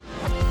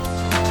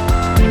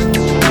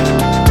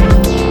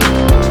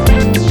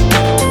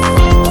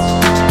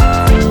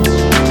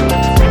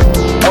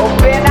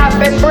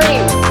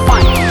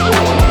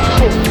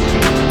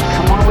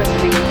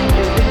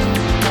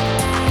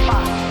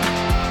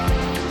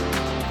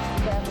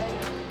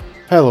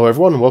Hello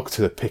everyone, and welcome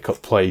to the Pick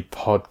Up Play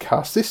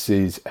podcast. This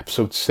is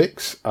episode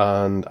 6,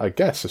 and I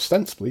guess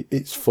ostensibly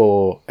it's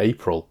for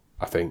April,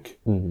 I think.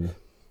 Mm-hmm.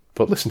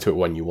 But listen to it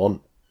when you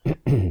want.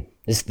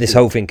 This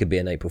whole thing could be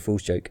an April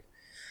Fool's joke.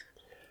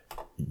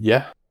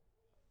 Yeah.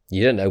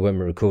 You don't know when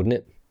we're recording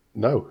it.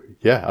 No,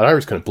 yeah, and I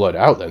was going to blurt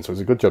it out then, so it's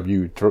a good job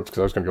you interrupted, because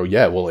I was going to go,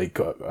 yeah, well, it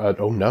got,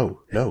 oh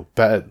no,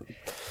 better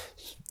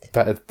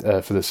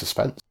for the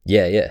suspense.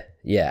 Yeah,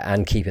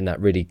 and keeping that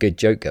really good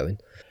joke going.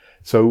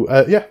 So,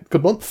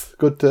 good month,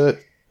 good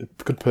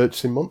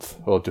purchasing month,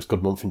 or just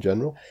good month in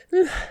general?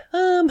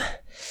 I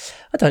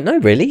don't know,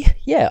 really.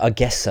 Yeah, I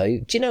guess so.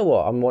 Do you know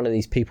what? I'm one of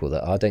these people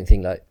that I don't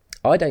think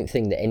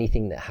that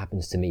anything that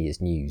happens to me is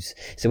news.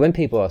 So when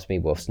people ask me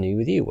what's new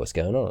with you, what's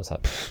going on, I was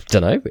like,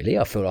 don't know, really.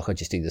 I feel like I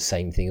just do the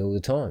same thing all the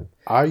time.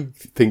 I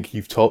think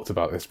you've talked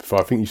about this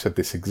before. I think you said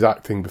this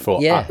exact thing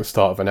before at the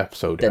start of an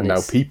episode. Then and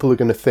now people are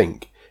going to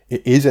think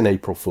it is an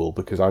April Fool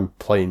because I'm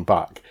playing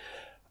back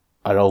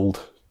an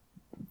old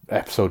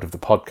episode of the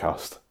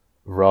podcast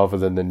rather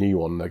than the new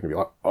one. They're going to be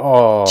like,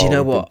 oh. Do you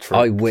know what?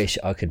 I wish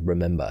I could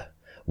remember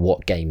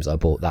what games I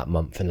bought that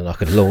month, and then I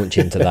could launch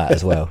into that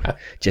as well,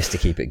 just to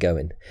keep it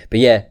going. But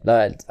yeah,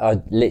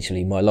 I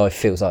literally, my life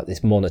feels like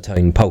this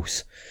monotone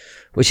pulse,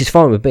 which is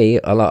fine with me.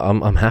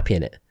 I'm happy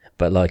in it.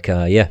 But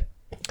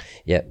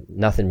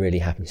nothing really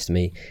happens to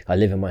me. I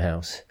live in my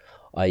house.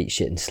 I eat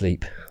shit and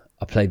sleep.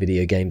 I play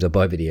video games. I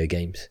buy video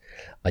games.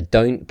 I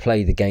don't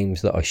play the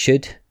games that I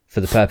should for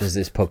the purpose of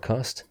this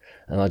podcast,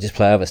 and I just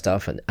play other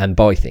stuff and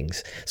buy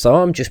things. So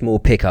I'm just more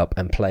pick up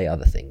and play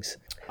other things.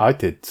 I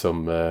did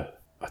some, I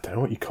don't know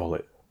what you call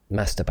it.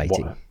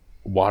 Masturbating.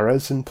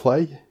 Juarez and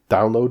play,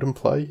 download and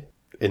play.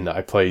 In that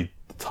I played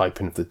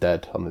Typing of the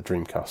Dead on the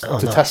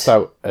Dreamcast to test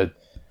out a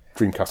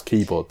Dreamcast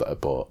keyboard that I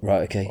bought.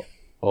 Right, okay.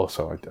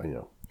 Also,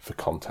 for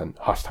content,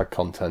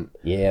 #content.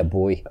 Yeah,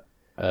 boy.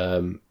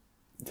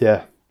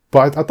 Yeah,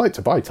 but I'd like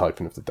to buy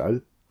Typing of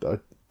the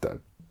Dead.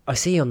 I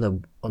see on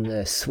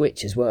the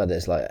Switch as well,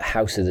 there's like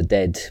House of the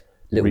Dead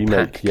little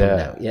remake, pack coming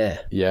out.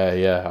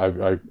 Yeah.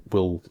 I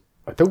will.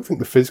 I don't think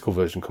the physical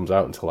version comes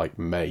out until like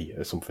May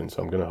or something,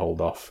 so I'm going to hold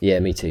off. Yeah,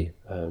 me too.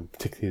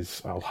 Particularly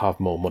as I'll have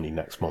more money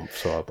next month,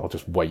 so I'll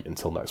just wait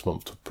until next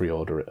month to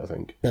pre-order it, I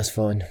think. That's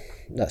fine.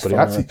 Fine.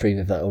 I approve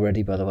of that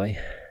already, by the way.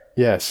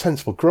 Yeah,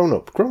 sensible,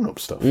 grown-up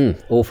stuff.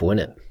 Awful,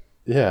 isn't it?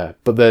 Yeah,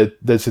 but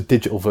there's a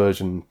digital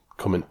version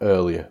coming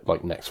earlier,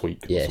 like next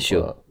week. Yeah,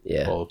 sure. Like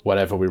yeah. Or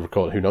whenever we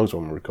record. Who knows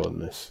when we're recording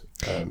this?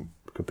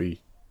 Could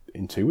be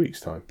in 2 weeks'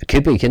 time. It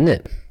could be, couldn't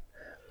it?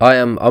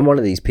 I'm one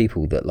of these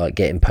people that like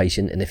get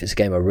impatient, and if it's a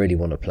game I really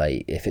want to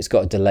play, if it's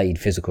got a delayed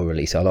physical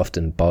release, I'll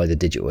often buy the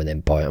digital and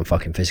then buy it on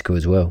fucking physical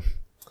as well.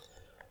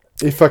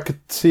 If I could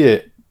see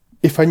it,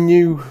 if I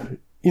knew,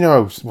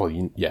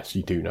 yes,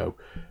 you do know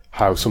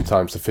how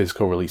sometimes the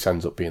physical release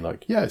ends up being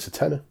like, yeah, it's a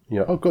tenner.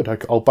 Oh good,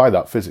 I'll buy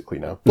that physically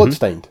now.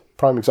 Bloodstained,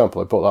 prime example.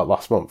 I bought that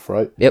last month,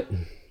 right? Yep.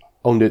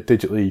 Owned it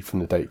digitally from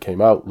the date it came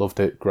out. Loved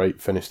it,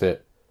 great, finished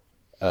it.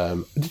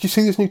 Did you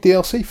see this new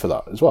DLC for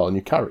that as well, a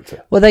new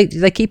character? Well, they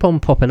keep on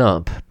popping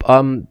up.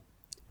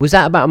 Was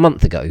that about a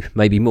month ago,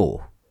 maybe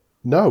more?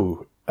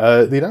 No,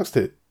 they announced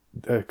it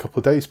a couple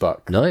of days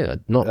back. No,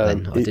 not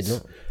then. I did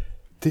not.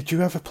 Did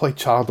you ever play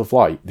Child of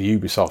Light, the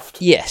Ubisoft?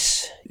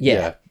 Yes.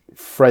 Yeah.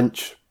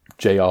 French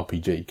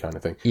JRPG kind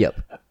of thing. Yep.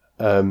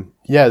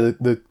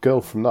 The girl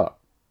from that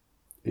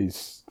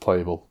is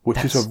playable,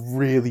 which is a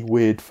really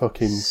weird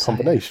fucking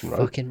combination, right?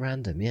 Fucking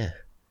random, yeah.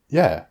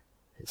 Yeah.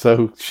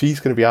 So she's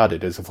going to be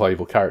added as a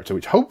playable character,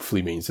 which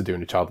hopefully means they're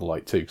doing a Child of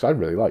Light too, because I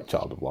really like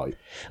Child of Light.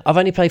 I've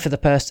only played for the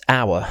first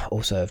hour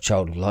or so of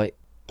Child of Light.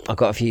 I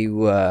got a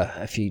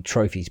few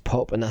trophies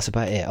pop, and that's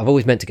about it. I've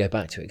always meant to go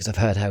back to it because I've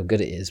heard how good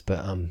it is, but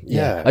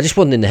I just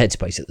wasn't in the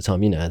headspace at the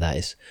time. You know how that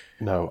is.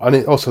 No, and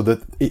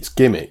its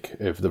gimmick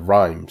of the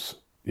rhymes.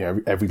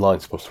 Every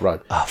line's supposed to rhyme.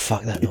 Oh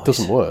fuck that! It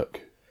doesn't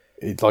work.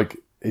 It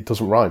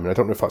doesn't rhyme, and I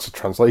don't know if that's a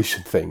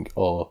translation thing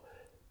or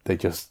they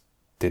just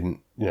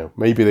didn't.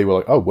 Maybe they were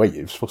like, oh wait,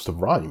 it was supposed to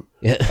rhyme,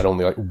 and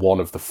only like one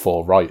of the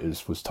 4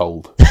 writers was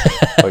told.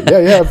 Like,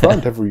 I've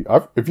rhymed have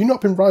you not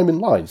been rhyming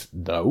lines?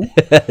 No.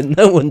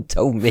 No one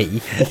told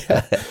me.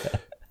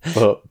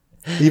 But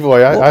either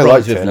way, I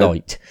liked it.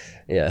 Light.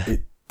 Yeah.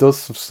 It does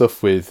some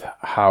stuff with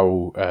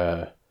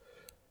how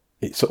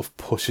it sort of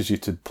pushes you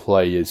to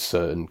play as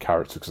certain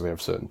characters because they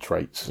have certain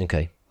traits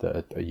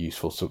that are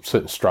useful. So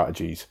certain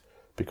strategies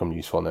become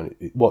useful, and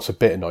then what's a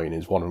bit annoying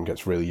is one of them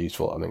gets really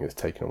useful and then gets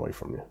taken away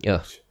from you. Yeah.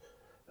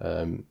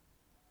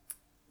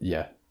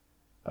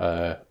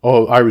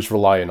 I was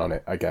relying on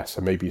it, I guess,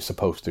 and maybe you're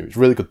supposed to. It's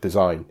really good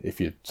design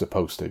if you're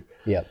supposed to.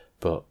 Yeah.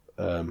 But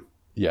so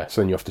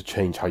then you have to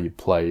change how you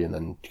play and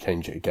then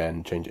change it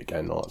again,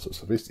 all that sort of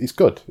stuff. It's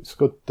good. It's a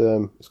good.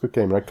 It's a good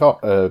game. And I got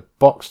a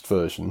boxed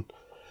version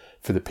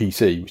for the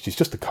PC, which is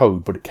just a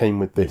code, but it came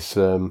with this.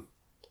 I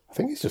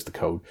think it's just a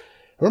code.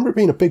 I remember it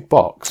being a big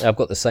box. I've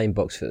got the same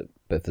box for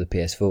the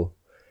PS4.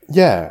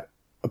 Yeah.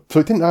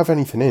 So it didn't have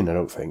anything in, I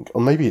don't think.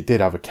 Or maybe it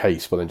did have a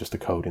case, but then just a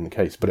code in the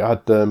case. But it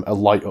had a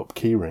light-up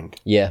keyring.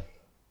 Yeah.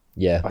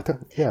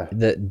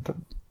 That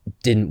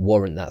didn't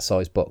warrant that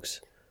size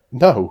box.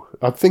 No,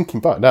 I'm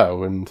thinking back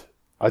now, and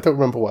I don't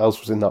remember what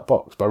else was in that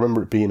box, but I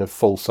remember it being a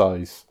full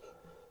size.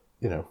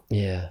 You know.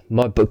 Yeah,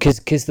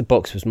 because the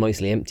box was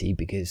mostly empty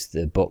because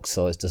the box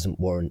size doesn't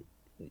warrant,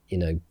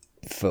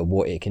 for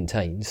what it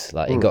contains.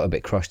 Like it got a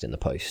bit crushed in the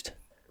post.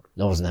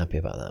 I wasn't happy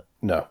about that.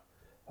 No,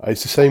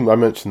 it's the same. I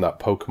mentioned that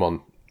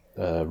Pokemon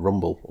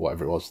Rumble, or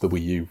whatever it was, the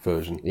Wii U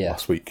version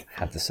last week.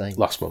 Had the same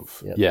last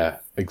month. Yep. Yeah,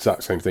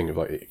 exact same thing. Of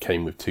like it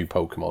came with 2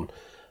 Pokemon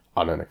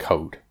and then a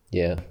code.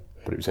 Yeah.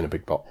 But it was in a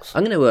big box.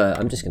 I'm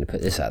just gonna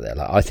put this out there.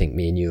 Like, I think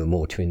me and you are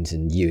more twins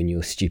than you and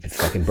your stupid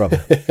fucking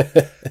brother.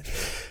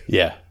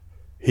 Yeah,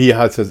 he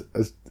had to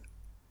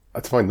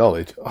my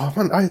knowledge. Oh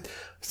man, I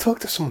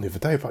talked to someone the other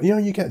day about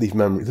you get these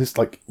memories. It's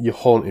like you're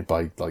haunted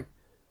by like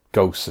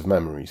ghosts of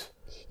memories.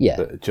 Yeah,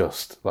 that are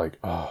just like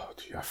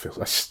gee,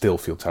 I still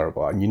feel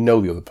terrible, and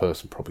the other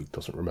person probably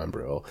doesn't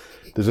remember it all.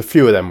 There's a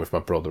few of them with my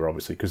brother,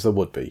 obviously, because there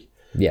would be.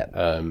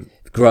 Yeah,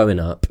 growing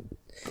up.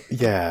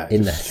 Yeah,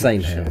 in the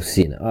same house,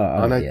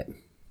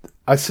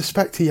 I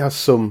suspect he has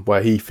some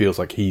where he feels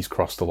like he's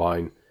crossed the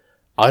line.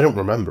 I don't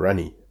remember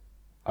any.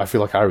 I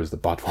feel like I was the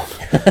bad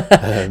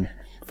one.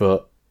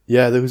 But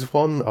yeah, there was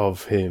one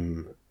of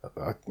him.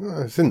 It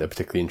isn't a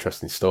particularly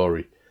interesting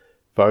story,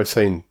 but I was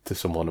saying to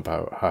someone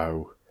about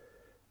how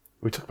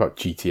we talked about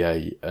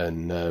GTA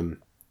and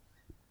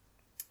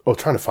or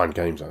trying to find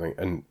games, I think.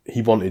 And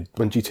he wanted,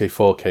 when GTA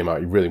 4 came out,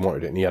 he really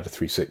wanted it, and he had a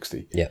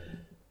 360. Yeah.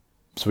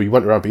 So he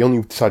went around, but he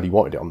only decided he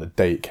wanted it on the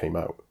day it came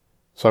out.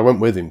 So I went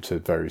with him to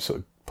various sort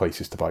of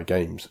places to buy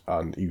games,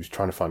 and he was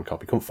trying to find a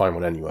copy. Couldn't find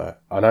one anywhere.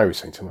 And I was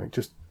saying to him, like,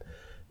 just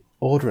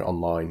order it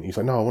online. He's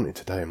like, no, I want it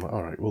today. I'm like,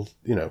 all right, well,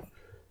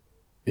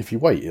 if you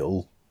wait,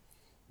 they'll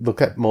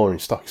get more in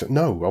stock. He's like,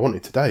 no, I want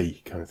it today,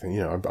 kind of thing.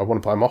 I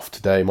want to buy. I'm off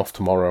today. I'm off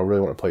tomorrow. I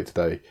really want to play it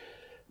today.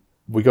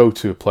 We go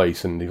to a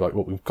place, and he's like,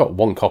 well, we've got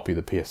 1 copy of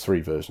the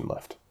PS3 version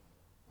left.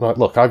 I'm like,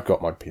 look, I've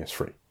got my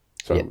PS3.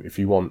 So if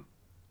you want,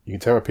 you can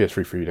take my PS3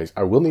 for a few days.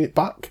 I will need it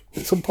back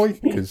at some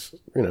point because,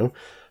 I've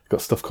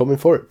got stuff coming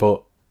for it,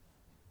 but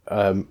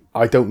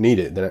I don't need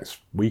it the next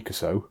week or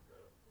so.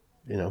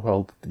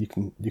 Well, you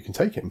can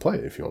take it and play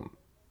it if you want.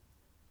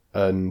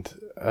 And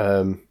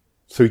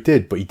so he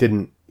did, but he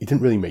didn't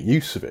really make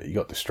use of it. He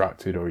got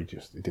distracted, or he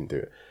didn't do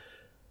it.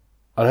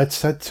 And I'd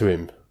said to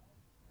him,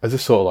 I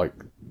just sort of like,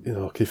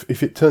 look,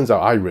 if it turns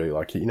out I really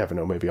like it, you never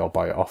know, maybe I'll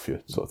buy it off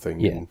you, sort of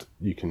thing. Yeah. And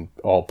you can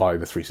all buy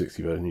the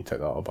 360 version, you take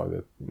that, I'll buy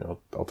the,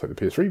 I'll take the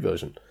PS3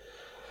 version.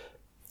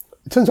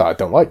 It turns out I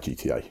don't like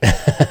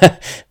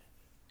GTA.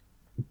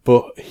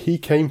 But he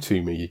came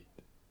to me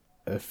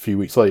a few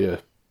weeks later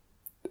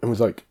and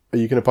was like, are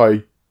you going to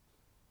buy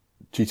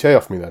GTA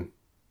off me then?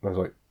 And I was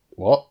like,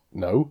 what?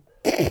 No.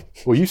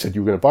 Well, you said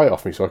you were going to buy it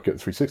off me so I could get the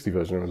 360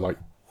 version. And I was like,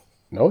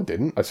 no, I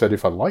didn't. I said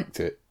if I liked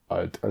it,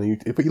 but you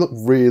look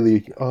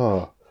really...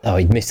 Oh,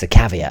 he'd missed the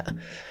caveat.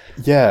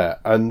 Yeah,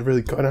 and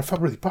I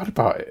felt really bad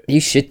about it. You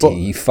should do,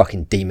 you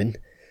fucking demon.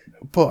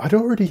 But I'd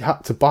already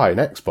had to buy an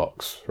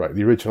Xbox, right,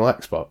 the original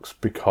Xbox,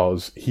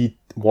 because he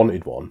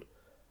wanted one.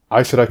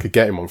 I said I could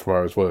get him one from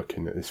where I was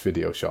working at this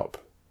video shop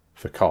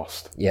for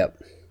cost. Yep.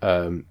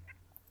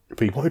 But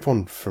he wanted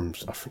one from,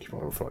 I think he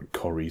wanted one from like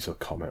Curry's or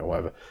Comet or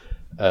whatever,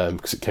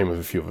 because it came with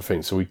a few other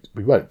things. So we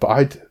went, but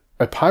I'd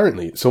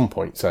apparently at some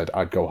point said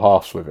I'd go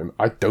halves with him.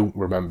 I don't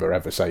remember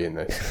ever saying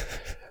this.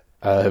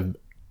 And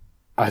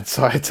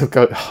so I had to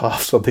go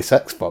halves on this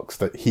Xbox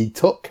that he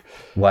took.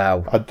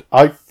 Wow.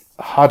 I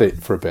had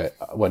it for a bit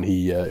when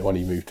he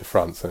moved to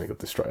France and he got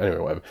distracted.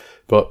 Anyway, whatever.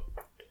 But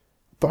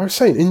I was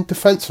saying, in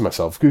defence of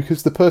myself,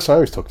 because the person I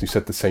was talking to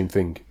said the same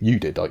thing you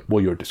did, like,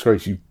 well, you're a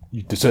disgrace. You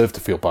deserve to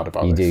feel bad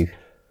about this. You do.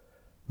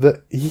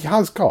 That he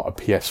has got a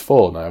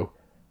PS4 now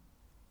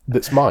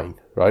that's mine,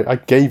 right? I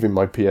gave him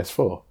my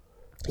PS4.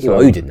 You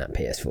owed him that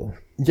PS4.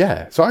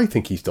 Yeah, so I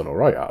think he's done all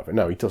right out of it.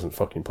 No, he doesn't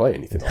fucking play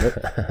anything on it.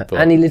 But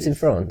and he lives in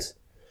France?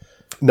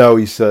 No,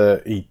 he's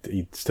back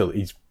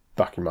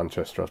in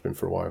Manchester, has been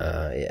for a while.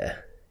 Yeah.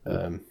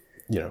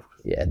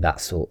 Yeah,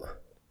 that sort.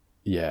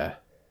 Yeah.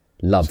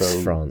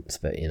 Loves France,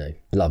 but,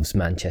 loves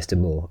Manchester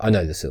more. I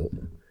know the sort.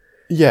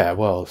 Yeah,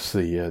 well, it's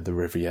the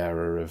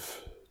Riviera of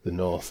the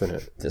north, isn't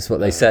it? That's what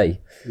they say.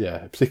 Yeah,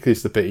 particularly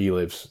it's the bit he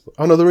lives.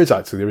 Oh, no, there is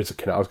a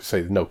canal. I was going to say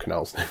there's no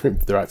canals near him.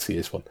 There actually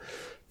is one.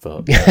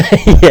 But,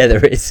 yeah,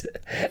 there is.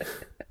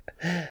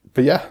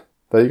 But yeah,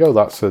 there you go.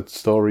 That's a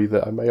story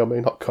that I may or may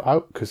not cut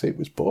out because it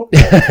was boring.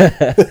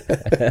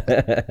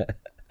 It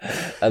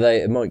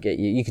might get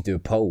you. You could do a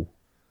poll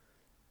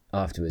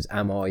afterwards.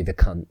 Am I the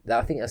cunt?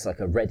 I think that's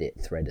like a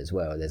Reddit thread as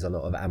well. There's a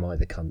lot of "Am I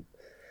the cunt?"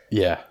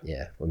 Yeah.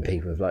 Yeah. When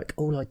people are like,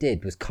 all I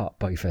did was cut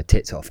both her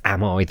tits off.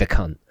 Am I the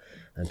cunt?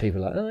 And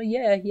people are like, oh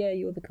yeah,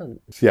 you're the cunt.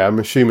 Yeah, I'm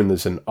assuming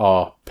there's an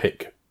R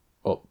pick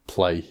up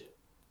play.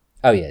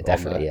 Oh yeah,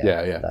 definitely.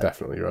 Yeah,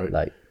 definitely, right.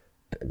 Like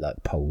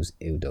Poles,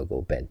 Ildog,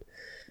 or Ben.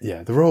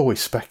 Yeah, they're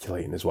always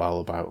speculating as well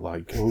about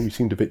like, he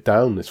seemed a bit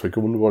down this week. I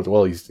wonder what.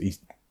 Well, he's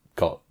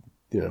got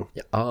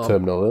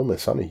terminal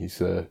illness, hasn't he?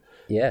 He's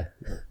yeah.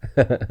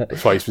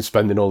 That's why he's been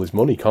spending all his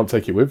money. Can't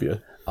take it with you.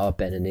 Are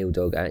Ben and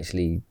Ildog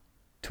actually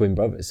twin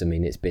brothers? I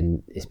mean, it's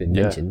been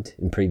mentioned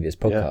in previous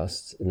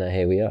podcasts, and now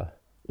here we are.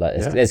 Like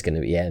there's going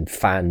to be and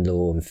fan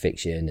lore and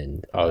fiction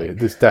and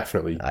there's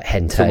definitely like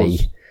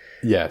hentai.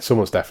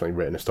 Someone's definitely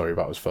written a story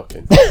about us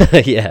fucking.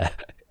 Yeah,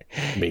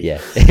 Me.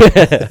 yeah.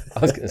 I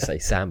was going to say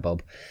Sam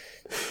Bob.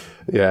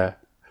 Yeah.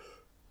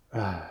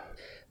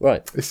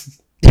 Right.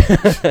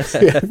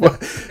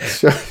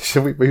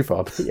 Shall we move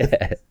on?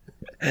 Yeah.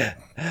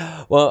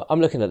 Well,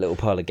 I'm looking at a little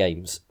pile of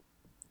games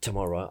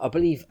tomorrow. I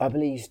believe.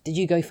 Did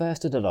you go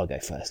first or did I go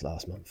first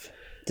last month?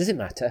 Does it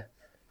matter?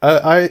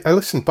 I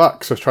listened back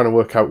because I was trying to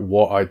work out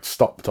what I'd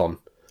stopped on.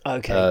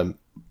 Okay.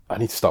 I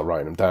need to start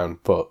writing them down,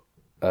 but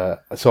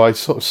so I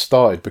sort of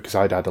started because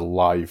I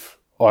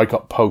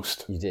got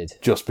post. You did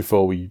just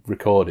before we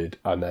recorded,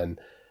 and then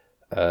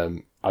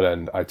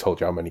I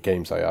told you how many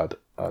games I had,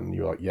 and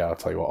you were like, "Yeah, I'll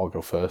tell you what, I'll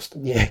go first."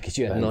 Yeah, because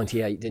you had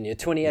 98, didn't you?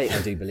 28,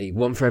 I do believe.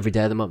 One for every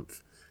day of the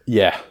month.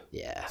 Yeah.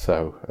 Yeah.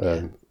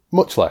 So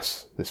much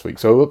less this week.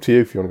 So up to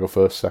you if you want to go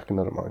first, second.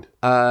 I don't mind.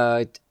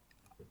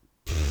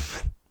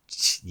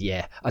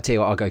 Yeah, I'll tell you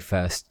what, I'll go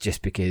first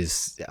just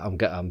because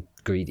I'm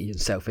greedy and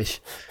selfish.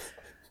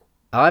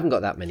 I haven't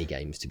got that many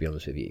games, to be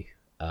honest with you.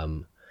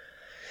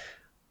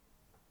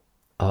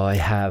 I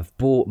have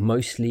bought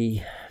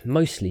mostly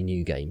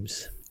new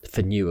games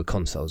for newer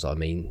consoles. I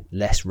mean,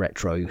 less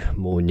retro,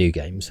 more new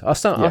games. I'll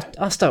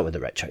start with the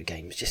retro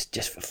games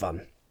just for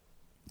fun.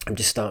 I'm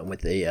just starting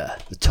with the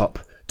top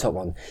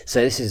one.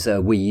 So this is a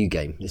Wii U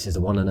game. This is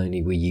the one and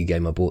only Wii U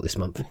game I bought this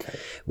month. Okay.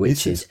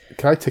 Which is...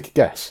 Can I take a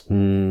guess?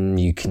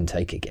 You can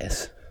take a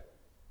guess.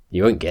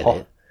 You won't get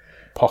it.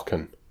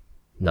 Pokken.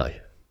 No.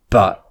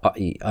 But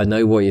I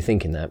know what you're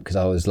thinking now because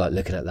I was like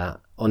looking at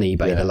that on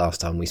eBay the last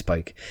time we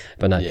spoke.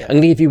 But no, I'm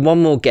going to give you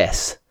one more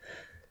guess.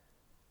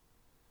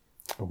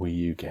 A Wii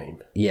U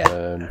game.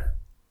 Yeah.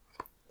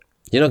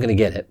 You're not going to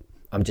get it.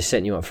 I'm just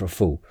setting you up for a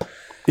fool.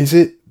 Is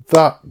it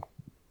that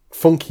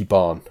Funky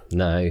Barn?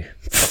 No.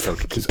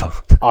 Funky Barn.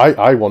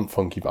 I want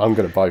Funky Barn. I'm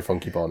going to buy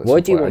Funky Barn.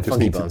 Why do you want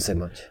Funky Barn so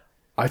much?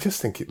 I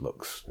just think it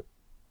looks...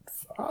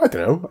 I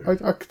don't know.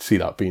 I could see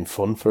that being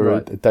fun for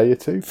a day or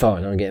two.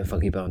 Fine, I'm getting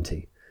Funky Barn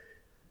too.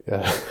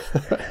 Yeah.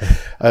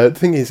 The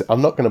thing is,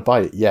 I'm not going to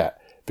buy it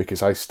yet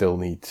because I still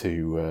need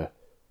to...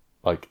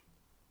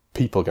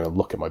 people are going to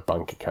look at my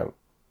bank account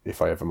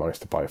if I ever manage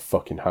to buy a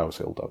fucking house,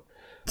 Hildo.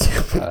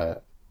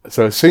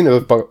 So as soon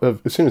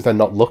as they're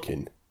not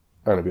looking,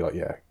 I'm going to be like,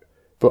 yeah.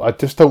 But I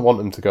just don't want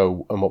them to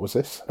go, and what was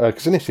this?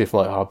 Because initially if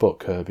I'm like, I bought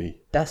Kirby.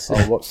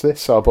 What's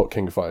this? I bought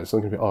King of Fighters. I'm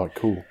going to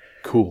be,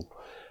 cool.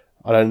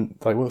 And then,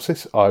 like, what's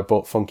this? I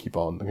bought Funky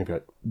Barn. I'm going to be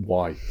like,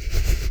 why?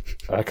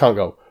 And I can't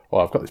go,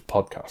 I've got this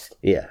podcast.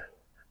 Yeah.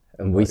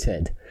 And we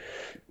said.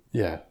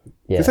 Yeah.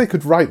 Because they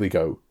could rightly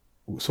go,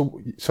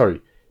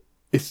 sorry,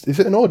 is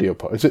it an audio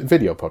podcast? Is it a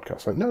video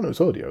podcast? Like, no,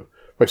 it's audio.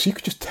 Right, so you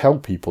could just tell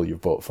people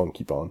you've bought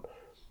Funky Barn.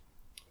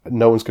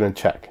 No one's going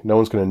to check. No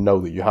one's going to know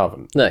that you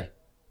haven't. No.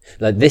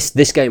 Like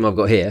this game I've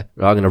got here,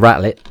 I'm going to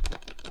rattle it.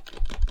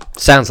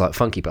 Sounds like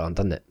Funky Barn,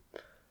 doesn't it?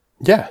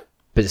 Yeah.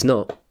 But it's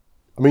not.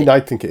 I mean, I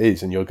think it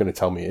is, and you're going to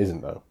tell me it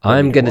isn't, though.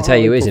 I'm going to tell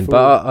you it isn't,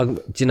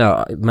 but do you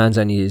know, man's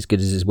only as good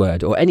as his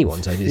word, or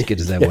anyone's only as good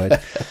as their word.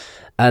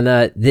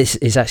 And this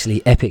is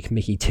actually Epic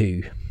Mickey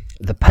 2,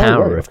 The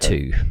Power of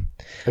Two.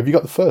 Have you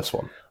got the first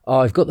one?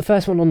 I've got the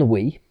first one on the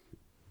Wii,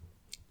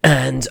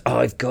 and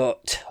I've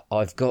got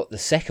the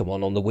second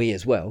one on the Wii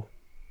as well,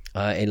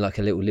 in like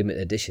a little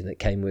limited edition that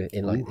came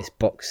in like this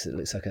box that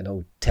looks like an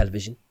old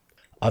television.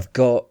 I've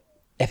got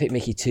Epic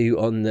Mickey 2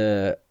 on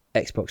the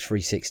Xbox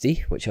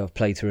 360, which I've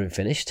played through and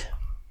finished,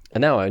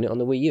 and now I own it on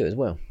the Wii U as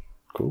well.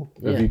 Cool.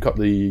 Have you got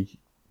the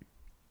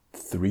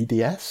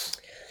 3DS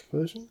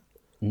version?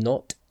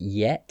 Not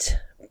yet,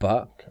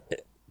 but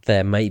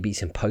there may be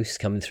some posts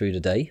coming through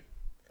today.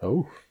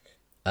 Oh.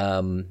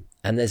 And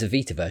there's a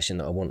Vita version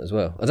that I want as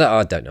well.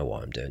 I don't know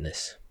why I'm doing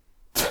this.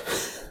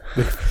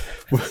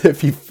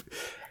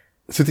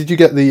 So did you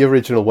get the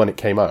original when it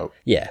came out?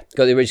 Yeah,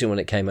 got the original when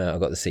it came out. I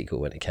got the sequel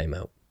when it came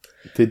out.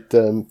 Did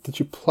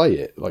you play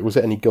it? Like, was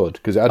it any good?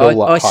 Because it had all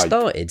that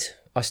hype.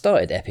 I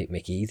started Epic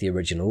Mickey, the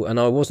original, and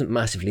I wasn't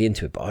massively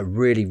into it, but I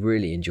really,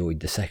 really enjoyed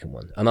the second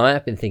one. And I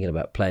have been thinking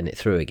about playing it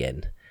through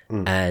again.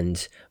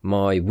 And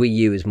my Wii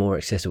U is more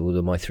accessible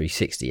than my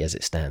 360 as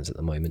it stands at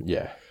the moment.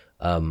 Yeah.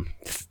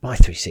 My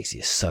 360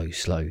 is so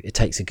slow. It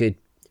takes a good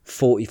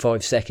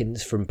 45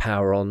 seconds from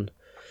power on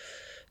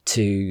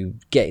to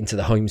get into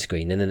the home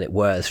screen, and then it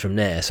whirs from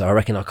there. So I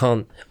reckon I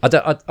can't.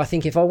 I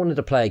think if I wanted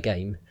to play a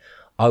game,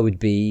 I would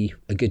be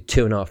a good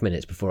 2.5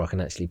 minutes before I can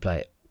actually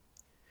play it,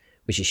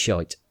 which is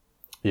shite.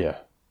 Yeah.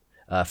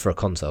 For a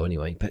console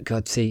anyway. But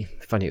God, see,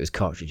 if only it was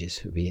cartridges,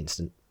 it would be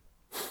instant.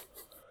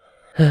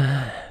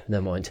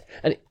 Never mind.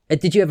 And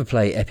did you ever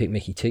play Epic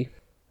Mickey 2?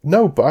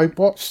 No, but I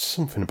watched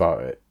something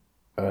about it.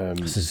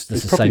 This is the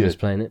same as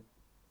playing it.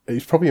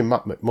 It's probably a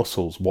Matt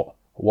McMuscles.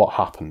 What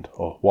happened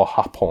or what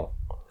happened?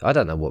 I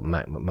don't know what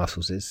Matt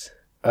McMuscles is.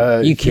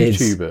 You kids.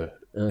 YouTuber.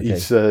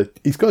 Okay.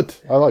 He's good.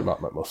 I like Matt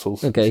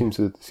McMuscles. Okay.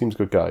 Seems a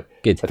good guy.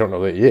 Good. I don't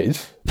know that he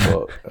is,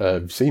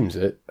 but seems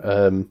it.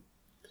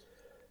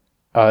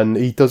 And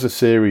he does a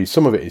series.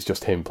 Some of it is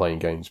just him playing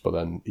games, but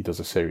then he does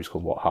a series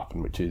called What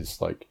Happened, which is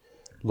like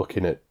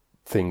looking at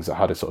things that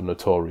had a sort of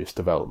notorious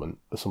development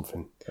or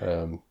something.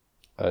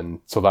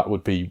 And so that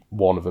would be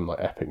one of them, like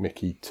Epic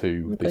Mickey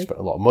 2. Okay. They spent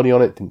a lot of money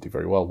on it, didn't do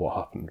very well. What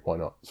happened? Why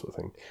not? Sort of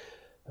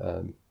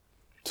thing.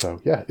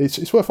 So yeah,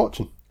 it's worth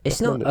watching. It's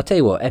not. I'll tell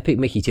you what, Epic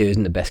Mickey 2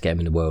 isn't the best game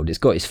in the world. It's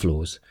got its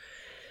flaws.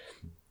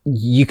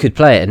 You could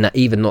play it and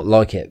even not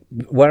like it.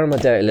 Where am I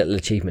dirty little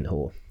achievement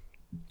whore?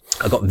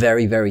 I got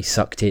very, very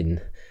sucked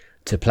in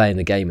to playing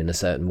the game in a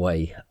certain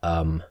way.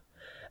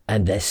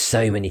 And there's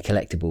so many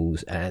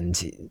collectibles, and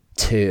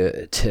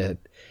to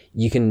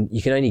you can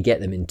only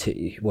get them in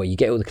two. Well, you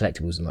get all the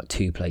collectibles in like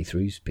 2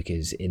 playthroughs,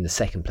 because in the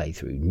second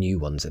playthrough new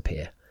ones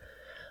appear.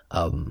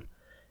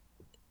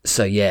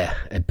 So yeah,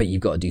 but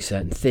you've got to do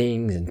certain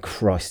things, and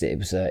Christ, it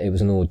was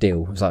an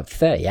ordeal. It was like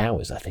 30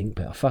 hours, I think,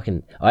 but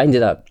I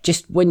ended up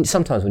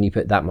sometimes when you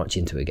put that much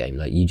into a game,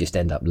 like you just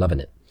end up loving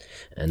it.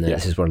 And then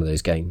This is one of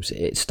those games.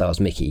 It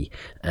stars Mickey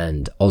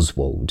and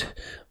Oswald.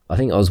 I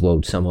think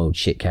Oswald's some old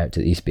shit character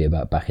that used to be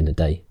about back in the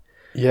day.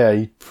 Yeah,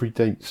 he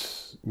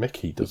predates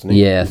Mickey, doesn't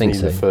he? Yeah, I think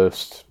so. He's the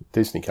first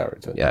Disney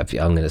character. Yeah,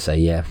 I'm going to say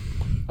yeah.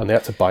 And they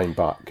had to buy him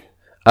back.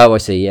 Oh, I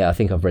see. Yeah, I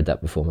think I've read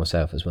that before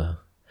myself as well.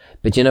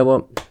 But you know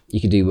what? You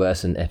could do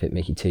worse than Epic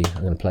Mickey 2.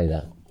 I'm going to play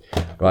that.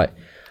 Right.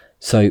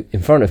 So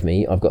in front of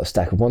me, I've got a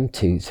stack of 1,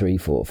 2, 3,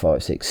 4,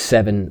 5, 6,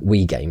 7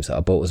 Wii games that I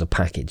bought as a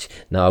package.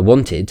 Now I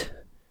wanted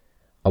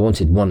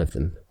one of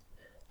them,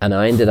 and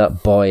I ended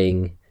up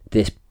buying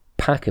this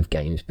pack of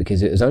games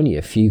because it was only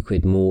a few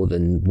quid more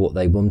than what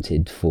they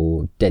wanted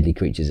for Deadly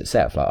Creatures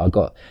itself. Like I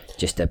got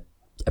just a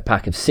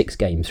pack of 6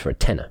 games for a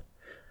tenner,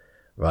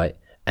 right?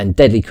 And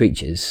Deadly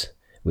Creatures,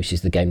 which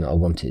is the game that I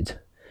wanted,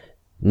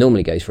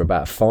 normally goes for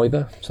about £5.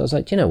 So I was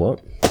like, do you know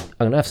what?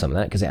 I'm gonna have some of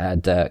that because it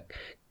had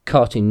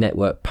Cartoon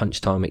Network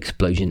Punch Time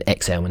Explosion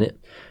XL in it.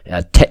 It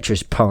had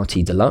Tetris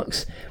Party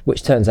Deluxe,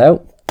 which turns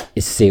out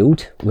is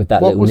sealed with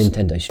that little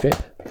Nintendo strip.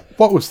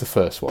 What was the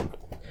first one?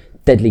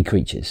 Deadly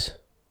Creatures.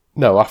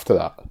 No, after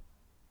that.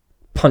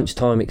 Punch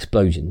Time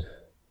Explosion.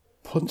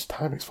 Punch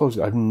Time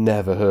Explosion? I've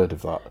never heard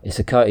of that. It's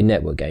a Cartoon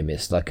Network game.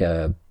 It's like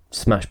a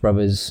Smash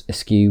Brothers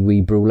Askew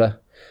Wii Brawler.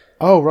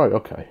 Oh, right,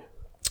 okay.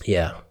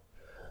 Yeah.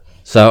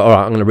 So, alright,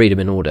 I'm going to read them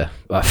in order.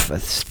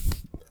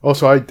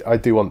 Also, I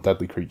do want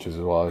Deadly Creatures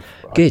as well.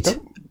 Good.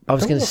 I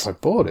don't know if I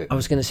bought it. I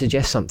was going to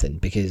suggest something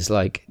because,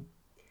 like,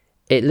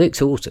 it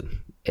looks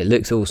awesome. It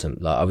looks awesome.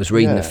 Like I was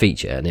reading the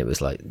feature and it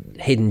was like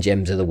hidden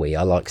gems of the Wii.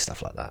 I like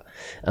stuff like that.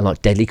 And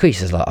like Deadly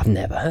Creatures, like I've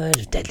never heard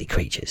of Deadly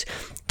Creatures.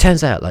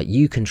 Turns out like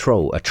you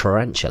control a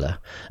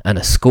tarantula and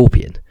a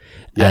scorpion,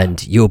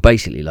 and you're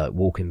basically like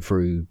walking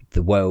through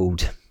the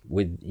world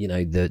with, you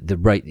know, the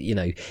rate, you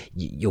know,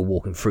 you're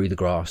walking through the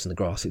grass and the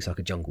grass looks like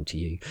a jungle to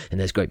you,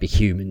 and there's great big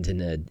humans in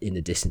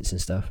the distance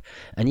and stuff.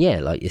 And yeah,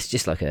 like it's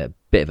just like a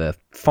bit of a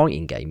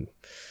fighting game.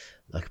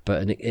 Like,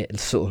 but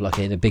it's sort of like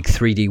in a big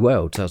 3D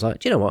world. So I was like,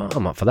 do you know what?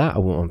 I'm up for that. I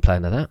want one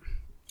playing of that.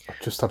 I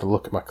just had a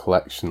look at my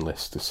collection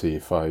list to see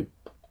if I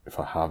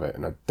have it,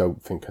 and I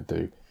don't think I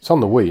do. It's on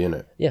the Wii, isn't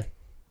it? Yeah.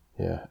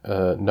 Yeah.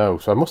 No,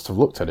 so I must have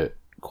looked at it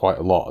quite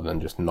a lot and then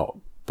just not.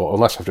 But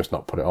unless I've just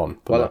not put it on.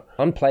 But well,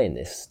 I'm playing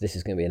this. This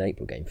is going to be an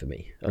April game for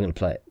me. I'm going to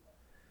play it.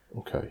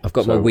 Okay. I've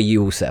got my Wii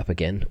U all set up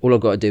again. All I've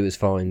got to do is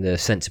find the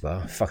sensor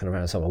bar. Fucking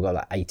around some. I've got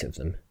like 8 of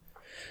them.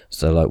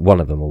 So like one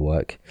of them will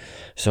work.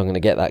 So I'm going to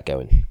get that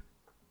going.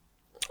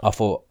 I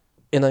thought,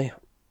 you know,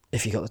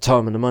 if you got the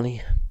time and the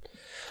money,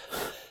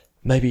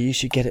 maybe you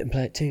should get it and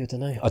play it too.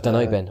 I don't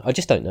know, Ben. I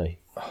just don't know.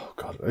 Oh,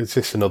 God. Is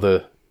this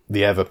the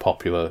ever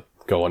popular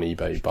go on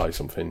eBay, buy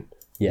something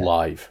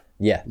live?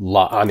 Yeah.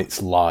 And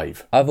it's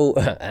live.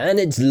 And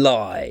it's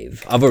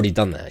live. I've already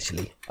done that,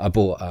 actually. I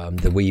bought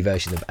the Wii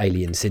version of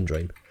Alien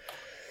Syndrome.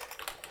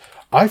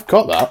 I've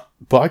got that,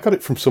 but I got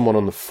it from someone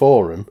on the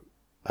forum,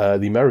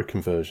 the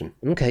American version.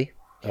 Okay.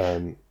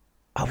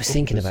 I was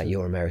thinking about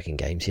your American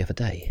games the other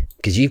day,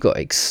 because you've got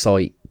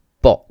Excite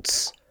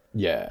bots,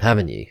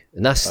 haven't you?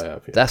 And that's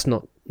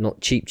not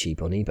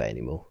cheap on eBay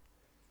anymore.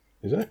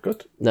 Is it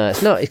good? No,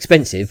 it's not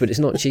expensive, but it's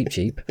not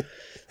cheap.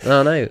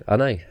 I know.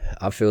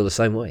 I feel the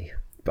same way,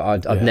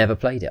 but I've never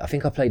played it. I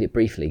think I played it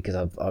briefly because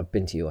I've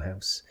been to your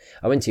house.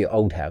 I went to your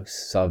old house,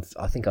 so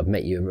I think I've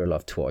met you in real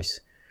life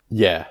twice.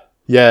 Yeah.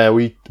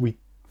 We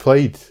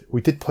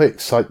did play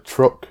Excite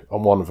Truck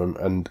on one of them,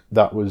 and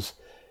that was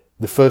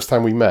the first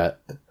time we met.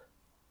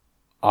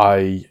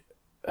 I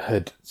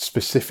had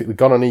specifically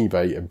gone on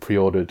eBay and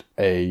pre-ordered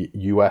a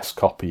US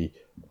copy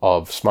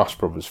of Smash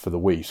Brothers for the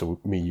Wii, so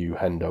me, you,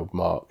 Hendo,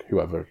 Mark,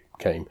 whoever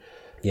came,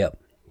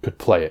 could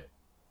play it,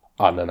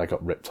 and then I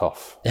got ripped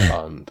off,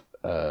 and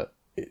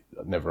it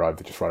never arrived.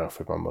 They just ran off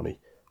with my money,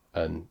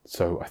 and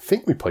so I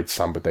think we played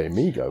Samba de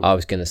Amigo. I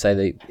was going to say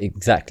that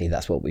exactly.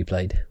 That's what we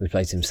played. We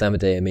played some Samba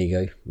de Amigo,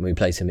 and we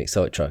played some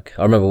Excite Truck.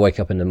 I remember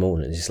waking up in the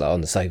morning, just like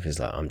on the sofa,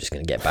 like I'm just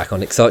going to get back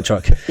on Excite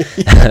Truck.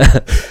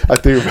 I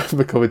do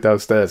remember coming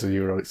downstairs and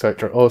you were on Excite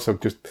Truck. Also,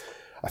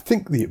 I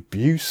think the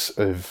abuse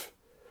of,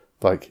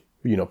 like,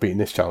 you're not beating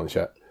this challenge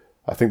yet.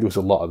 I think there was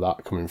a lot of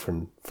that coming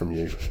from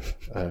you.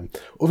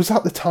 It was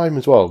at the time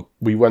as well.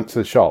 We went to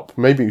the shop.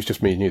 Maybe it was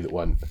just me and you that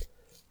went,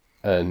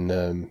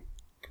 and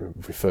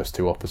we first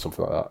 2 up or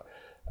something like that.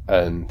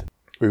 And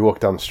we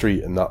walked down the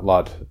street and that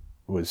lad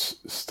was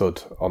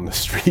stood on the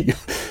street,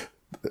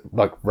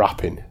 like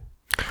rapping.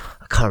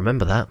 I can't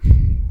remember that.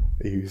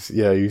 He was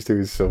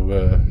doing some,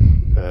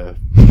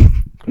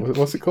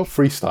 what's it called?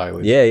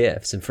 Freestyling. Yeah,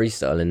 some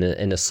freestyle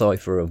in a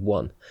cipher of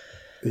one.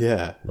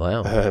 Yeah.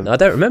 Wow. I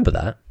don't remember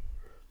that.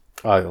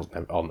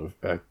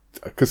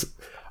 Because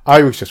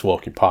I was just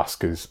walking past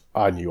because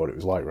I knew what it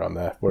was like around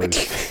there. Whereas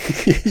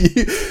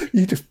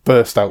you just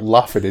burst out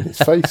laughing in his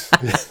face.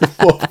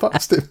 Walked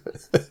past him.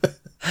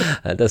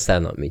 That does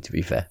sound like me, to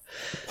be fair.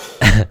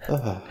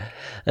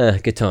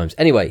 Good times.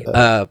 Anyway,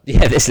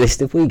 this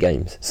list of Wii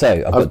games.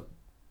 So I've got.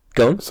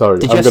 Go on. Sorry,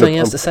 did you have something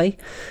else to say?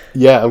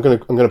 Yeah, I'm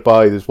gonna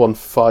buy. There's one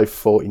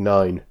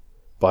 $5.49.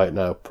 Buy it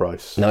now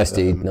price. Nice,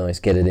 dude. Nice.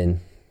 Get it in.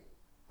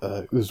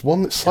 There's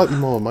one that's slightly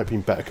more, might be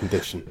in better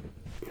condition.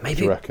 Maybe.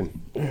 Do you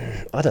reckon?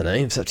 I don't know.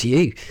 It's up to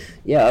you.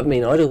 Yeah, I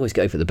mean, I'd always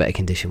go for the better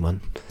condition one.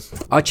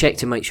 I checked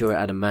to make sure it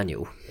had a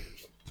manual.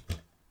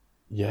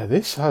 Yeah,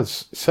 this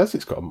says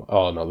it's got.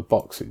 Oh no, the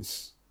box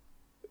is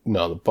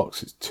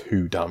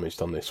too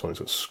damaged on this one. It's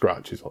got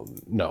scratches on.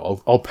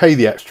 No, I'll pay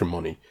the extra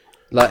money.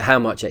 Like how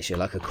much extra?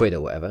 Like £1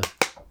 or whatever.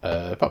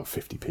 About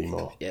 50p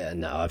more. Yeah,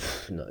 no,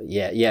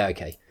 yeah,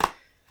 okay.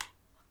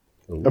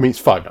 Ooh. I mean,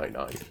 it's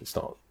 $5.99. It's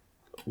not.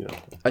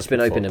 I've just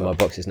been opening my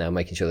boxes now,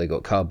 making sure they've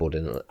got cardboard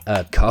in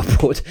it.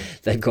 Cardboard.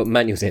 They've got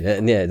manuals in it,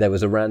 and yeah, there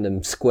was a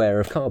random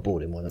square of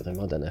cardboard in one of them.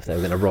 I don't know if they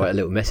were going to write a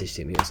little message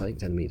to me or something,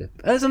 telling me to.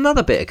 There's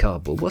another bit of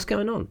cardboard. What's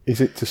going on?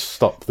 Is it to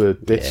stop the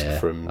disc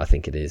from? I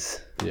think it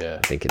is. Yeah,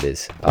 I think it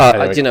is.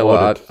 Anyway, do you know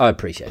what? I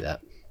appreciate that.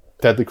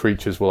 Deadly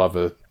Creatures will have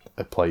a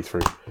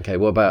playthrough. Okay,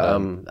 what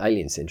about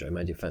Alien Syndrome?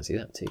 How do you fancy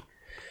that too?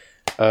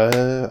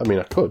 I mean,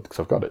 I could because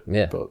I've got it.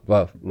 Yeah. But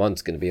well,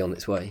 mine's going to be on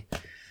its way.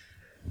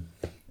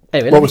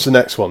 Anyway, what was the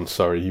next one?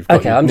 Sorry, you've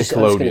got I'm just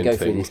going to go thing,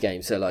 through these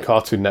games. So, like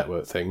Cartoon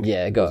Network thing.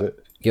 Yeah, got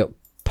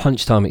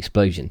Punch Time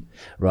Explosion.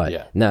 Right.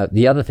 Yeah. Now,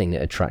 the other thing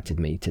that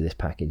attracted me to this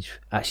package,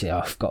 actually,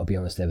 I've got to be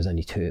honest, there was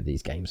only 2 of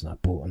these games, and I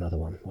bought another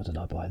one. What did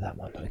I buy? That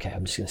one. Okay,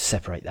 I'm just going to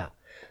separate that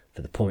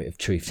for the point of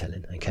truth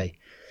telling. Okay.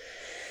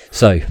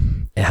 So,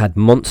 it had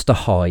Monster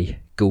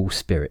High Ghoul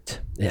Spirit.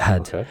 It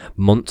had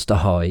Monster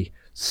High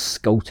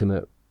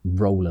Skulltimate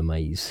Roller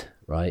Maze.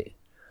 Right.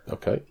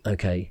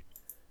 Okay.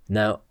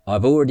 Now,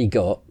 I've already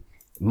got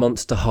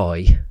Monster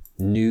High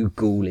New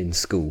Ghoul in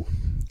School.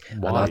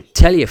 Why? And I'll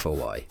tell you for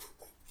why.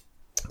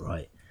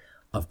 Right.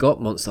 I've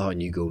got Monster High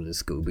New Ghoul in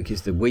School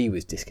because the Wii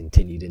was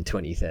discontinued in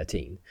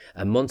 2013.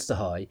 And Monster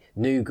High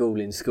New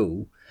Ghoul in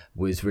School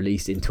was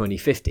released in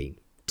 2015.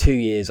 2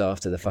 years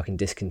after the fucking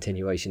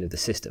discontinuation of the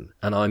system.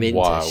 And I'm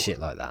into shit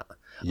like that.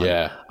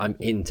 Yeah. I'm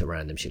into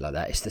random shit like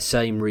that. It's the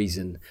same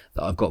reason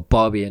that I've got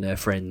Barbie and her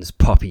friends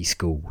Poppy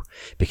School.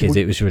 Because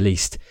it was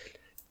released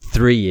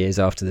 3 years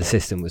after the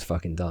system was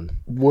fucking done.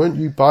 Weren't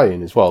you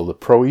buying as well the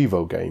Pro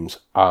Evo games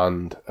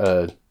and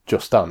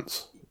Just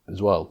Dance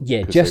as well?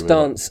 Yeah, Just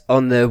Dance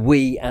on the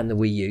Wii and the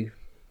Wii U.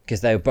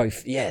 Because they were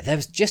both... Yeah, there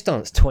was Just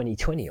Dance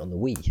 2020 on the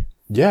Wii.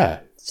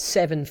 Yeah.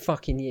 7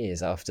 fucking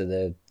years after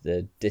the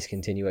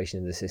discontinuation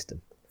of the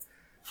system.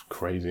 It's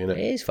crazy, isn't it?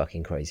 It is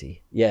fucking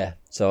crazy. Yeah,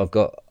 so I've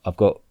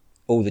got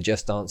all the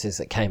Just Dances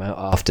that came out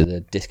after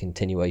the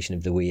discontinuation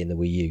of the Wii and the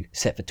Wii U,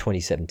 set for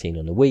 2017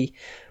 on the Wii,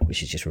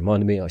 which has just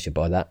reminded me I should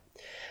buy that.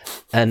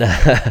 And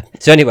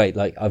so anyway,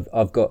 like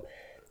I've got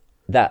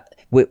that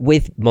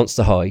with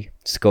Monster High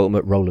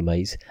Skulltimate Roller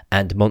Maze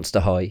and Monster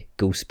High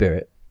Ghoul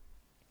Spirit.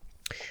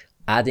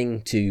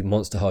 Adding to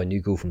Monster High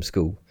New Ghoul from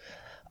School,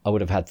 I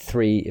would have had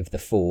 3 of the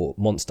 4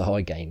 Monster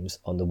High games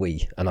on the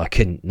Wii, and I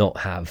couldn't not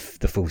have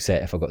the full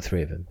set if I got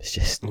 3 of them. It's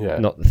just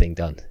not the thing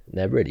done. And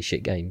they're really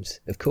shit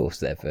games. Of course,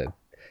 they're for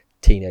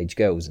teenage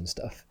girls and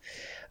stuff.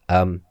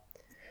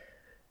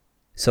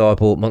 So I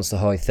bought Monster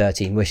High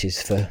 13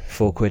 Wishes for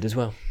 £4 as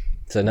well.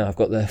 So now I've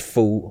got the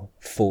full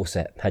 4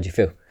 set. How do you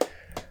feel?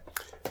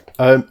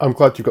 I'm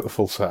glad you got the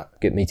full set.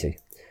 Good, me too.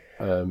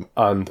 And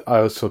I'm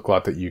also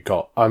glad that you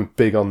got... I'm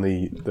big on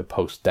the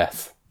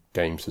post-death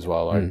games as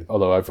well,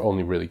 although I've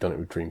only really done it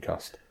with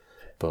Dreamcast.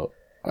 But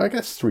I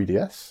guess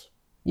 3DS.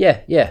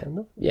 Yeah.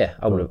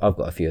 I've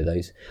got a few of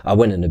those. I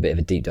went on a bit of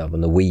a deep dive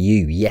on the Wii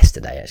U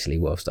yesterday, actually,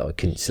 whilst I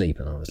couldn't sleep,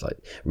 and I was like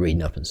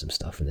reading up on some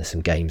stuff, and there's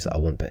some games that I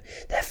want, but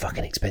they're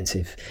fucking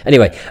expensive.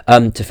 Anyway,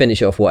 to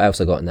finish off, what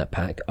else I got in that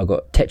pack? I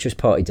got Tetris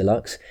Party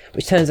Deluxe,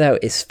 which turns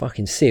out is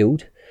fucking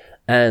sealed,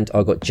 and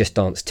I got Just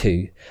Dance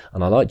 2,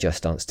 and I like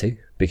Just Dance 2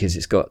 because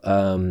it's got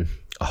a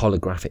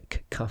holographic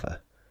cover.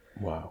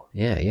 Wow.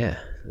 Yeah.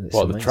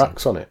 What are the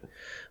tracks on it?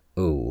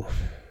 Oh,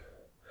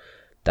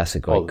 that's a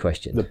great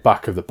question. The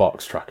back of the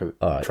box tracks.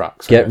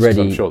 Get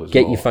ready.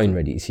 Get your phone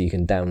ready so you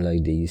can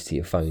download these to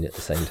your phone at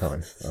the same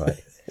time. All right.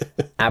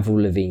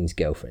 Avril Lavigne's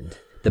Girlfriend.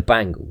 The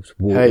Bangles.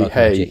 Walk Like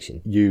an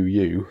Egyptian.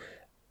 You.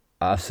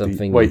 I have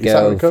something.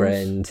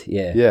 Girlfriend.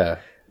 Yeah. Yeah.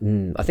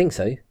 I think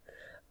so.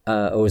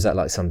 Or is that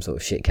like some sort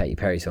of shit Katy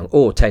Perry song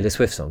or Taylor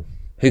Swift song?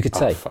 Who could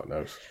say? Fuck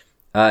knows.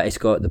 It's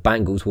got the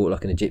Bangles, Walk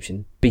Like an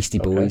Egyptian. Beastie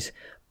Boys.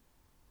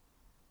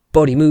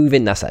 Body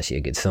Moving, that's actually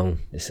a good song.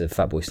 It's a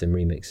Fatboy Slim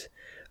remix.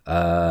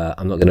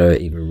 I'm not going to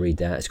even read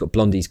that. It's got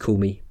Blondie's Call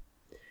Me.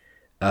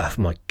 Oh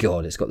my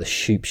god, it's got the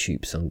Shoop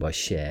Shoop song by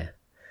Cher.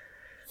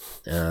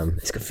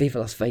 It's got Viva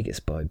Las Vegas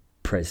by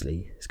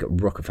Presley. It's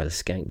got Rockefeller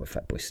Skank by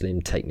Fatboy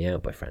Slim. Take Me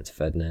Out by Franz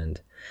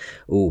Ferdinand.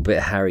 Oh, a bit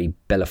of Harry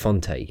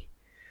Belafonte.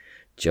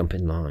 Jump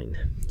in Line.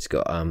 It's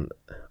got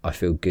I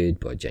Feel Good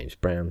by James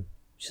Brown.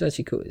 Which is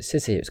actually cool. It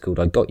says here it's called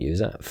I Got You. Is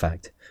that a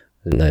fact?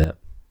 I didn't know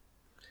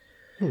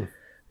that.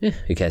 Yeah,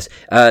 who cares?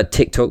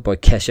 TikTok by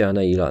Kesha. I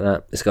know you like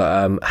that. It's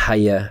got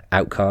Haya,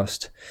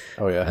 Outcast.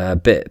 Oh yeah.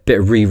 Bit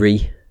of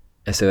Riri,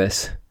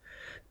 SOS.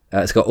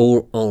 It's got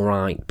All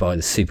Right by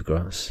the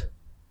Supergrass.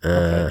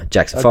 Okay.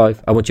 Jackson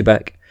 5, I Want You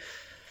Back.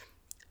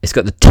 It's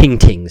got the Ting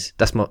Tings.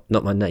 That's not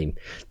my name.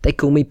 They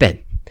call me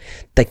Ben.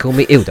 They call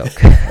me Ildog.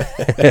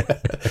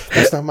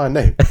 That's not my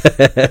name.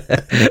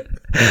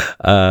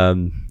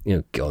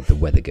 God, the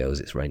Weather Girls.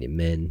 It's Raining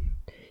Men.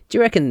 Do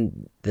you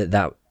reckon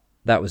that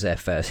was their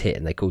first hit,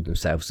 and they called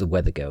themselves the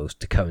Weather Girls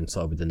to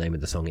coincide with the name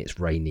of the song? It's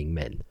Raining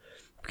Men,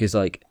 because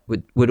like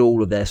would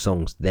all of their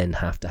songs then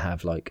have to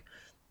have like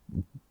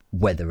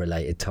weather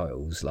related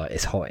titles, like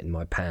It's Hot in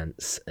My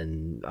Pants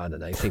and I don't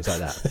know, things like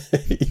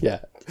that?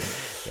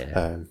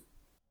 Yeah.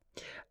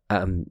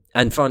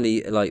 And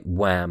finally, like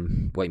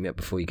Wham, Wake Me Up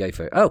Before You Go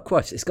For It. Oh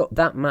Christ, it's got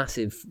that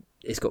massive.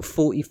 It's got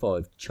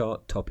 45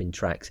 chart topping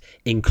tracks,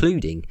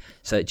 including,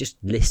 so it just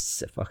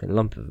lists a fucking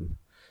lump of them.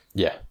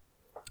 Yeah.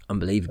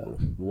 Unbelievable.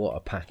 What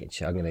a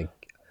package. I'm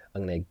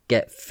gonna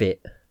get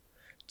fit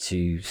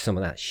to some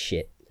of that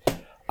shit.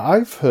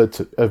 I've heard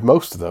of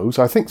most of those.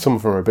 I think some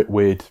of them are a bit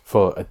weird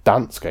for a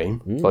dance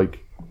game. Like,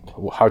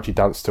 how do you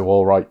dance to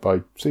All Right by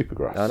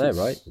Supergrass? I know,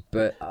 right?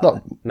 But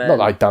not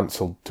that I dance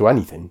to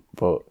anything,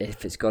 but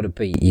if it's got a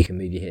beat, you can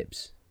move your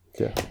hips.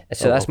 Yeah.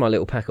 So that's my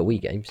little pack of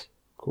Wii games.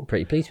 Cool.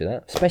 Pretty pleased with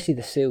that. Especially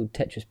the sealed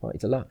Tetris Party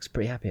Deluxe.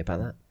 Pretty happy about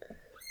that.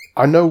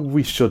 I know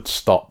we should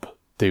stop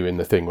doing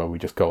the thing where we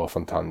just go off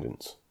on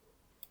tangents.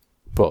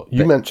 But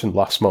you mentioned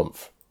last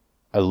month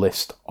a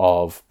list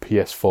of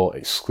PS4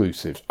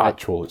 exclusives,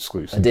 actual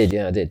exclusives. I did,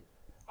 yeah, I did.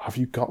 Have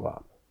you got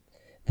that?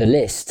 The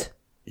list?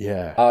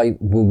 Yeah. I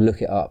will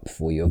look it up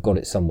for you. I've got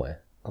it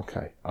somewhere.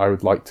 Okay. I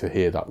would like to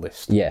hear that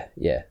list. Yeah.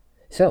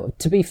 So,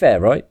 to be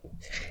fair, right,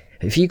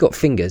 if you got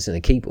fingers and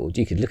a keyboard,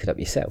 you could look it up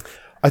yourself.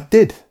 I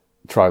did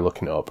try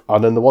looking it up.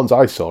 And then the ones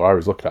I saw, I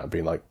was looking at and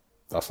being like,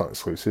 that's not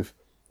exclusive.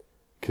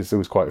 Because there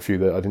was quite a few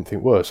that I didn't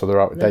think were. So they're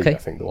out of date, Okay. I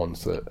think, the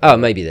ones that... Oh,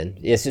 maybe then.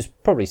 Yes, there's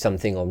probably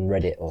something on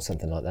Reddit or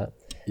something like that.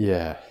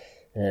 Yeah.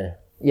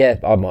 Yeah,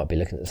 I might be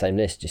looking at the same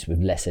list, just with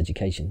less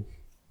education.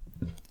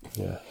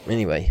 Yeah.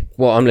 Anyway,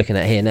 what I'm looking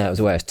at here now as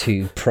well is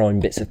 2 prime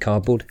bits of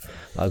cardboard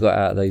I got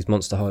out of those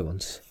Monster High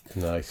ones.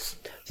 Nice.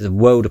 There's a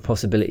world of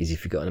possibilities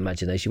if you've got an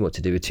imagination what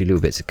to do with 2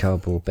 little bits of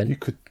cardboard, Ben. You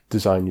could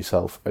design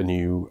yourself a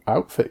new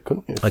outfit,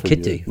 couldn't you? I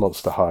could your do.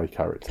 Monster High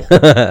character.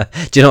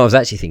 Do you know what I was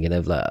actually thinking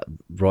of? Like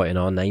writing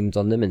our names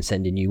on them and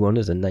sending you one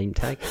as a name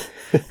tag.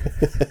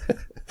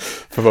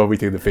 For when we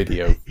do the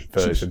video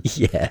version.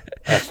 Yeah.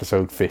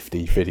 Episode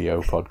 50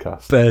 video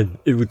podcast. Ben,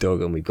 Evil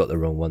Dog, and we've got the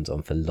wrong ones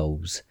on for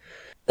lols.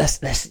 Let's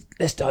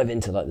dive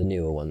into like the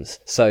newer ones.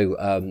 So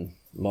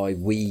my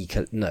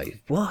Wii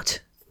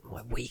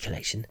my Wii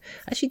collection.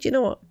 Actually, do you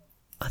know what?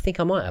 I think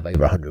I might have over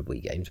 100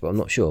 Wii games, but I'm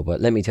not sure.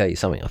 But let me tell you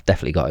something. I've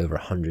definitely got over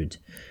 100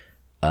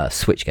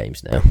 Switch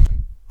games now.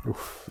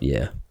 Oof.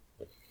 Yeah.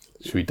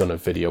 Should we done a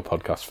video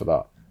podcast for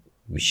that?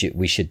 We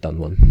should done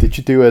one. Did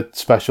you do a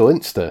special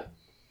Insta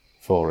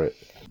for it?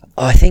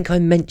 I think I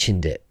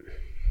mentioned it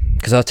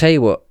because I'll tell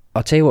you what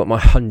my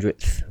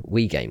 100th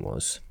Wii game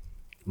was.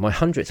 My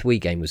 100th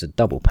Wii game was a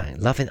double pack.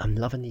 I'm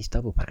loving these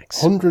double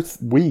packs.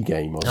 100th Wii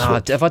game or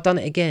something? Have I done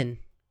it again?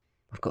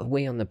 I've got a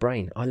Wii on the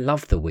brain. I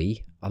love the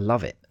Wii. I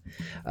love it.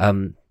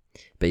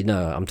 But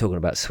no, I'm talking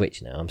about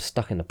Switch now. I'm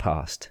stuck in the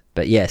past.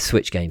 But yeah,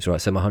 Switch games,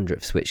 right? So my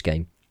 100th Switch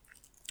game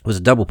was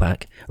a double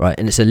pack, right?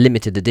 And it's a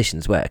limited edition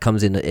as well. It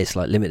comes in, it's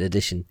like limited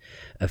edition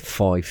of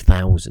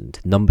 5,000,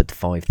 numbered to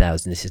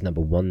 5,000. This is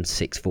number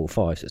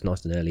 1645, so it's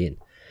nice and early in.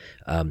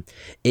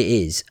 It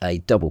is a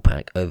double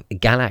pack of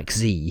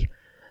Galaxy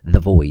The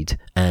Void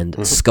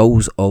and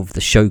Skulls of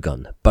the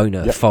Shogun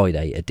Bona Fide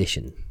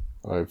edition.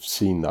 I've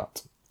seen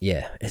that.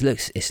 Yeah,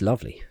 it's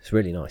lovely. It's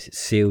really nice. It's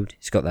sealed.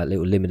 It's got that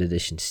little limited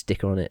edition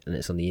sticker on it, and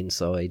it's on the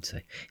inside, so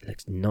it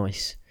looks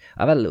nice.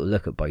 I've had a little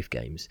look at both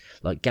games.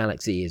 Like,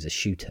 Galaxy is a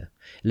shooter.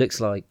 It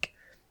looks like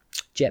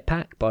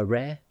Jetpack by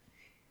Rare.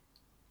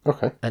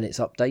 Okay. And its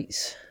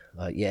updates.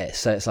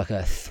 So it's like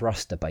a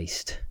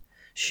thruster-based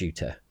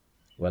shooter,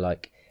 where,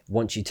 like,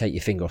 once you take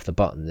your finger off the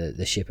button,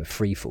 the ship will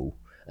freefall,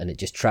 and it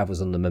just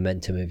travels on the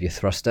momentum of your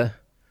thruster.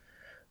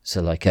 So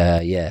like,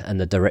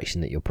 and the direction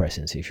that you're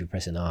pressing. So if you're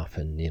pressing up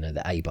and,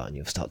 the A button,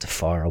 you'll start to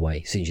fire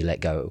away. As soon as you let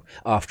go,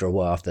 after a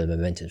while, after the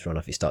momentum's run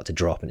off, you start to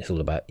drop, and it's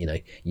all about,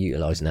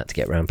 utilising that to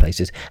get around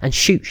places and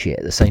shoot shit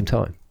at the same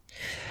time.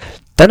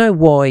 Don't know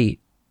why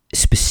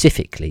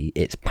specifically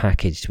it's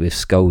packaged with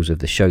Skulls of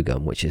the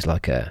Shogun, which is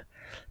like a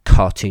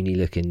cartoony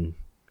looking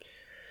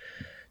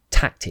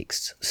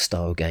tactics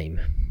style game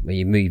where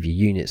you move your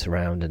units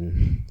around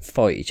and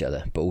fight each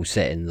other, but all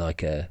set in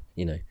like a,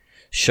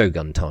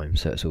 Shogun time,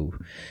 so it's all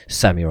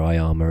samurai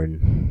armor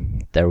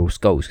and they're all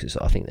skulls because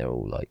I think they're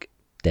all like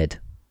Dead.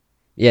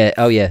 Yeah.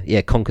 Oh yeah.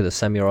 Yeah. Conquer the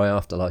Samurai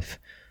Afterlife.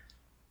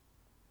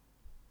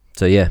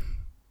 So yeah,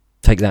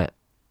 take that,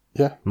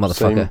 Yeah,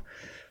 motherfucker. same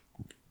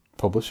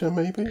publisher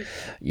maybe.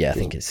 Yeah, I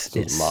think it's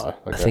matter,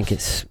 I think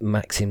it's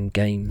Maxim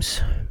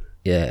Games.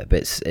 Yeah,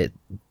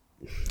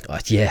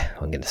 but yeah,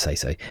 I'm going to say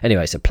so.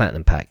 Anyway, it's a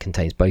platinum pack,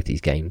 contains both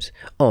these games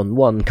on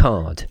one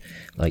card.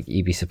 Like,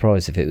 you'd be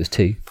surprised if it was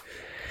two.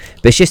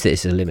 But it's just that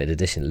it's a limited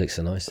edition. It looks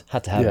so nice.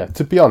 Had to have it.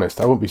 To be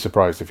honest, I wouldn't be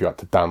surprised if you had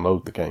to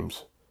download the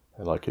games.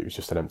 Like, it was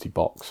just an empty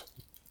box.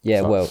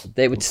 Yeah, So well,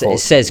 it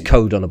says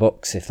code on a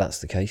box if that's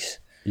the case.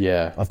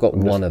 Yeah. I've got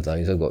one of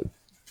those. I've got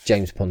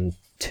James Bond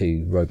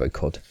 2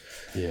 RoboCod.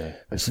 Yeah,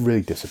 it's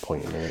really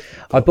disappointing, isn't it?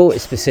 I bought it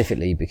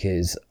specifically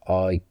because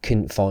I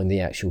couldn't find the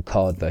actual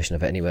card version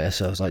of it anywhere.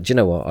 So I was like, do you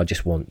know what? I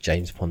just want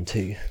James Bond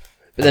 2.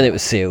 But then it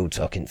was sealed,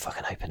 so I couldn't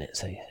fucking open it.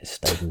 So it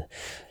stayed in the,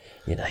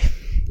 you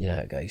know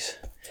how it goes.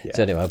 Yeah.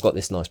 So anyway, I've got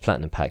this nice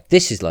platinum pack.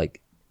 This is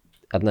like,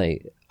 I don't know,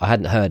 I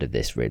hadn't heard of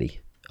this really.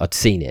 I'd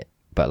seen it,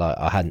 but like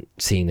I hadn't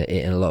seen it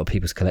in a lot of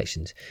people's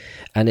collections.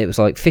 And it was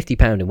like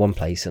 £50 in one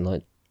place and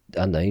like,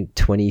 I don't know,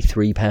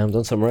 £23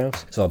 on somewhere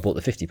else. So I bought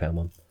the £50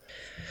 one.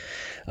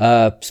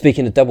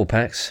 Speaking of double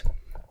packs,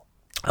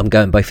 I'm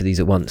going both of these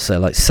at once. So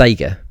like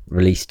Sega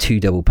released 2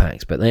 double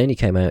packs, but they only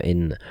came out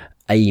in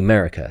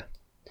America.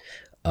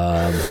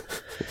 And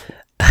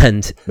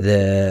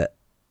the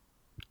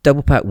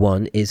double pack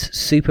one is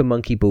Super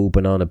Monkey Ball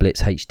Banana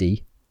Blitz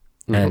HD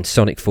and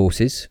Sonic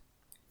Forces.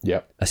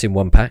 Yeah. That's in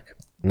one pack.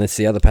 And this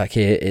the other pack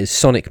here is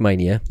Sonic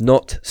Mania,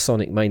 not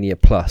Sonic Mania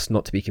Plus,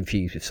 not to be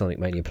confused with Sonic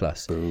Mania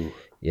Plus. Ooh.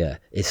 Yeah,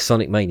 it's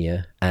Sonic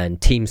Mania and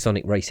Team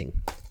Sonic Racing.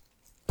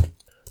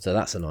 So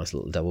that's a nice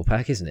little double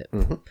pack, isn't it?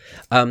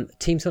 Mm-hmm.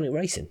 Team Sonic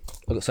Racing.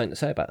 I've got something to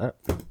say about that.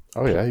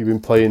 Oh yeah, you've been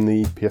playing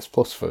the PS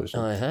Plus version.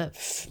 I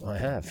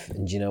have.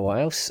 And do you know what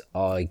else?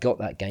 I got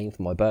that game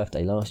for my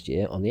birthday last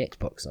year on the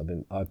Xbox.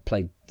 I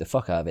played the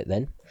fuck out of it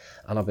then,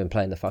 and I've been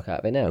playing the fuck out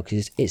of it now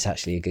because it's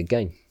actually a good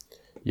game.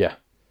 Yeah,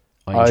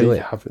 I enjoy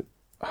it.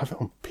 I have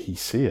it on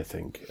PC, I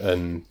think,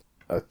 and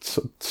I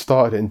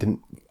started it and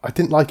I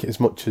didn't like it as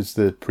much as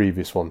the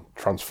previous one.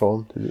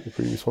 Transformed, is it the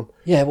previous one?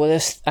 Yeah, well,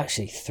 there's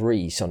actually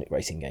 3 Sonic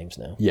Racing games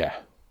now. Yeah,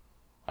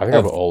 I think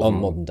I've got all on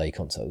modern day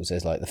consoles.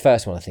 There's like the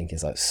first one I think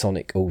is like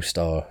Sonic All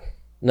Star.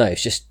 No,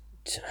 it's just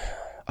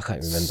I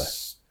can't remember.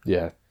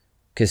 Yeah,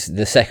 because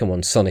the second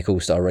one's Sonic All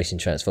Star Racing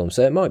Transformed,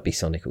 so it might be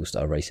Sonic All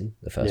Star Racing,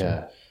 the first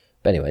one.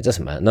 But anyway, it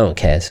doesn't matter. No one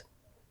cares.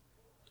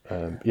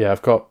 Yeah,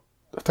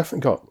 I've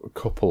definitely got a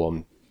couple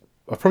on.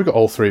 I've probably got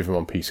all 3 of them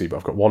on PC, but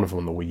I've got one of them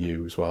on the Wii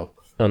U as well.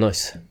 Oh,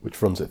 nice.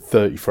 Which runs at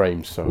 30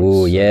 frames. So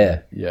oh,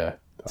 yeah. Yeah.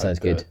 Sounds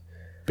good.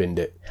 Binned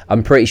it.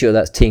 I'm pretty sure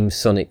that's Team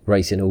Sonic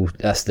Racing.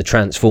 That's the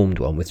Transformed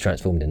one with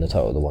Transformed in the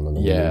title, the one on the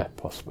Wii U. Yeah,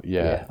 possibly.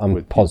 Yeah.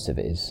 I'm positive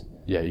it is.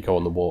 Yeah, you go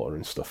on the water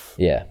and stuff.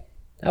 Yeah.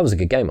 That was a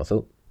good game, I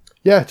thought.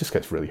 Yeah, it just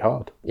gets really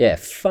hard. Yeah,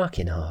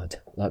 fucking hard.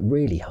 Like,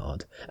 really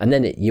hard. And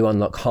then you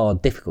unlock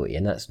hard difficulty,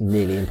 and that's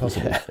nearly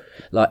impossible. Yeah.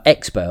 Like,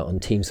 Expert on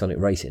Team Sonic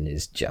Racing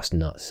is just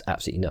nuts.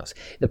 Absolutely nuts.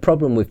 The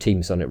problem with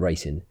Team Sonic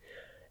Racing,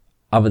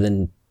 other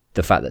than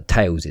the fact that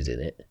Tails is in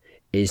it,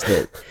 is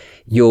that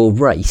your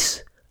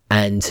race,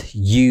 and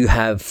you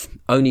have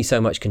only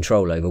so much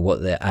control over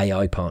what the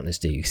AI partners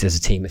do, because there's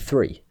a team of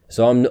 3.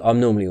 So I'm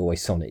normally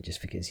always Sonic, just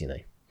because,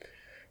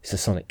 it's a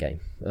Sonic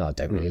game. I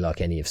don't really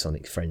like any of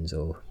Sonic's friends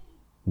or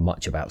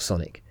much about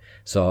Sonic.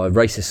 So I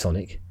race as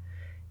Sonic.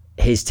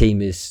 His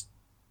team is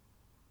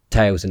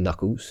Tails and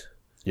Knuckles.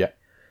 Yeah.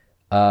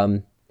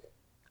 And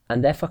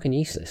they're fucking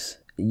useless.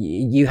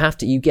 You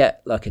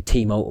get like a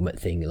team ultimate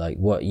thing, like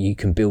what you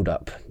can build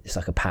up. It's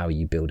like a power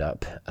you build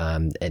up.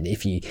 And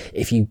if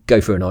you go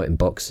through an item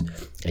box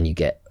and you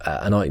get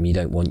an item you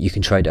don't want, you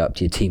can trade it up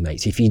to your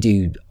teammates. If you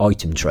do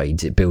item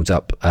trades, it builds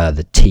up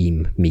the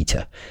team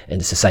meter, and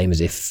it's the same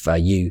as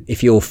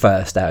if you're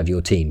first out of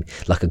your team,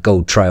 like a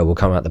gold trail will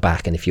come out the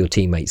back, and if your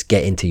teammates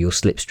get into your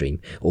slipstream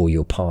or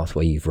your path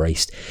where you've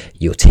raced,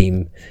 your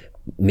team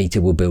meter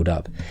will build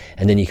up,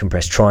 and then you can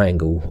press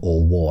triangle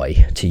or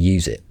Y to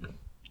use it.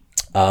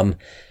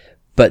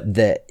 But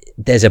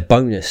there's a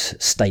bonus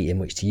state in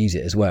which to use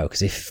it as well,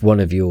 because if one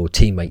of your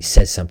teammates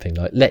says something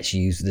like, let's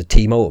use the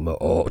Team Ultimate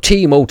or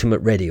Team Ultimate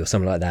Ready or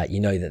something like that,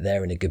 you know that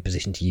they're in a good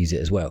position to use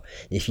it as well.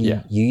 If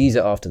you use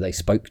it after they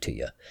spoke to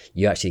you,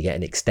 you actually get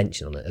an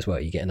extension on it as well.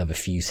 You get another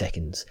few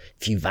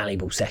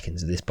valuable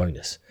seconds of this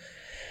bonus.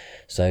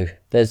 So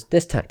there's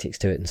tactics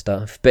to it and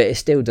stuff, but it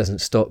still doesn't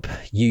stop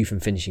you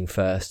from finishing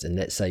first, and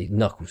let's say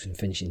Knuckles from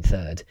finishing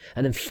 3rd,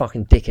 and then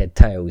fucking dickhead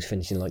Tails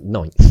finishing like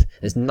 9th.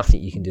 There's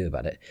nothing you can do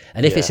about it.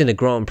 And if it's in a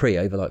Grand Prix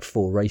over like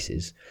 4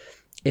 races,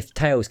 if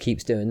Tails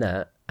keeps doing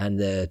that and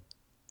the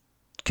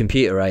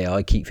computer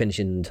AI keep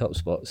finishing in the top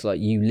spots, like,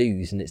 you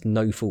lose, and it's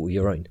no fault of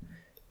your own.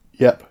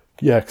 Yep.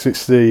 Yeah, because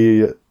it's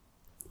the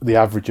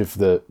average of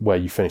where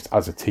you finished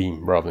as a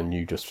team rather than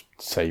you just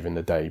saving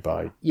the day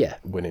by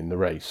winning the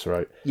race,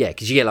 right? Yeah,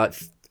 because you get like,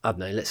 I don't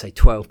know, let's say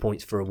 12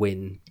 points for a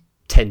win,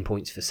 10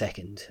 points for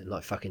second, and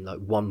like fucking like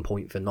 1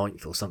 point for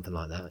 9th or something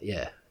like that.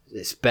 Yeah,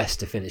 it's best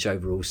to finish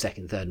overall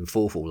second, third, and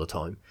fourth all the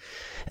time.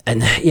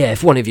 And yeah,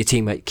 if one of your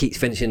teammates keeps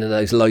finishing in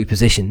those low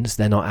positions,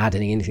 they're not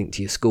adding anything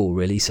to your score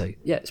really. So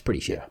yeah, it's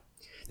pretty shit. Yeah.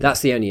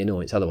 That's the only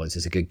annoyance. Otherwise,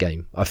 it's a good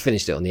game. I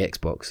finished it on the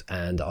Xbox,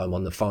 and I'm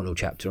on the final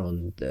chapter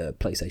on the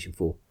PlayStation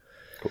 4.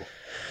 Cool.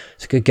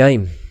 It's a good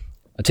game.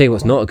 I'll tell you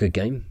what's not a good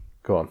game.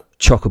 Go on.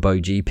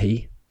 Chocobo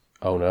GP.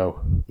 Oh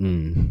no.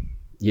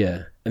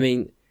 Yeah. I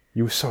mean,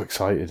 you were so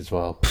excited as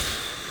well.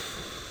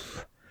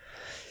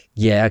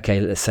 Yeah, okay,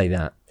 let's say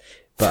that.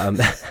 But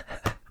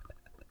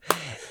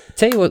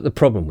tell you what the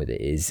problem with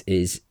it is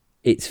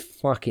it's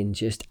fucking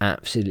just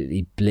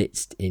absolutely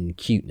blitzed in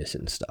cuteness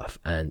and stuff,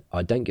 and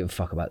I don't give a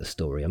fuck about the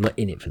story. I'm not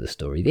in it for the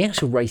story. The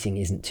actual racing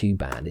isn't too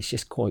bad. It's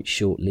just quite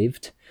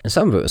short-lived. And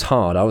some of it was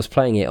hard. I was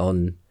playing it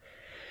on...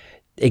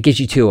 It gives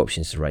you two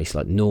options to race,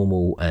 like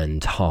normal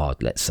and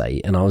hard, let's say,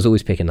 and I was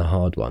always picking the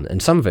hard one.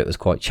 And some of it was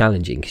quite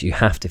challenging because you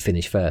have to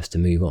finish first to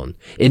move on.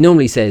 It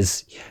normally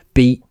says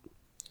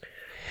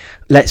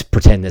let's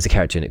pretend there's a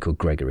character in it called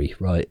Gregory,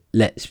 right?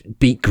 Let's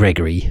beat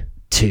Gregory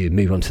to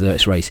move on to the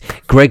next race.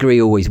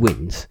 Gregory always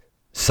wins,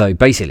 so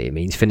basically it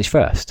means finish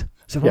first.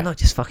 So why not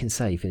just fucking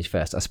say finish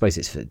first? I suppose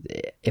it's for,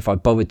 if I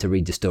bothered to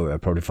read the story,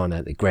 I'd probably find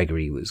out that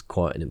Gregory was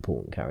quite an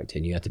important character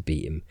and you had to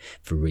beat him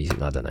for a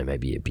reason. I don't know,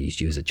 maybe he abused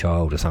you as a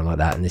child or something like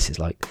that, and this is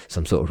like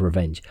some sort of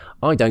revenge.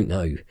 I don't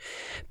know,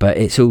 but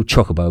it's all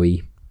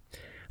chocobo-y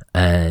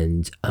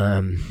and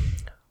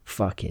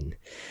fucking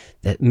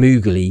that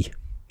moogly,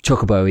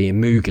 chocobo-y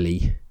and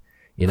moogly,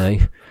 you know,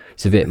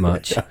 it's a bit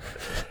much.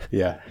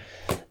 Yeah.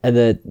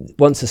 And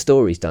once the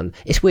story's done,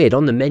 it's weird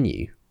on the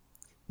menu.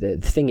 The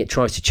thing it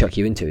tries to chuck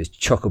you into is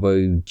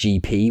Chocobo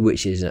GP,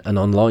 which is an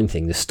online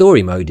thing. The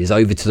story mode is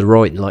over to the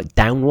right and like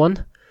down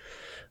one,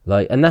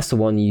 like, and that's the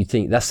one you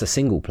think that's the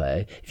single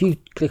player. If you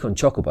click on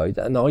Chocobo,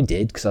 and I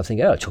did because I think,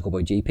 oh,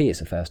 Chocobo GP is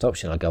the first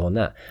option. I go on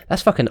that.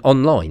 That's fucking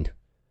online.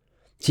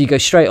 So you go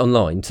straight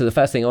online. So the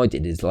first thing I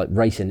did is like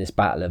racing this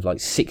battle of like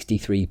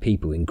 63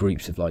 people in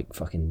groups of like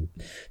fucking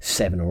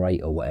 7 or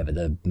 8 or whatever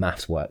the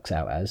maths works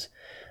out as,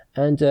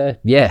 and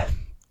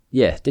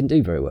didn't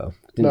do very well.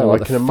 Didn't know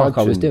what the fuck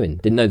I was doing.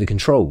 Didn't know the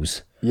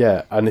controls.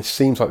 Yeah, and it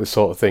seems like the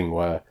sort of thing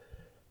where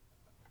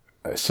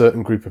a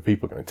certain group of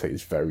people are going to take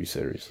this very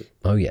seriously.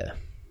 Oh, yeah.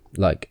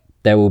 Like,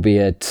 there will be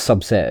a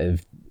subset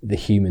of the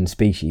human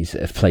species that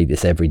have played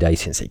this every day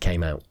since it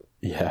came out.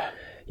 Yeah.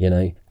 You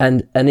know?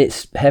 And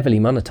it's heavily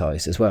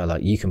monetized as well.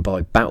 Like, you can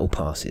buy battle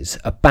passes,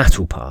 a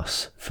battle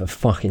pass for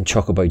fucking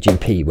Chocobo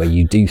GP where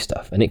you do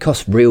stuff. And it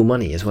costs real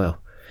money as well.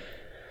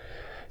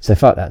 So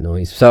fuck that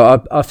noise.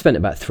 So I've spent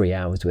about 3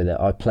 hours with it.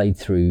 I played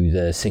through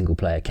the single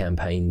player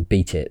campaign,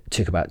 beat it,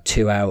 took about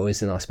 2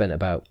 hours, and it took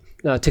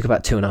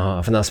about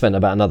 2.5, and I spent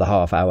about another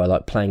half hour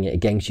like playing it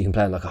again because you can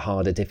play on like a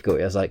harder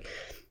difficulty. I was like,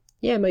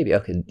 yeah, maybe I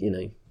could,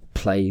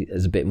 play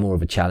as a bit more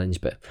of a challenge,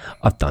 but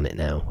I've done it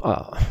now.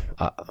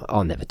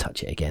 I'll never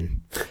touch it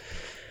again,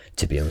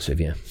 to be honest with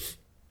you.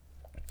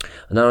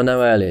 And I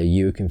know earlier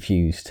you were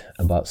confused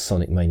about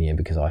Sonic Mania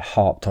because I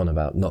harped on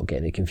about not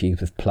getting it confused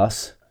with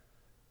Plus.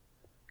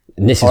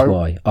 And this is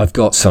why I've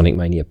got Sonic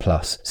Mania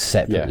Plus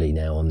separately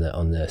now on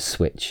the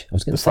Switch. I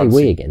was going to say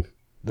Wii again.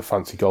 The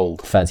Fancy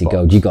Gold. Fancy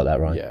Gold, you got that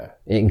right. Yeah.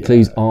 It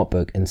includes art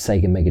book and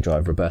Sega Mega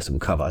Drive reversible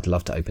cover. I'd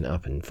love to open it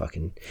up and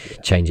fucking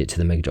change it to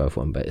the Mega Drive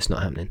one, but it's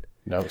not happening.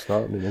 No, it's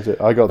not happening, is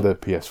it? I got the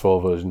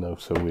PS4 version though,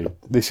 so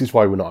this is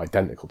why we're not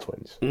identical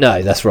twins.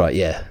 No, that's right,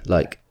 yeah.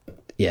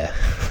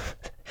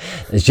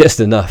 There's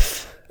just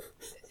enough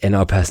in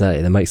our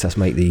personality that makes us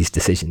make these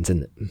decisions,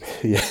 isn't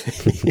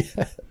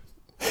it?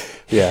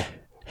 Yeah.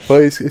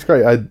 But it's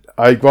great.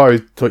 I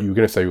thought you were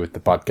going to say with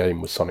the bad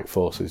game was Sonic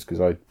Forces because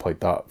I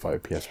played that via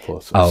PS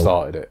Plus and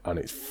started it, and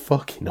it's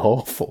fucking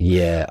awful.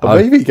 Yeah,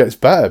 maybe it gets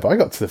better. But I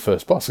got to the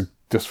first boss and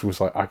just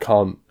was like, I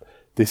can't.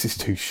 This is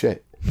too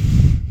shit.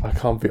 I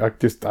can't be. I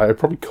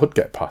probably could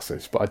get past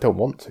this, but I don't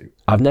want to.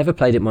 I've never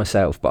played it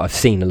myself, but I've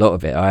seen a lot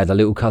of it. I had a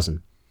little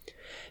cousin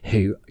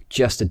who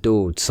just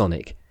adored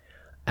Sonic.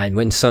 And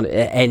when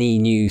any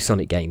new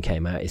Sonic game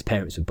came out, his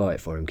parents would buy it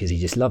for him because he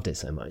just loved it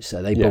so much.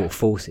 So they bought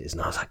Forces,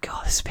 and I was like,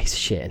 God, this is a piece of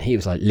shit. And he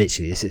was like,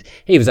 literally,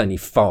 he was only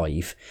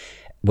 5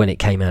 when it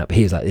came out, but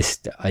he was like,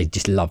 I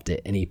just loved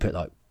it. And he put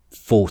like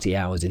 40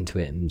 hours into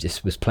it and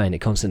just was playing it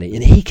constantly.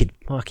 And he could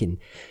fucking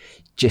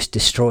just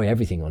destroy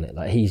everything on it.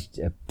 Like, he's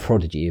a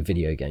prodigy of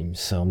video games,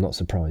 so I'm not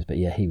surprised. But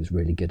yeah, he was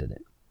really good at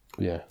it.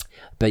 Yeah.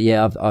 But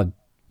yeah,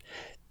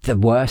 the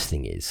worst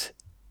thing is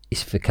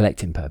for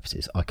collecting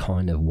purposes, I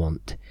kind of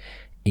want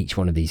each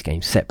one of these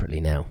games separately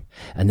now,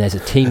 and there's a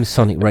Team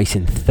Sonic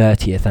Racing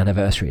 30th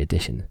anniversary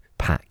edition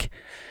pack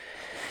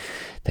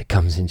that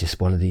comes in just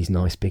one of these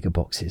nice bigger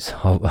boxes.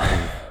 I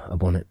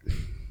want it.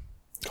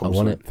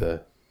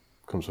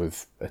 Comes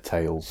with a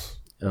Tails.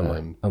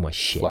 Oh my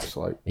shit!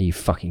 Flashlight. Are you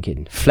fucking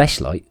kidding?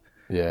 Flashlight.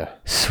 Yeah.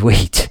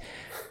 Sweet.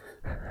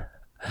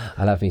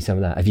 I'll have me some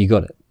of that. Have you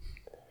got it?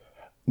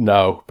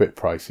 No, bit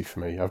pricey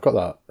for me. I've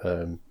got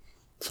that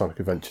Sonic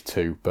Adventure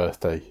 2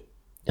 birthday.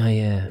 Oh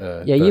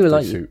yeah, you were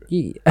like,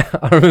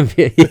 I remember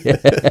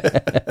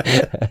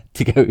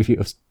to go with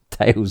your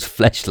Tails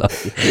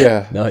flashlight.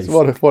 Yeah, nice.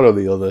 One or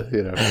the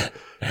other,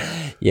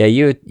 Yeah,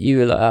 you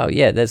were like, oh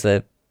yeah, there's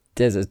a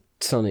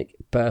Sonic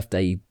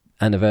birthday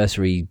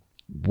anniversary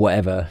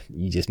whatever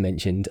you just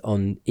mentioned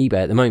on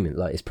eBay at the moment.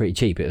 Like, it's pretty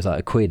cheap. It was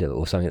like £1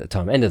 or something at the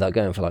time. It ended up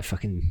going for like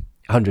fucking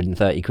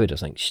 130 quid or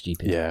something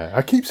stupid. Yeah,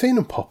 I keep seeing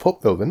them pop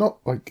up though. They're not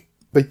like,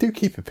 they do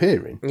keep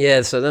appearing.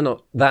 Yeah, so they're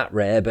not that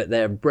rare, but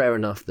they're rare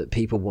enough that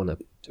people are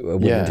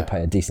willing to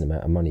pay a decent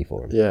amount of money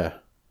for them. Yeah.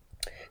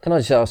 Can I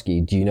just ask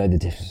you, do you know the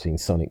difference between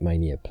Sonic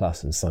Mania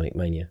Plus and Sonic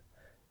Mania?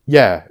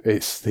 Yeah,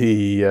 it's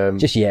the...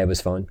 Just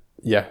was fine.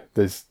 Yeah,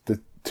 there's the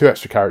 2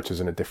 extra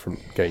characters in a different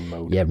game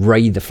mode. Yeah,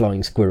 Ray the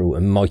Flying Squirrel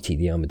and Mighty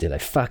the Armadillo.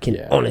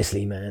 Fucking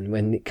honestly, man,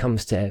 when it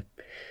comes to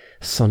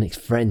Sonic's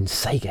friends,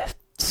 Sega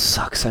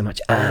sucks so much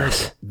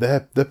ass.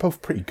 They're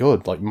both pretty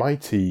good. Like,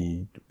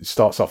 Mighty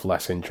starts off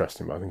less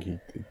interesting, but I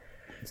think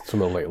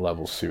some of the later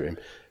levels suit him.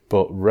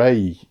 But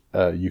Ray,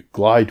 you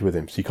glide with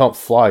him, so you can't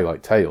fly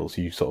like Tails.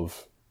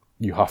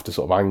 You have to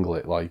sort of angle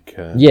it like...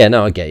 Yeah,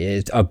 no, I get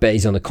you. I bet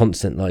he's on a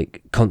constant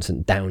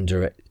down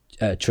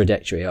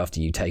trajectory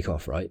after you take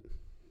off, right?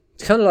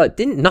 It's kind of like,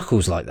 didn't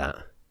Knuckles like that?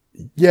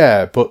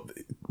 Yeah, but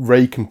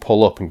Ray can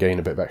pull up and gain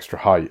a bit of extra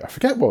height. I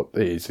forget what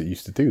it is it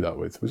used to do that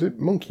with. Was it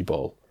Monkey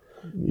Ball?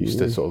 It used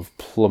to sort of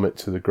plummet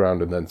to the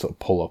ground and then sort of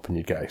pull up and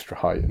you get extra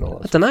height and all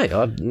that. I don't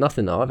know.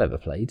 Nothing that I've ever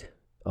played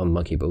on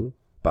Monkey Ball,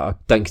 but I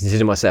don't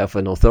consider myself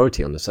an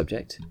authority on the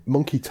subject.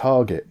 Monkey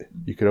Target.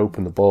 You could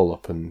open the ball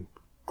up and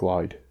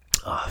glide.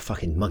 Oh,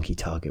 fucking Monkey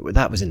Target. Well,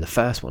 that was in the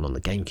first one on the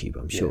GameCube,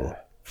 I'm sure. Yeah.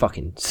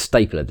 Fucking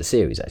staple of the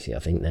series, actually, I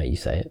think, now you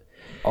say it.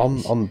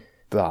 On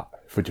that,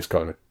 if we're just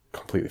going to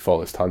completely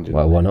follow this tangent.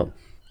 Well, why not?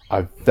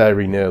 I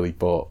very nearly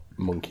bought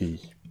Monkey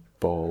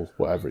Ball,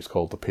 whatever it's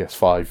called, the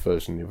PS5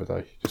 version the other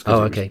day. Just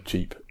because it was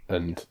cheap.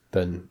 And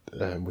then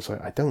was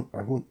like,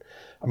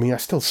 I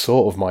still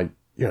sort of might,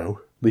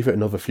 leave it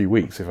another few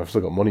weeks. If I've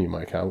still got money in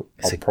my account,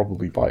 I'll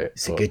probably buy it.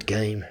 It's a good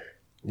game.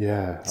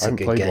 Yeah, I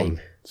haven't played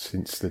one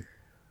since the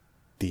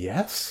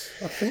DS,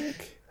 I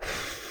think.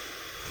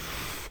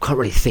 Can't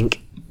really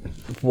think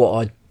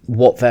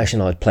what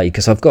version I'd play,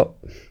 because I've got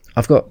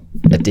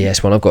a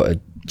DS one, I've got a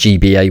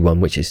GBA one,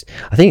 which is,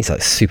 I think it's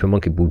like Super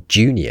Monkey Ball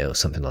Junior or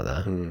something like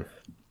that.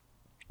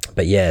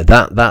 But yeah,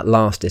 that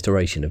last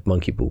iteration of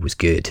Monkey Ball was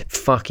good.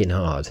 Fucking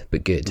hard,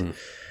 but good.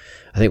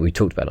 I think we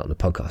talked about it on the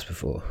podcast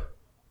before.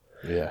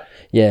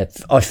 Yeah,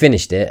 I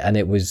finished it and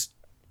it was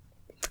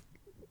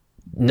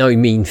no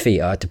mean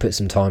feat. I had to put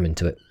some time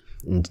into it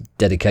and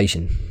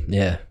dedication.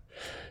 Yeah.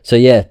 So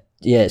yeah,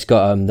 it's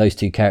got those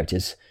 2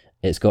 characters.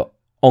 It's got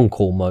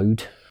Encore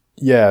mode.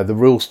 Yeah, the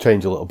rules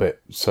change a little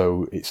bit,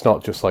 so it's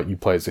not just like you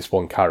play as this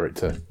one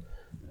character,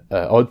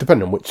 or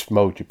depending on which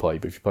mode you play.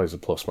 But if you play as a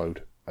plus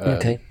mode, you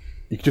can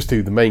just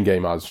do the main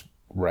game as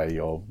Ray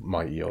or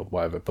Mighty or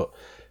whatever. But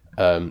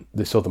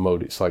this other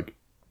mode, it's like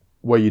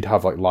where you'd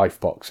have like life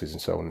boxes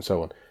and so on and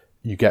so on.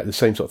 You get the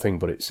same sort of thing,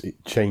 but it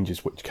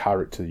changes which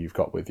character you've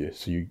got with you.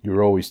 So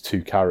you're always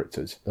 2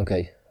 characters.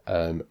 Okay.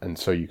 And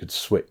so you could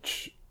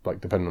switch, like,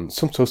 depending on...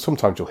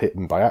 Sometimes you'll hit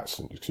them by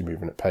accident because you're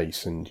moving at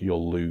pace and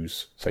you'll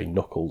lose, say,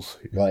 Knuckles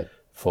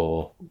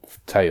for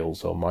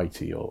Tails or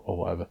Mighty or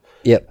whatever.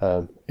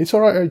 Yep. It's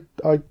all right.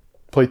 I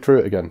played through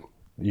it again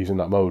using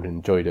that mode and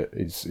enjoyed it.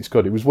 It's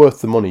good. It was worth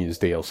the money as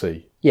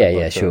DLC.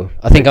 Yeah, sure.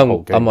 I think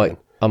I might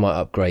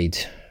upgrade...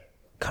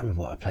 I can't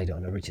remember what I played it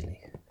on originally.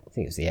 I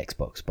think it was the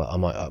Xbox, but I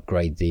might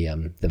upgrade the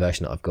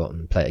version that I've got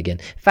and play it again.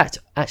 In fact,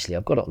 actually,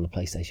 I've got it on the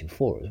PlayStation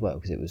 4 as well,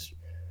 because it was...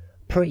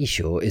 pretty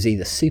sure is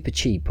either super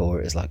cheap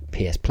or it's like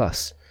PS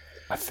Plus.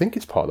 I think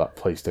it's part of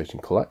that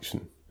PlayStation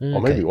collection,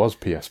 or maybe it was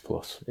PS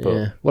Plus. But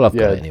yeah, well, I've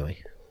got it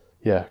anyway.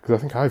 Yeah, because I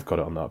think I've got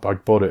it on that, but I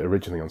bought it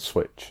originally on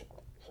Switch.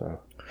 So,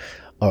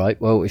 all right.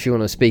 Well, if you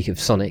want to speak of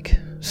Sonic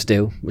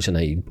still, which I know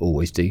you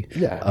always do,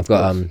 yeah, I've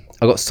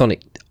got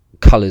Sonic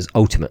Colors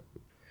Ultimate.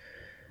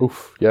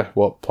 Oof, yeah.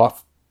 What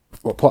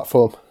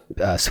platform?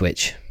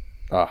 Switch.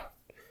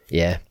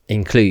 Yeah,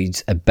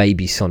 includes a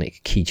baby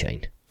Sonic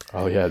keychain.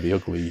 Oh yeah, the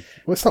ugly...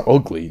 Well, it's not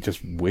ugly, just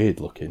weird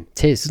looking.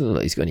 It is. It doesn't look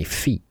like he's got any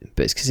feet,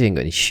 but it's because he ain't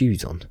got any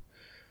shoes on.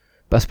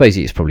 But I suppose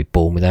he was probably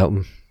born without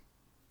them.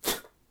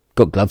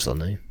 Got gloves on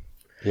though.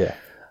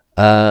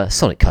 Yeah.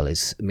 Sonic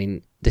Colors. I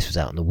mean, this was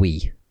out on the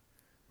Wii.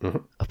 Mm-hmm.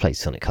 I've played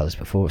Sonic Colors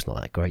before. It's not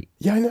that great.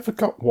 Yeah, I never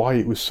got why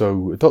it was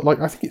so...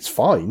 I think it's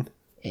fine.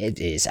 It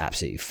is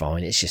absolutely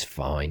fine. It's just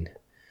fine.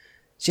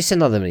 It's just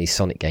another one of these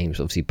Sonic games,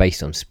 obviously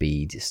based on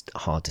speed. It's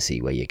hard to see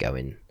where you're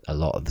going a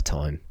lot of the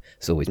time.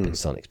 It's always been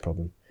Sonic's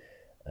problem.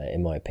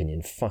 In my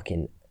opinion,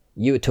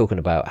 you were talking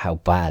about how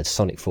bad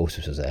Sonic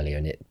Forces was earlier,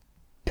 and it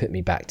put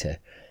me back to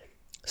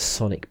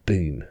Sonic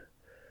Boom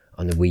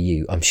on the Wii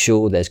U. I'm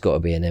sure there's got to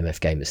be an MF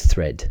Gamers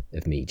thread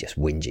of me just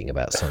whinging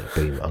about Sonic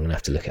Boom. I'm gonna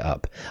have to look it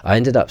up. I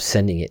ended up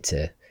sending it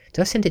to...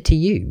 Did I send it to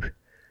you?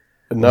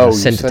 No, I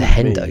sent it to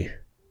Hendo.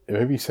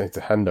 Maybe you sent it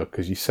to Hendo,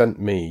 because you sent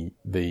me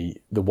the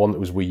one that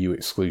was Wii U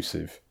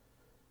exclusive.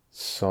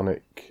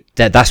 Sonic...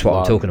 That's what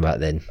I'm talking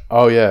about then.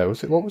 Oh yeah,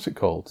 what was it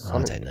called?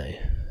 Sonic... I don't know.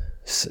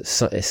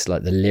 It's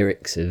like the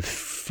lyrics of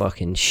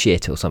fucking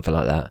shit or something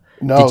like that.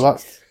 No,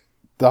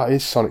 that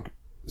is Sonic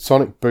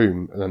Sonic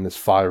Boom, and then there's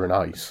Fire and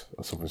Ice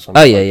or something.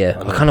 Oh yeah.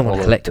 I kind of want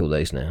to collect all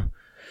those now.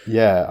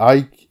 Yeah,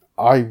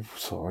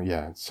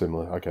 it's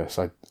similar, I guess.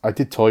 I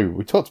did toy.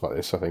 We talked about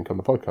this, I think, on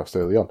the podcast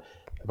early on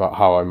about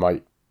how I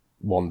might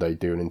one day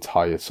do an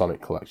entire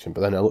Sonic collection.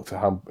 But then I looked at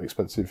how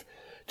expensive.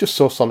 Just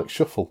saw Sonic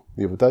Shuffle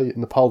the other day,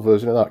 and the PAL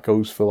version of that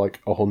goes for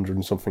like 100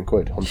 and something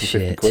quid,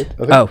 150 quid. I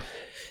think. Oh,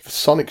 for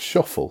Sonic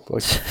Shuffle,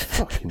 like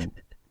fucking.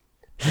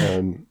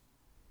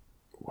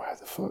 Where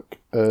the fuck?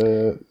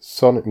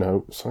 Sonic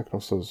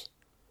All-Stars.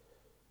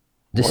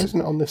 Why isn't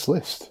it on this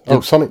list?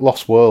 Sonic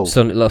Lost World.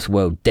 Sonic Lost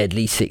World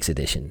Deadly 6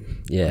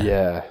 Edition.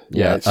 Yeah.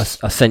 I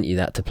sent you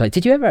that to play.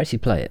 Did you ever actually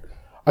play it?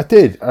 I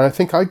did, and I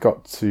think I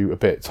got to a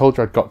bit. Told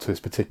you I'd got to this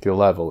particular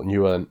level, and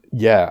you went,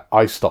 yeah,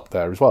 I stopped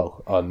there as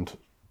well. And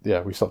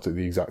yeah, we stopped at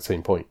the exact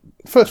same point.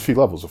 The first few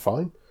levels are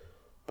fine,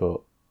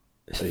 but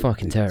it's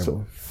fucking terrible.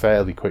 Sort of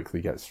fairly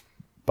quickly gets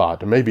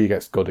bad, and maybe it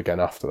gets good again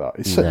after that.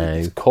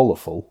 It's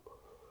colourful,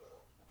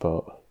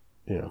 but,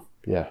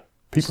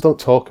 people don't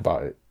talk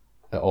about it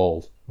at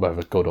all,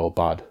 whether good or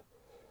bad.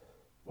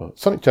 But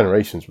Sonic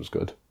Generations was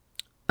good.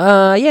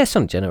 Yeah,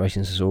 Sonic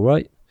Generations is all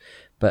right,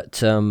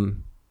 but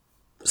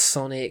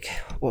Sonic,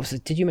 what was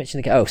it? Did you mention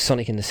the game? Oh,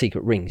 Sonic and the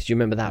Secret Rings. Do you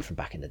remember that from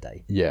back in the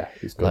day? Yeah,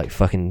 it's good. Like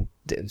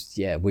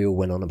we all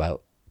went on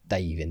about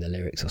Dave in the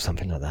lyrics or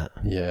something like that.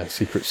 Yeah,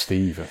 Secret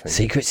Steve, I think.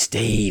 Secret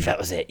Steve, that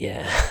was it.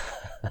 Yeah,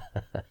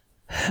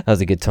 that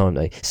was a good time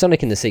though.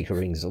 Sonic and the Secret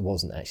Rings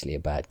wasn't actually a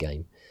bad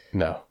game.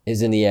 No, it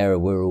was in the era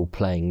we were all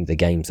playing the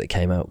games that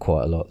came out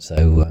quite a lot, so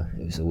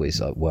it was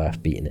always like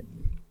worth beating it.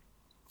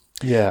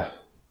 Yeah,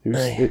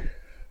 it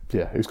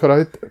was good.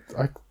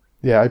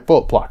 I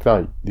bought Black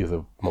Knight the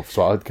other month,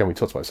 so again we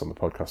talked about this on the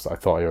podcast. I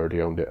thought I already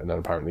owned it, and then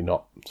apparently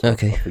not. So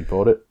okay, I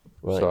bought it.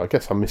 Right. So I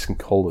guess I'm missing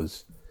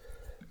colours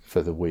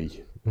for the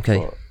Wii. Okay,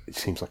 but it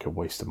seems like a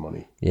waste of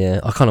money. Yeah,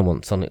 I kind of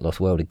want Sonic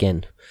Lost World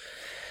again,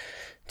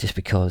 just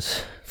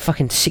because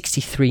fucking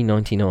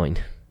 $63.99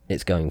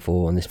 it's going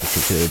for on this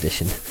particular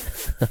edition.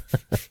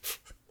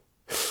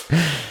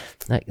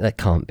 that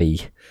can't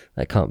be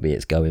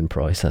its going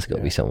price. That's got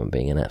to be someone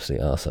being an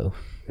absolute arsehole.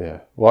 Yeah,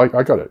 well,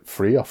 I got it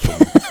free off them.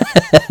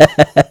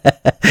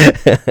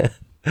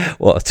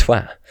 What a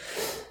twat!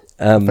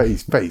 But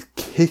he's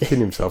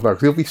kicking himself now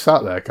because he'll be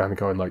sat there kind of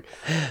going like,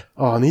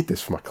 "Oh, I need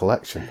this for my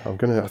collection. I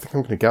think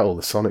I'm gonna get all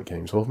the Sonic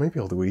games, or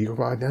maybe all the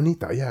Wii. I need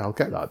that. Yeah, I'll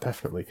get that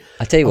definitely."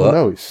 I tell you what,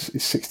 no,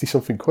 it's 60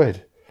 something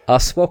quid. I'll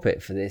swap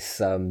it for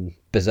this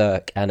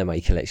Berserk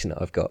anime collection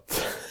that I've got.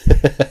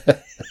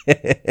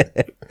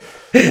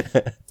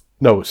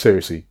 No,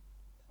 seriously,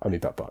 I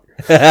need that back.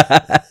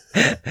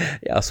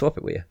 Yeah, I'll swap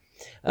it with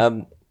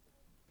you.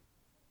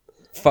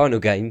 Final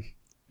game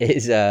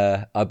is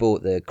I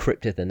bought the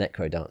Crypt of the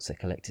Necrodancer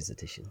Collector's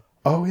Edition.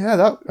 Oh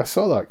yeah, I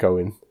saw that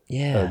going.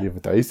 Yeah, the other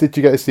days. Did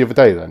you get this the other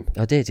day then?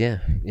 I did. Yeah.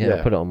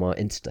 I put it on my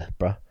Insta,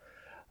 bruh.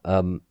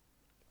 Do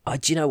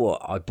you know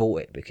what? I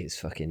bought it because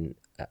fucking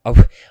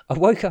I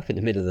woke up in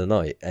the middle of the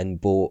night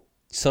and bought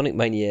Sonic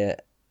Mania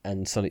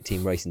and Sonic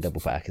Team Racing Double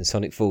Pack and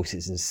Sonic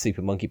Forces and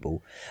Super Monkey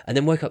Ball, and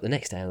then woke up the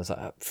next day and I was like,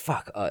 oh,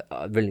 fuck, I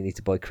really need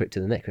to buy Crypt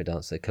of the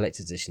Necrodancer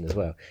Collector's Edition as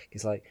well.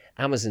 It's like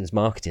Amazon's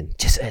marketing,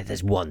 just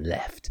there's one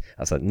left.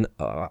 I was like, no,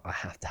 I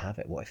have to have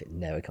it. What if it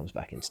never comes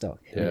back in stock?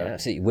 Yeah, it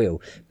absolutely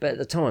will. But at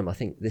the time, I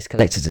think this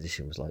Collector's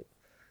Edition was like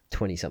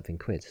 20 something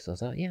quid. So I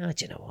was like, yeah,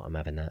 do you know what? I'm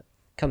having that.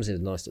 Comes with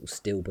a nice little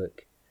steelbook.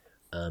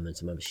 And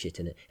some other shit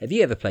in it. Have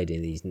you ever played any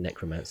of these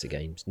Necromancer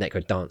games?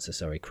 Crypt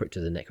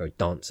of the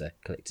Necrodancer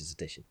Collector's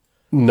Edition.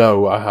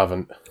 No, I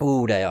haven't.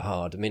 Oh, they are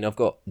hard. I mean, I've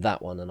got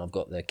that one and I've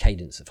got the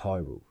Cadence of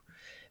Hyrule.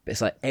 But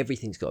it's like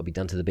everything's got to be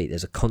done to the beat.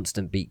 There's a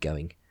constant beat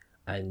going.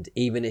 And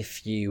even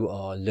if you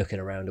are looking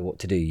around at what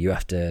to do, you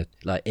have to,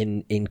 like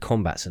in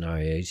combat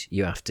scenarios,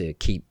 you have to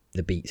keep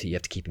the beat. So you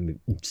have to keep it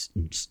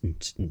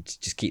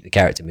just keep the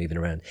character moving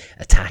around,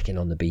 attacking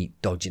on the beat,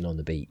 dodging on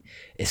the beat.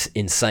 It's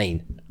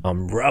insane.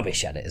 I'm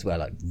rubbish at it as well,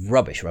 like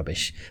rubbish,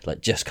 like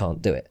just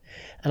can't do it.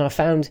 And I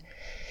found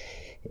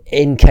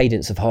in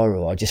Cadence of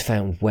Hyrule, I just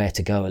found where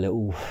to go a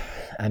little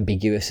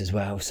ambiguous as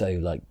well. So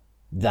like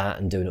that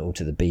and doing it all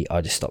to the beat,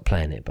 I just stopped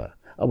playing it, but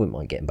I wouldn't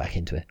mind getting back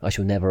into it. I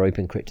shall never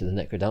open Crypt of the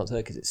Necrodancer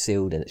because it's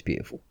sealed and it's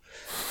beautiful.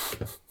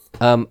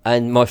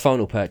 And my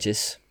final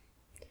purchase,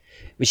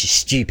 which is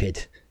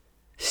stupid.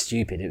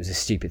 It was a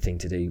stupid thing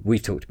to do.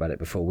 We've talked about it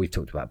before. We've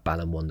talked about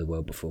Balan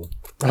Wonderworld before.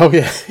 Oh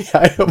yeah,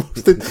 I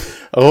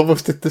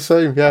almost did the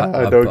same. Yeah,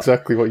 I know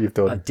exactly what you've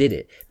done. I did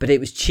it, but it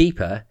was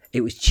cheaper.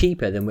 It was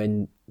cheaper than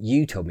when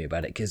you told me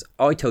about it because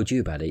I told you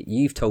about it.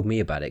 You've told me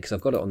about it because I've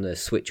got it on the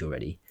Switch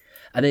already,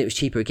 and then it was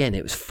cheaper again.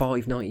 It was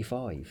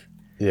 $5.95.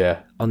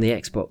 Yeah, on the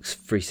Xbox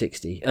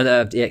 360 and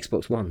the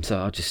Xbox One.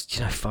 So I just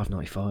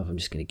 $5.95. I'm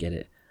just going to get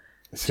it.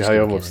 See,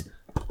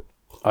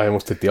 I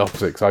almost did the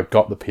opposite because I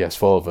got the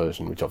PS4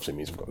 version, which obviously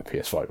means I've got the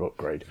PS5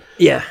 upgrade.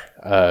 Yeah.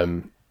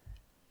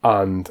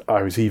 And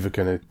I was either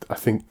going to, I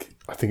think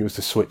it was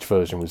the Switch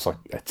version was like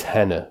a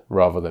tenner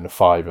rather than a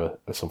 $5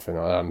 or something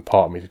like that. And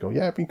part of me to go,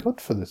 yeah, it'd be good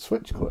for the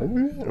Switch.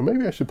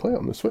 Maybe I should play it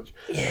on the Switch.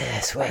 Yeah,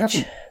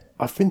 Switch.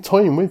 I've been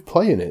toying with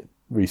playing it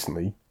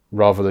recently,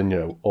 rather than,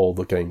 all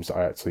the games that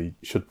I actually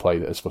should play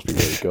that are supposed to be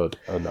really good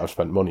and I've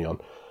spent money on.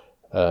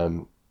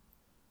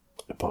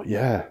 But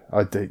yeah,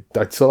 I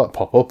saw that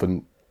pop up,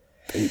 and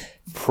it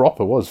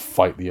proper was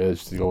fight the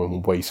urge to go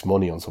and waste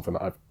money on something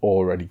that I've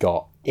already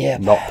got,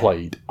 not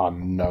played,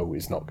 and know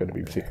is not going to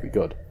be particularly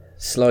good.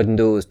 Sliding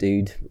doors,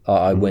 dude.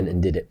 I went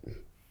and did it.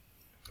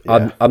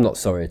 Yeah. I'm not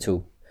sorry at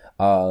all.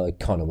 I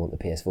kind of want the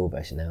PS4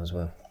 version now as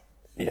well.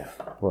 Yeah,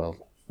 well,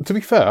 to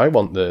be fair, I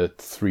want the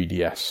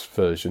 3DS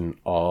version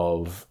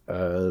of...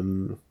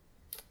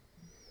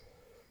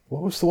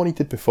 what was the one he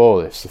did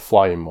before this? The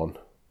flying one?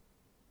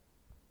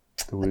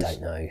 I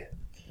don't know.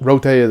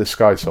 Rodea the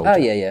Sky Soldier. Oh,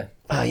 yeah.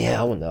 Oh,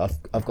 yeah, I want that.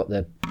 I've got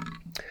the...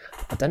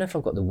 I don't know if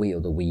I've got the Wii or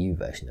the Wii U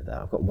version of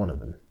that. I've got one of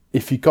them.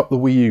 If you got the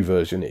Wii U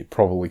version, it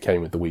probably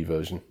came with the Wii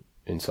version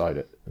inside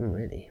it. Oh,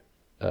 really?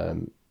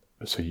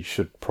 So you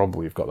should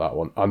probably have got that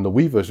one. And the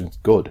Wii version's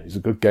good. It's a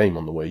good game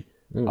on the Wii.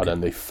 Okay. And then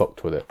they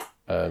fucked with it.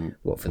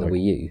 What, for the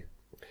Wii U?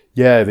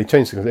 Yeah, they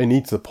changed it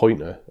needs the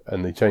pointer,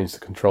 and they changed the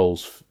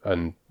controls.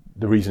 And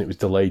the reason it was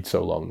delayed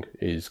so long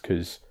is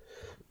because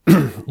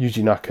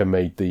Yuji Naka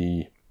made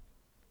the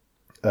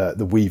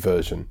Wii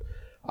version,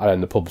 and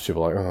then the publisher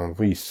were like,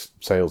 Wii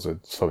sales are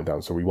slowing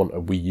down, so we want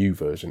a Wii U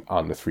version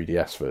and a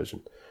 3DS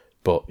version.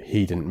 But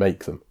he didn't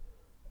make them.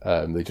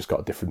 They just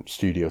got a different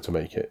studio to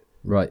make it.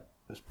 Right.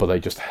 But they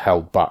just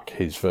held back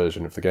his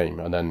version of the game,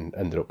 and then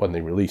ended up, when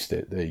they released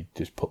it, they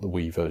just put the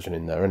Wii version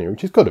in there anyway,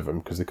 which is good of them,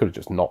 because they could have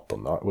just not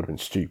done that. It would have been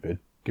stupid,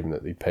 given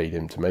that they paid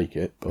him to make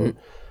it. But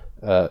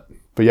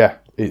yeah,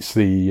 it's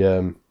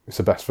the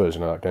best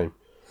version of that game.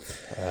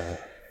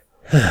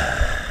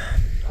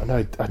 And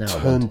I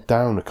turned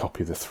down a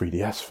copy of the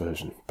 3DS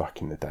version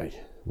back in the day.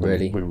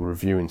 Really? We were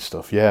reviewing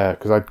stuff, yeah,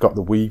 because I'd got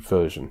the Wii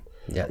version.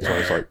 Yeah. So I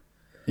was like,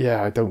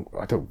 yeah, I've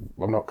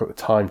not got the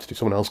time to do.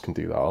 Someone else can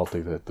do that. I'll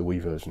do the Wii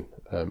version.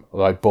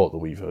 Well, I bought the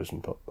Wii version,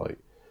 but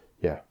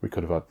we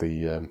could have had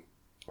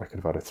I could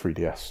have had a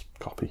 3DS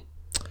copy.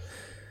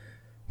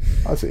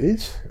 As it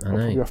is, I'll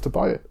probably have to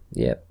buy it.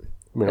 Yep.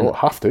 I mean, I won't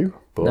have to,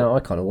 but no, I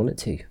kind of want it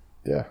to.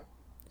 Yeah.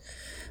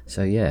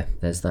 So yeah,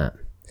 there's that.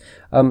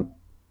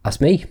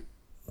 That's me.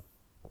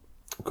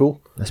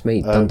 Cool. That's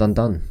me.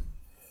 Done.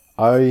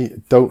 I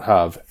don't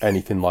have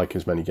anything like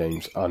as many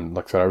games, and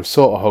like I said, I was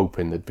sort of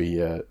hoping there'd be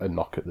a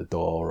knock at the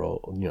door,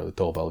 or the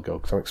doorbell go,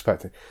 because I'm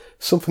expecting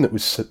something that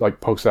was like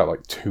posted out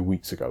like 2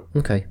 weeks ago.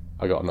 Okay.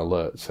 I got an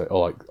alert,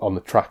 or like on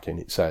the tracking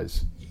it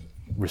says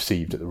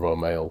received at the Royal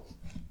Mail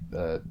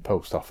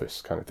post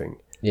office kind of thing.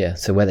 Yeah.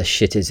 So where the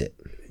shit is it?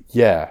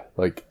 Yeah,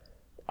 like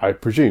I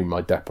presume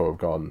my depot have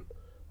gone,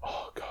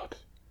 oh god,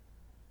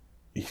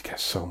 he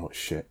gets so much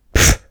shit.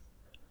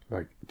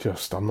 Like,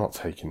 I'm not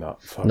taking that.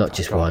 Not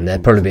just one.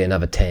 There'll probably be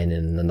another 10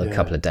 in another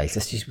couple of days.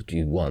 Let's just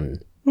do one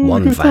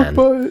van. Talk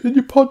about it in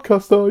your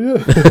podcast, though,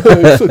 yeah.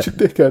 You're such a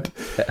dickhead.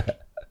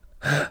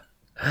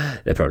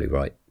 They're probably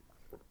right.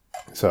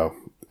 So,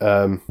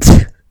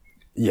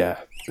 yeah.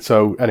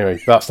 So, anyway,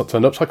 that's not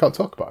turned up, so I can't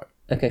talk about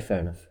it. Okay,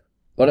 fair enough.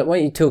 Why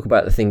don't you talk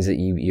about the things that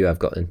you have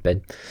got then,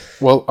 Ben?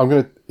 Well, I'm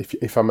going to,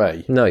 if I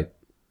may. No.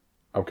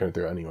 I'm going to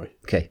do it anyway.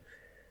 Okay.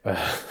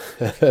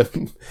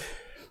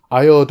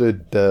 I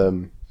ordered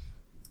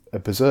a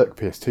Berserk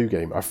PS2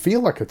 game. I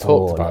feel like I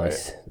talked about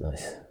it.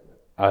 Nice.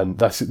 And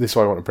this is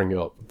why I want to bring it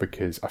up,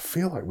 because I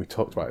feel like we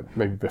talked about it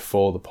maybe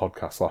before the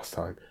podcast last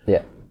time.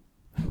 Yeah.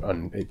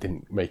 And it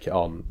didn't make it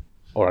on,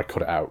 or I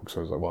cut it out, because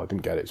I was like, well, I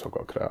didn't get it, so I've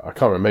got to cut it out. I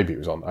can't remember, maybe it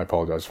was on. I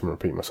apologise for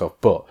repeating myself.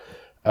 But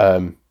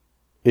I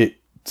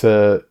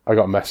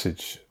got a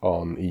message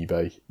on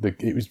eBay.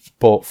 It was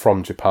bought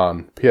from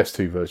Japan,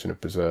 PS2 version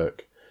of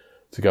Berserk,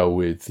 to go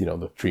with, the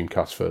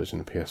Dreamcast version,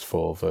 the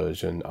PS4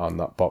 version, and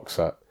that box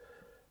set.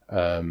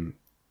 That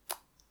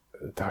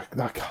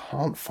I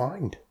can't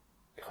find.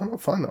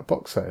 Cannot find that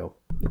box sale.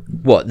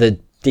 What, the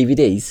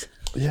DVDs?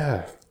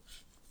 Yeah.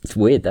 It's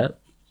weird, that.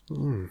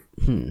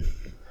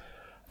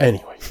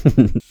 Anyway.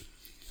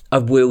 I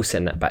will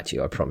send that back to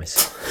you, I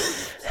promise.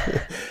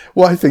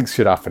 What I think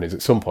should happen is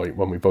at some point,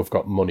 when we've both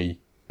got money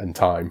and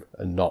time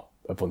and not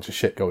a bunch of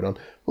shit going on,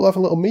 we'll have a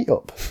little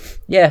meet-up.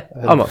 Yeah,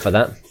 I'm up for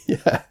that.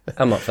 Yeah.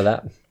 I'm up for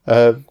that.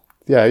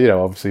 Yeah,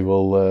 obviously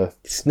we'll...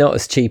 It's not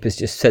as cheap as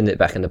just send it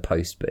back in the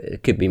post, but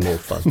it could be more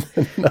fun.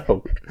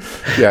 No.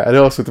 Yeah, and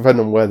also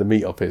depending on where the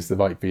meet-up is, there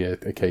might be a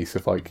case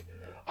of like,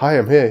 hi,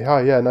 I'm here.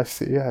 Hi, yeah, nice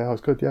to see you. Yeah, I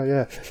was good.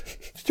 Yeah.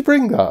 Did you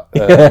bring that?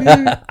 You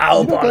not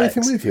got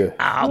anything with you?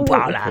 Oh,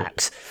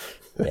 bollocks.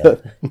 Yeah.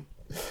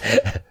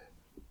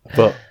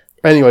 But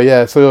anyway,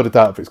 yeah, so I ordered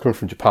that, but it's coming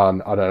from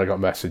Japan, and then I got a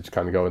message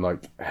kind of going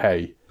like,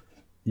 hey,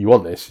 you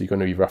want this? You're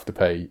going to either have to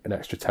pay an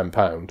extra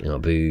 £10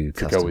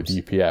 to go with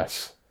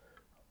UPS,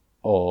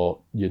 or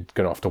you're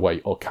going to have to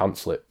wait or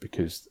cancel it,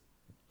 because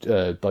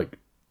like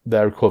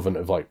their equivalent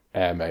of like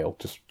airmail,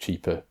 just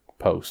cheaper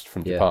post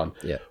from Japan,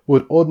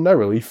 would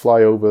ordinarily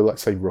fly over,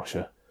 let's say,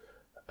 Russia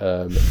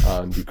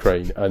and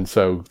Ukraine, and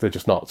so they're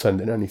just not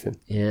sending anything.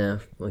 Yeah,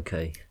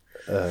 okay.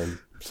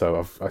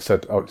 So I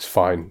said, oh, it's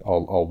fine,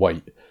 I'll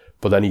wait.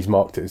 But then he's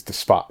marked it as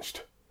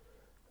dispatched.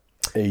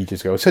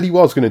 ages ago. I said he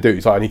was going to do it.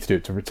 He's like, I need to do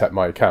it to protect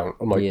my account.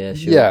 I'm like, Yeah,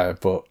 sure. yeah,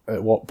 but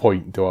at what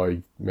point do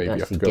I maybe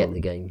have Actually to go? get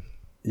the game.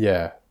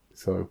 Yeah,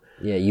 so...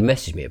 Yeah, you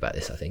messaged me about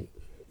this, I think.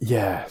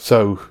 Yeah,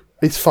 so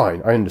it's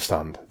fine. I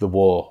understand. The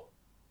war,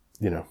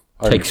 you know...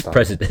 Takes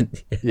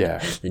precedent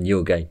Yeah. in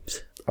your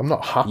games. I'm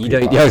not happy You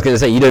don't. about I was going to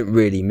say, you don't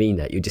really mean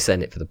that. You're just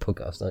saying it for the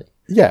podcast, right?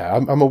 Yeah,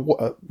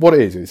 what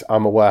it is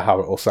I'm aware how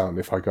it'll sound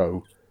if I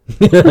go,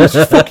 this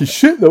is fucking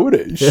shit though, isn't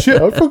it? It's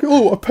shit.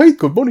 I paid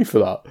good money for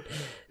that.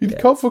 You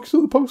can't fucking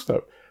sort the post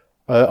out.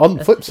 On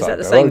the flip side... Is that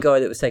the same guy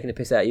that was taking a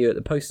piss out of you at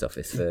the post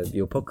office for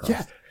your podcast?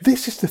 Yeah,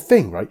 this is the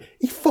thing, right?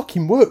 He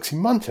fucking works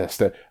in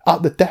Manchester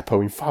at the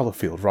depot in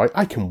Fallowfield, right?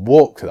 I can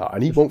walk to that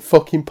and he won't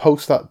fucking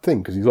post that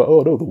thing because he's like,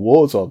 oh no, the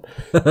war's on.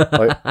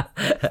 Like,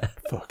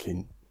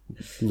 fucking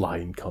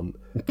lying cunt.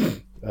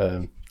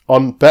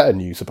 On better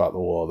news about the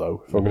war,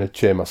 though, if I'm going to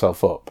cheer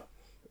myself up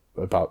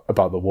about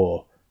the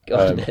war.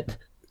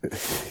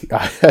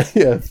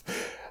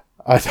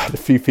 I'd had a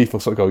few people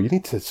sort of go, you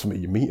need to submit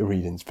your meter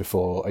readings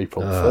before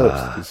April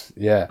 1st.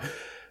 Yeah.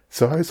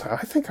 So I was like, I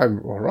think I'm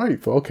all right,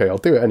 but okay, I'll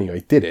do it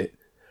anyway. Did it.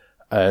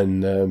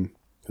 And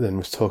then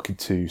was talking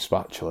to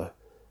Spatula,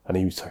 and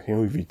he was like,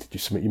 did you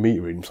submit your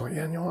meter readings? I was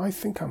like, yeah, I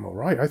think I'm all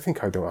right. I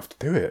think I don't have to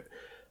do it.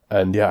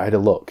 And yeah, I had a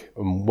look.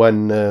 And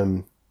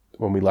when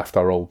we left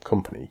our old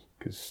company,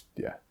 because,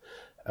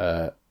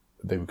 they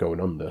were going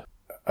under,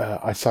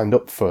 I signed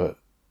up for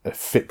a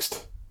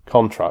fixed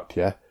contract,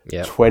 yeah?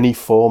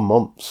 24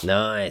 months.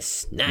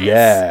 Nice.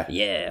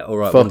 Yeah. All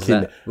right.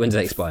 Fucking, when does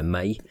that expire?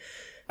 May?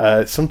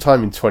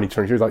 Sometime in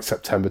 2023, like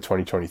September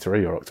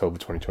 2023 or October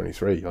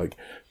 2023. Like,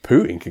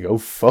 Putin could go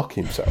fuck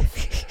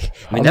himself.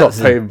 I'm not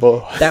paying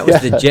more. That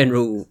was the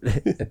general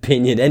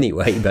opinion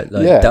anyway, but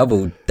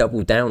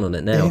double down on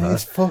it now. In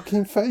his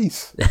fucking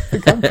face. I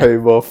think I'm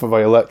paying more for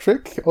my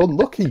electric.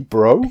 Unlucky,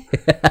 bro.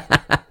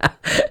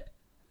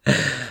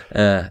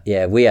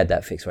 Yeah, we had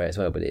that fixed rate as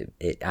well, but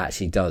it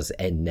actually does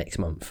end next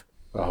month.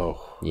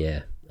 Oh.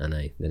 Yeah, I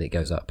know. Then it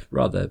goes up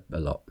rather a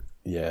lot.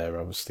 Yeah,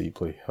 rather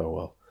steeply. Oh,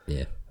 well.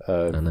 Yeah,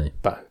 I know.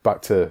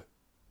 Back to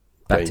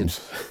games.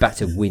 Back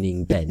to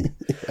winning Ben.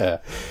 Yeah.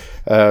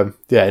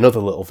 In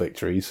other little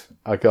victories,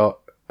 I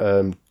got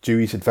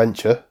Dewey's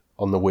Adventure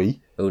on the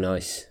Wii. Oh,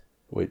 nice.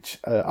 Which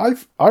I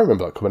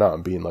remember that coming out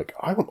and being like,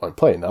 I wouldn't mind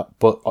playing that,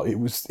 but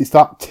it's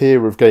that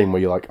tier of game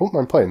where you're like, I wouldn't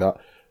mind playing that,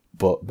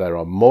 but there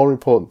are more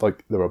important,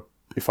 like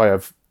if I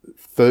have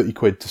 30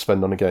 quid to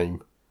spend on a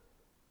game,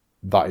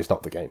 that is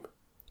not the game.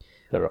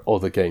 There are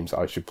other games that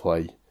I should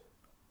play,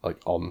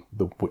 like on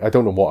the... I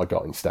don't know what I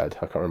got instead.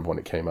 I can't remember when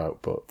it came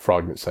out, but for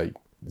argument's sake,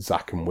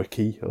 Zack and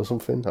Wiki or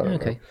something. I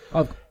don't know.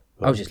 I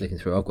was just looking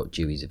through. I've got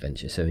Dewey's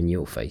Adventure, so in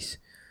your face.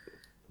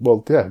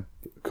 Well, yeah,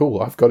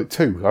 cool. I've got it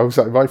too. I was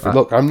like,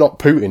 look, I'm not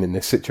Putin in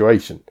this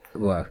situation.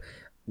 Well,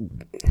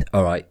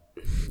 all right.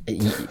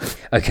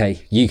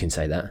 Okay, you can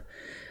say that.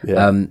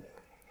 Yeah.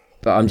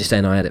 But I'm just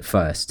saying I had it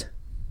first.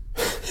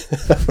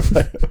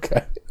 Right,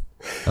 okay.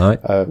 All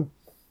right.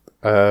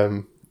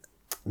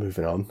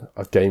 Moving on.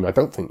 A game I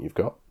don't think you've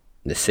got.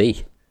 The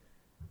Sea.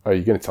 Oh,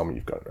 you're going to tell me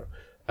you've got it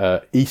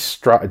now. East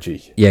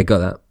Strategy. Yeah, got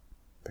that.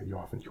 You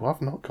haven't. You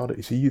have not got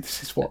it. See,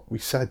 this is what we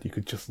said. You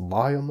could just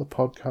lie on the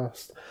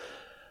podcast.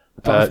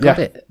 But I've got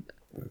it.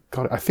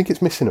 Got it. I think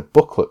it's missing a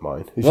booklet.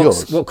 Mine is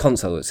yours. What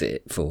console is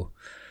it for?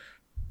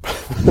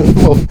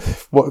 Well,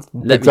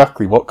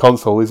 what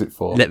console is it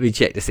for? Let me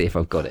check to see if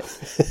I've got it.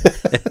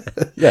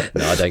 Yeah,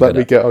 no, I don't. Let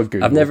me get on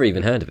Google. I've never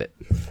even heard of it.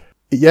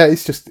 Yeah,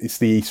 it's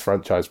the East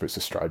franchise, but it's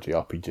a strategy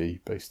RPG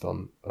based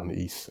on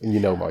East. And you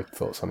know my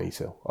thoughts on East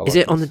Hill. Is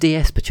it on the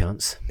DS,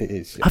 perchance? It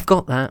is. Yeah. I've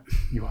got that.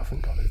 You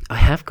haven't got it. I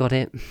have got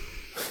it.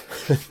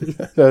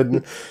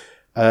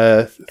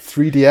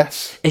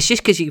 3DS. It's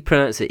just because you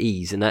pronounce it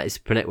ease, and that is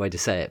the correct way to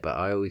say it. But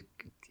I always,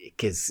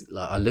 because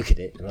I look at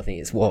it and I think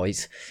it's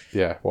wise.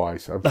 Yeah,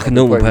 wise. Like a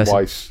normal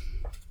person.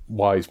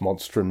 Wise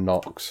Monstrum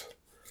Nox.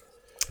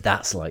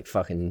 That's like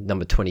fucking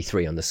number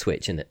 23 on the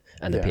Switch, isn't it?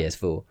 And the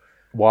PS4.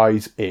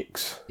 Wise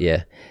X.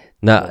 Yeah.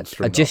 No,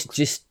 I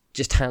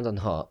just hand on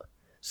heart,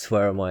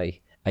 swear on my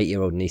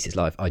 8-year-old niece's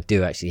life, I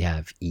do actually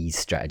have Ease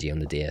Strategy on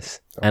the DS,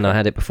 and I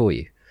had it before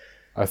you.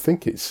 I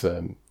think it's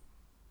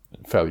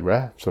fairly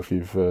rare, so if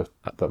you've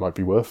that might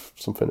be worth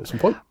something at some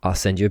point. I'll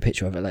send you a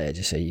picture of it later,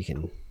 just so you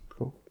can,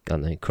 I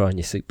don't know, cry in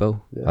your soup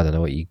bowl. Yeah. I don't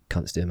know what you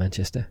cunts do in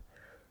Manchester.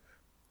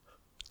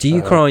 Do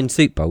you cry in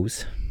soup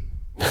bowls?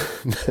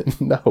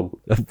 No.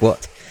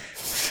 What?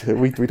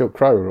 we don't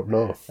cry, we're up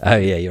north. Oh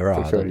yeah, you're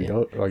right. Sure you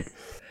don't, like,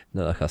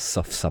 not like us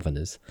soft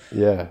southerners.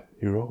 Yeah,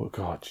 you're all,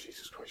 God,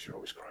 Jesus Christ, you're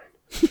always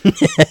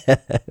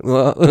crying.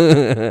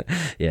 Well,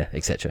 yeah,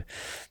 etc.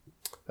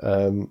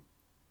 Rayman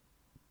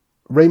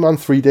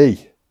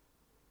 3D.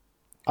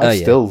 I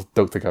still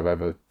don't think I've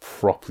ever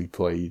properly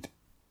played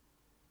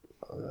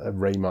a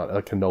Rayman,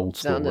 like an old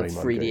school Rayman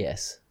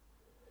 3DS.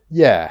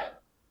 Game.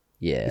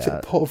 Yeah, is it a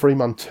part of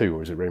Rayman 2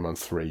 or is it Rayman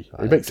 3?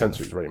 It makes sense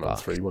if it's Rayman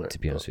 3, wouldn't it? To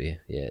be honest with you,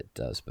 yeah, it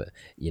does. But,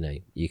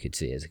 you could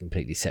see it as a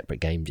completely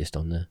separate game just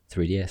on the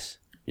 3DS.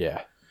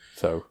 Yeah.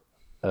 So,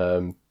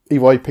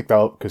 either way, picked that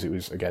up because it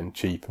was, again,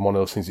 cheap. And one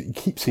of those things that you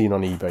keep seeing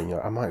on eBay, and you're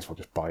like, I might as well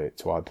just buy it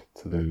to add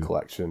to the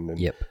collection.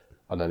 And,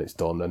 and then it's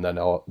done. And then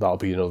that'll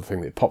be another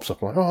thing that pops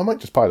up. I'm like, oh, I might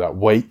just buy that.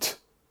 Wait.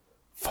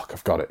 Fuck,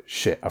 I've got it.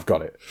 Shit, I've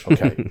got it.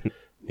 Okay.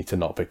 Need to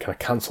not bid. Can I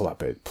cancel that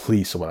bid?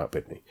 Please, someone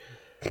outbid me.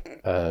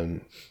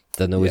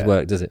 Doesn't always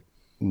work, does it?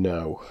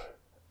 No.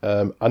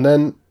 And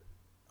then,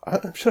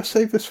 should I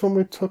save this when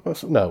we talk about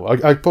something? No,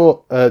 I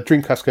bought a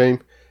Dreamcast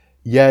game,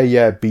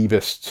 Yeah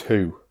Beavis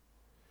 2,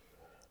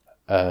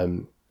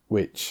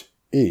 which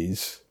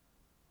is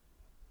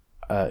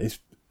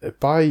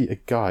by a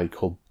guy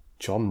called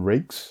John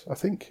Riggs, I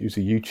think, who's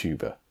a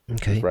YouTuber.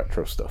 Okay.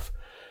 Retro stuff.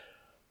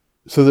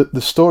 So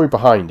the story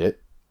behind it,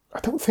 I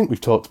don't think we've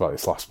talked about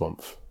this last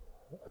month.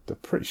 I'm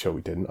pretty sure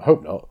we didn't. I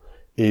hope not.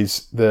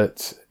 Is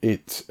that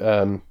it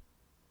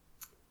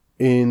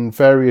in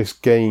various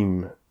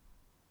game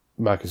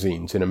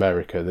magazines in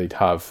America, they'd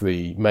have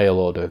the mail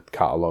order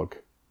catalogue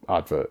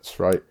adverts,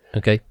 right?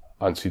 Okay.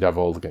 And so you'd have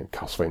all the game,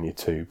 Castlevania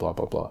 2, blah,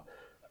 blah, blah.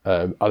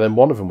 And then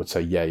one of them would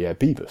say, yeah,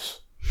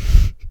 Beavis.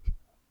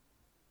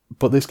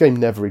 But this game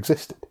never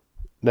existed.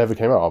 Never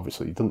came out,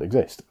 obviously. It doesn't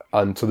exist.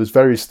 And so there's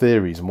various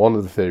theories, and one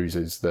of the theories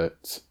is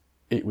that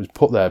it was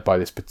put there by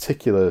this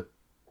particular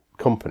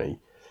company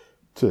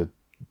so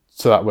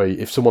that way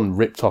if someone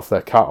ripped off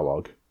their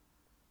catalogue,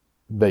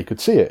 they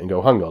could see it and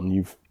go, hang on,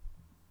 you've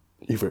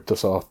ripped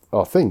us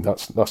our thing.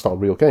 That's not a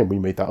real game. We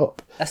made that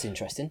up. That's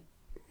interesting.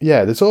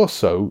 Yeah, there's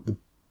also the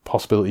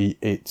possibility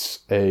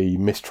it's a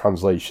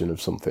mistranslation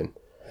of something,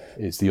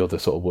 is the other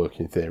sort of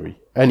working theory.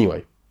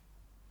 Anyway,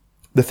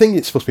 the thing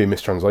it's supposed to be a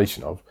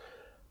mistranslation of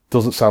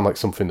doesn't sound like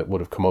something that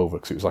would have come over,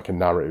 because it was like a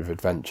narrative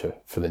adventure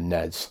for the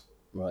NES,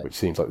 which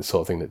seems like the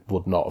sort of thing that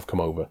would not have come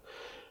over.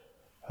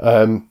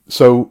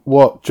 So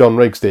what John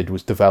Riggs did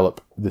was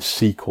develop the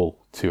sequel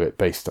to it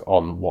based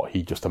on what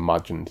he just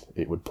imagined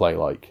it would play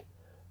like.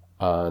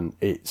 And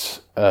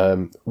it's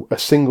a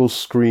single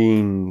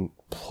screen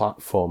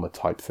platformer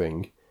type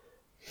thing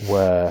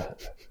where...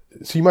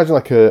 So you imagine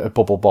like a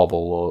Bubble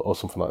Bobble or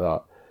something like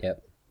that.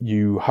 Yep.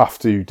 You have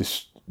to...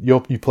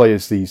 You play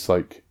as these,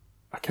 like...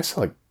 I guess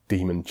like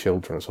demon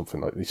children or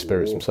something, like these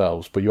spirits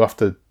themselves. But you have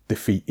to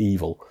defeat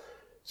evil.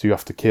 So you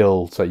have to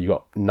kill... So you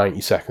got 90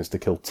 seconds to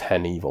kill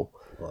 10 evil.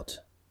 What?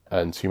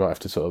 And so you might have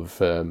to sort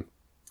of...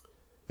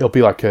 it'll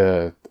be like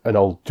an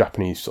old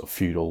Japanese sort of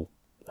feudal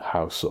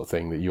house sort of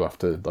thing that you have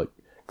to like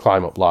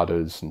climb up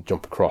ladders and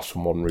jump across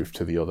from one roof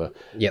to the other,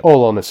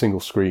 all on a single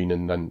screen,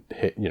 and then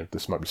hit,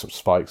 this might be some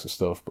spikes and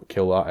stuff, but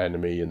kill that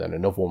enemy, and then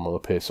another one will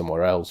appear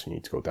somewhere else, you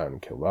need to go down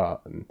and kill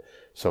that, and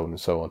so on and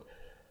so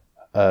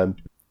on.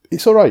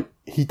 It's alright.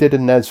 He did a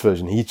NES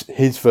version.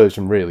 His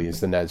version really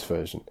is the NES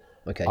version.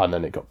 Okay. And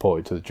then it got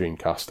ported to the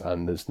Dreamcast,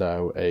 and there's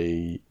now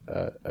a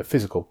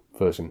physical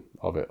version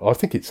of it. I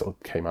think it sort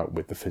of came out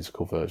with the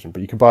physical version,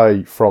 but you can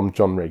buy from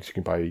John Riggs, you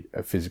can buy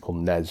a physical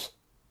NES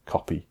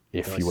copy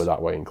if you were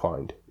that way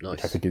inclined. Nice.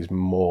 Which I think is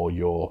more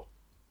your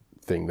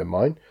thing than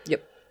mine.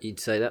 Yep, you'd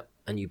say that,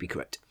 and you'd be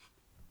correct.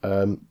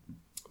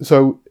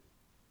 So,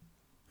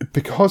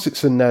 because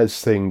it's a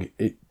NES thing,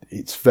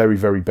 it's very,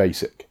 very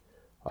basic.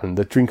 And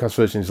the Dreamcast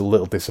version is a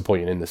little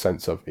disappointing in the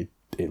sense of it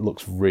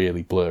looks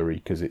really blurry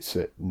because it's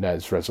at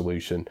NES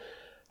resolution.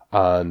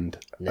 And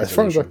as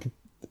far as I could...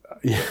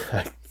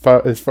 Yeah,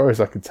 as far as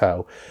I could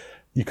tell,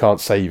 you can't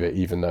save it,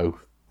 even though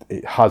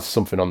it has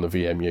something on the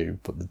VMU,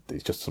 but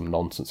it's just some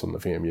nonsense on the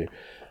VMU.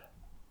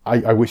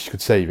 I wish you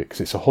could save it,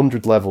 because it's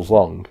 100 levels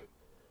long,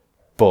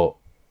 but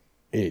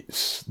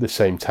it's the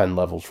same 10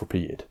 levels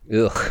repeated.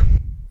 Ugh.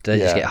 Does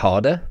it just get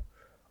harder?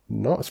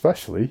 Not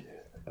especially.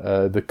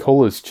 The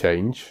colours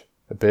change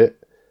a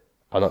bit,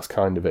 and that's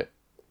kind of it.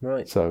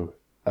 Right. So,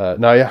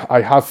 now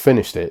I have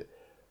finished it,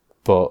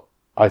 but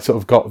I sort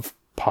of got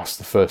past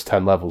the first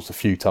 10 levels a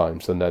few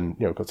times, and then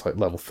got to like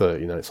level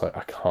 30, and then it's like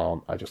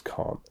I just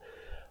can't.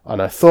 And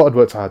I thought I'd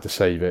worked out how to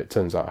save it.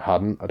 Turns out I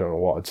hadn't. I don't know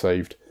what I'd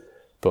saved,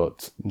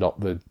 but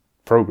not the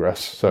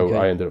progress. So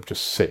I ended up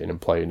just sitting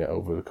and playing it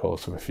over the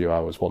course of a few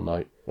hours one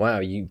night. Wow,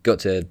 you got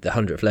to the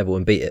 100th level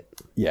and beat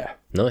it. Yeah.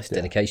 Nice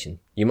dedication.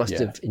 You must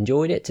have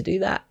enjoyed it to do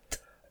that.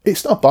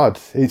 It's not bad.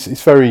 It's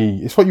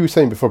what you were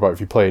saying before about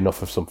if you play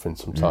enough of something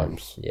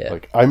sometimes.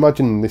 Like, I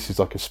imagine this is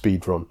like a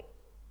speed run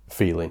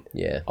feeling.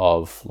 Yeah.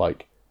 Of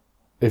like,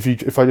 if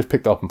I just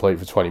picked it up and played it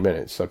for 20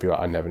 minutes, I'd be like,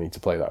 I never need to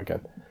play that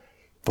again.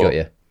 But got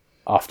you.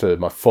 After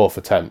my fourth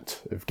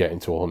attempt of getting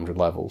to 100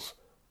 levels,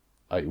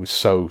 it was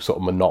so sort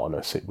of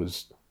monotonous. It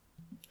was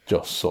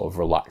just sort of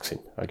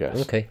relaxing, I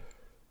guess. Okay.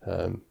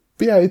 But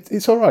yeah,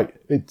 it's all right.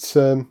 It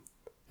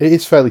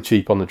is fairly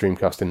cheap on the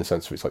Dreamcast in the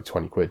sense of it's like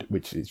 20 quid,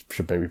 which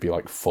should maybe be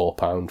like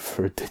 £4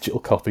 for a digital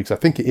copy, because I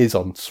think it is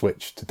on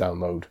Switch to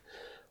download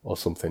or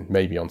something,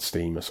 maybe on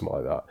Steam or something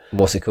like that.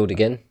 What's it called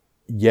again?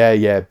 Yeah,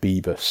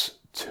 Beavis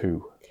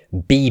 2.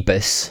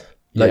 Beavis?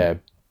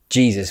 Like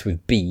Jesus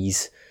with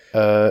bees?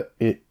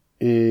 It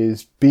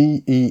is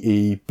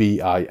Beebiss.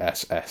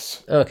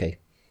 Okay.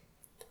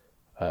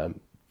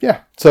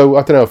 Yeah, so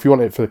I don't know if you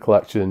want it for the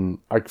collection.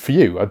 For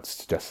you, I'd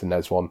suggest the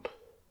NES one.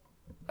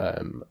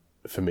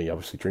 For me,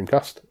 obviously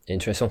Dreamcast.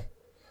 Interesting.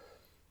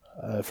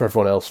 For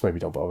everyone else, maybe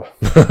don't bother.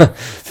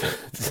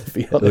 To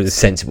be All the honest.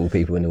 sensible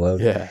people in the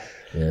world. Yeah.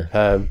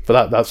 Yeah.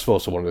 But that's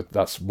also one of the,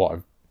 that's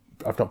what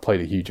I've not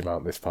played a huge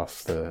amount this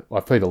past.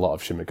 I've played a lot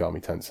of Shin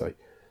Megami Tensei.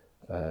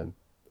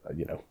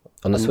 You know,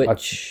 On the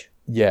Switch.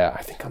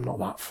 I think I'm not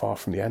that far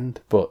from the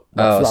end, but Oh,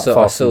 not that so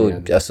far I from the saw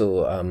end. I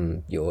saw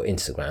your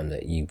Instagram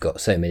that you've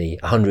got so many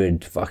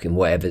 100 fucking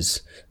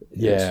whatevers.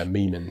 Yeah,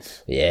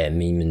 Memons. Yeah,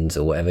 memons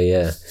or whatever.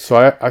 Yeah.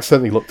 So I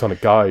certainly looked on a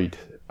guide.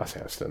 I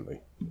say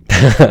accidentally.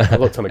 I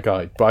looked on a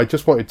guide, but I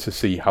just wanted to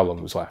see how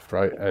long was left,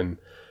 right? And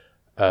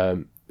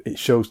it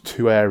shows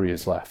 2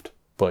 areas left,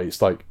 but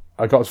it's like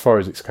I got as far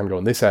as it's kind of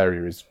going. This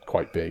area is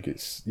quite big.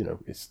 It's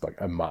it's like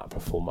a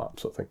full map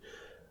sort of thing.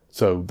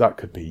 So that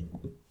could be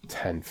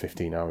 10,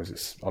 15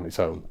 hours on its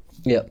own.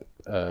 Yep.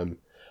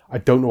 I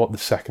don't know what the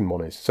second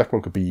one is. The second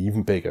one could be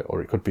even bigger,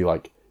 or it could be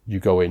like you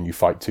go in, you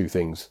fight 2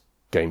 things,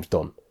 game's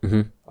done.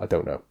 Mm-hmm. I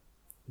don't know.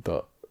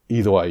 But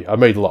either way, I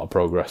made a lot of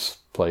progress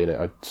playing it.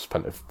 I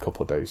spent a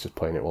couple of days just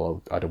playing it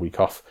while I had a week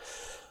off.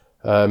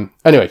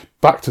 Anyway,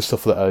 back to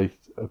stuff that I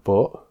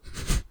bought.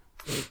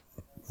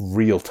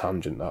 Real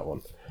tangent, that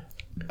one.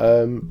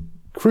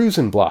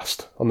 Cruising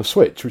Blast on the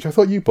Switch, which I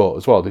thought you bought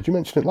as well. Did you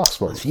mention it last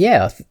month?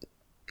 Yeah.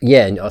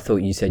 Yeah, and I thought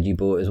you said you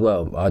bought it as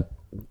well. I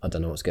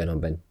don't know what's going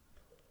on, Ben.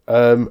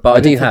 But I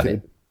do have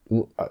it.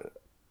 Don't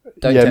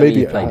tell me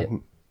you played it.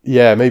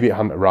 Yeah, maybe it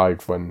hadn't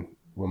arrived when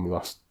we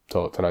last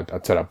talked, and I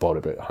said I bought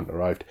it, but it hadn't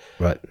arrived.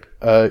 Right.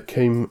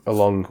 Came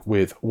along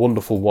with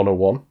Wonderful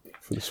 101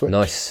 for the Switch.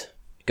 Nice.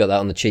 Got that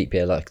on the cheap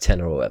here, like 10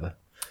 or whatever.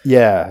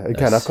 Yeah,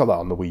 again, I've got that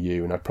on the Wii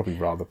U, and I'd probably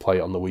rather play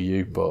it on the Wii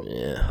U, but...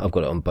 Yeah, I've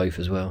got it on both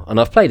as well. And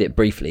I've played it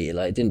briefly.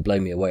 Like, it didn't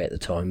blow me away at the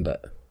time,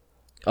 but...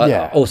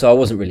 I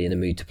wasn't really in the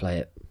mood to play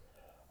it.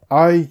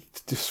 I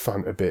just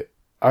found it a bit...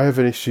 I have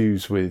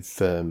issues with...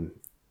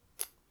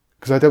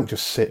 Because I don't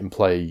just sit and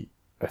play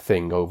a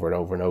thing over and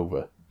over and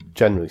over,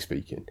 generally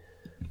speaking.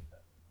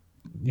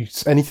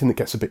 Anything that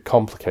gets a bit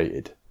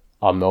complicated,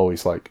 I'm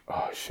always like,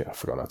 oh shit, I've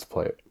forgotten how to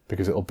play it,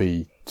 because it'll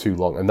be too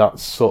long. And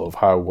that's sort of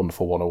how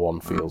Wonderful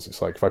 101 feels.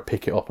 It's like if I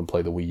pick it up and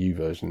play the Wii U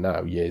version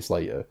now, years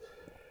later,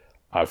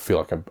 I feel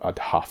like I'd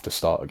have to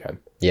start again.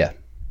 Yeah.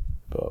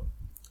 But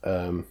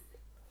the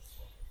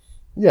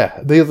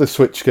other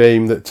Switch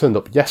game that turned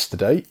up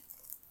yesterday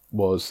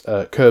was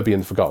Kirby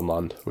and the Forgotten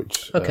Land,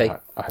 which I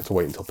had to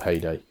wait until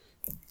payday.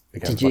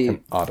 Again, Did like you?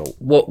 an adult.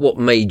 What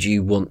made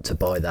you want to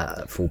buy that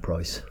at full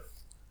price?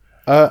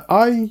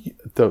 I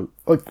don't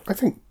like. I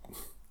think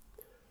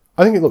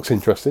it looks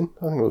interesting.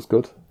 I think it looks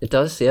good. It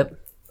does. Yep.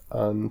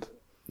 And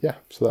yeah,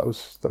 so that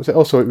was it.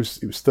 Also, it was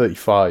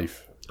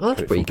 35. Oh,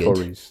 that's pretty good.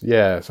 Curry's.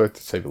 Yeah, so I had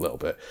to save a little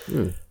bit.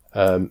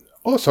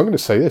 Also, I'm going to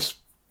say this.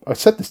 I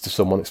said this to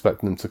someone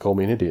expecting them to call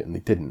me an idiot, and they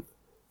didn't.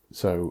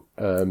 So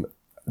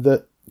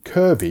the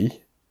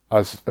Kirby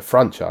as a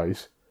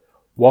franchise,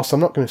 whilst I'm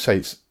not going to say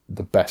it's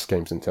the best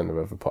games Nintendo have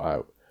ever put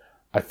out,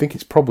 I think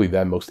it's probably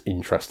their most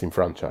interesting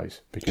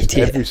franchise, because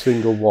every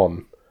single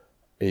one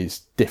is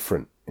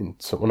different.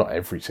 Well, not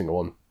every single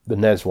one. The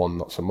NES one,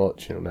 not so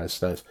much. NES,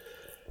 SNES.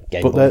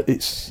 But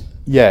it's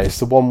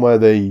the one where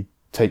they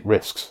take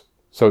risks.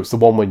 So it's the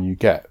one when you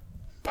get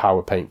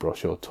Power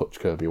Paintbrush or Touch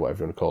Kirby,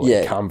 whatever you want to call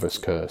it, Canvas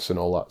Curse, and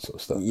all that sort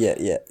of stuff.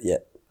 Yeah.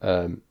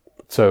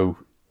 So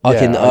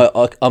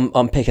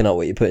I'm picking up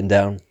what you're putting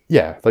down.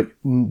 Yeah, like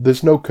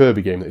there's no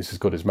Kirby game that is as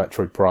good as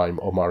Metroid Prime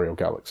or Mario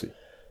Galaxy.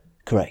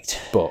 Correct.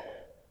 But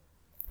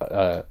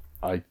I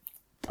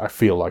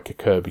feel like a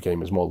Kirby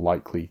game is more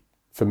likely,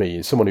 for me,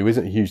 as someone who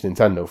isn't a huge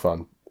Nintendo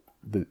fan,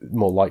 the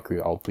more likely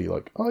that I'll be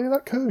like, oh yeah,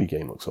 that Kirby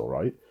game looks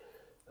alright.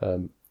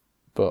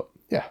 But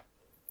yeah.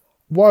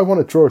 What I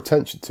want to draw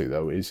attention to,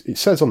 though, is it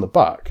says on the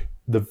back,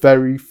 the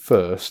very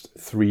first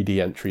 3D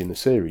entry in the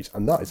series,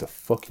 and that is a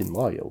fucking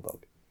lie,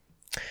 Ildog.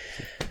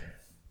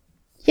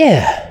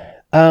 Yeah.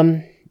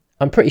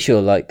 I'm pretty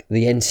sure, like,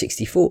 the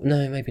N64...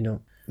 No, maybe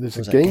not. There's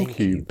a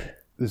GameCube.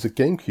 There's a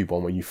GameCube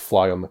one where you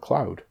fly on the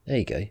cloud. There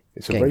you go.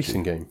 It's a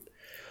racing game.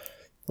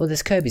 Well,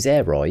 there's Kirby's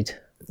Air Ride.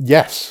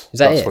 Yes.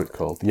 That's what it's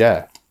called.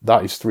 Yeah.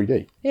 That is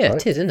 3D. Yeah, right?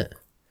 It is, isn't it?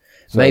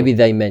 So, maybe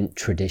they meant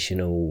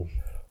traditional...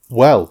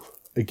 Well,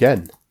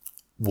 again,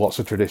 what's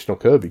a traditional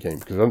Kirby game?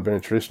 Because there hasn't been a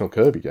traditional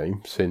Kirby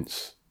game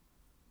since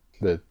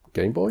the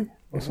Game Boy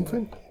or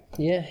something.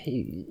 Yeah,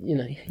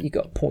 you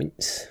got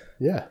points.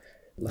 Yeah.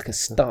 Like a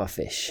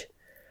starfish.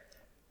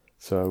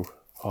 So,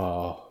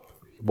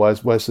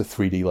 where's the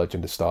 3D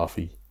Legend of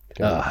Starfy?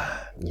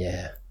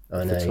 Yeah,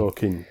 I know.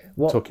 Talking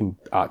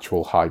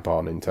actual high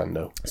bar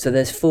Nintendo. So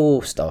there's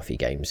 4 Starfy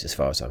games as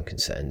far as I'm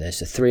concerned.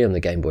 There's 3 on the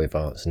Game Boy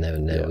Advance, and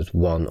then there was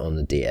 1 on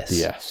the DS.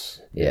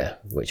 DS. Yeah,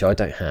 which I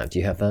don't have. Do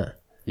you have that?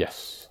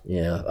 Yes.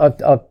 Yeah,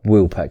 I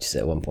will purchase it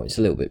at one point. It's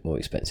a little bit more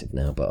expensive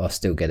now, but I'll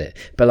still get it.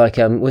 But like,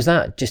 was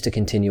that just a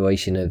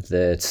continuation of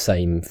the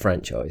same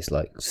franchise,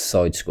 like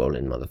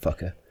side-scrolling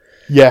motherfucker?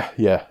 Yeah,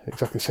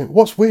 exactly the same.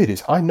 What's weird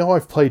is I know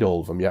I've played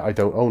all of them, yet I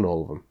don't own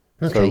all of them.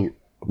 Okay. So,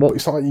 but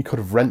it's not like you could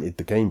have rented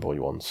the Game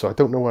Boy ones, so I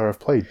don't know where I've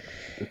played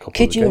a couple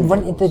Could of the you have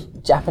rented the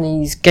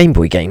Japanese Game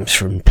Boy games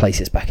from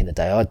places back in the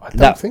day? I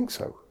don't think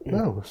so.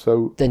 No.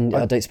 So then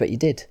I don't expect you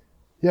did.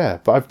 Yeah,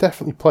 but I've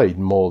definitely played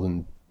more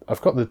than...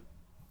 I've got the...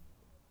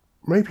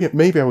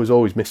 Maybe I was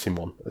always missing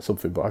one or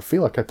something, but I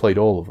feel like I played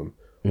all of them.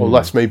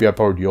 Unless maybe I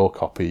borrowed your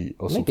copy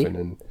or something,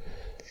 and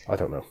I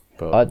don't know.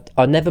 But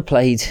I never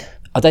played...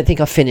 I don't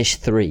think I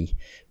finished 3,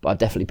 but I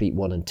definitely beat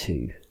 1 and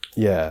 2.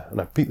 yeah, and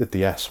I beat the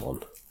DS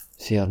one.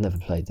 See, I've never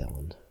played that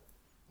one.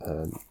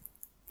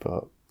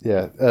 But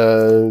yeah,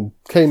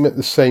 came at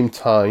the same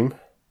time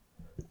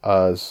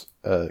as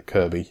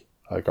Kirby.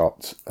 I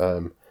got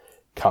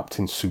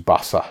Captain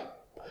Tsubasa.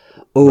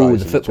 Oh, Rise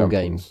the of football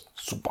game. Champions.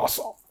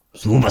 Tsubasa.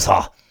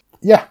 Tsubasa.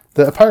 Yeah,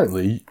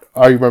 apparently,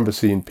 I remember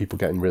seeing people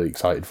getting really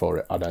excited for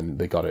it, and then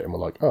they got it and were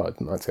like, oh, I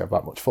didn't actually have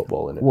that much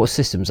football in it. What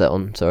system's that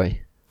on?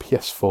 Sorry.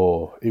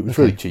 PS4. It was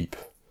really cheap.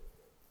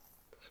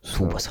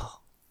 Tsubasa.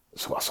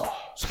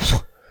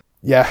 Tsubasa.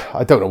 Yeah,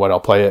 I don't know when I'll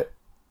play it.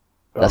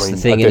 That's the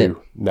thing, isn't it?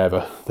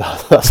 Never.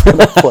 That's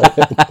when I'll play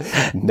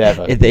it.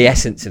 Never. The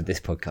essence of this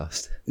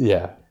podcast.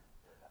 Yeah.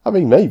 I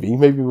mean, maybe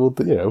we'll,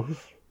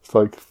 it's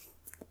like,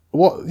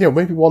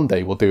 maybe one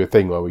day we'll do a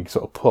thing where we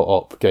sort of put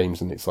up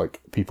games and it's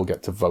like people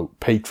get to vote,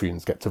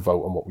 Patreons get to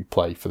vote on what we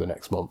play for the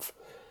next month.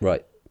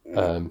 Right.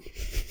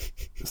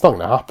 It's not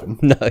going to happen.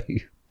 No.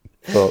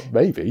 But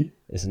maybe.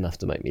 It's enough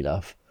to make me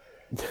laugh.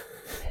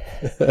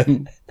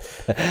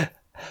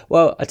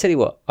 Well, I tell you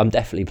what, I'm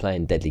definitely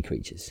playing Deadly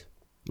Creatures.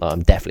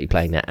 I'm definitely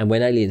playing that. And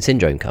when Alien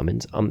Syndrome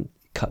comes,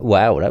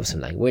 wow, that was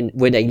some name.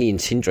 When Alien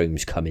Syndrome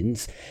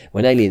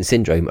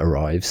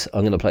arrives,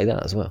 I'm going to play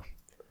that as well.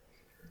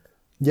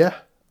 Yeah.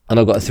 And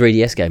I've got a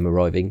 3DS game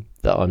arriving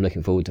that I'm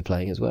looking forward to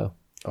playing as well.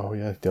 Oh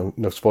yeah,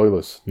 no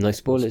spoilers. No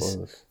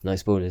spoilers. No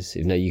spoilers.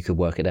 Even though you could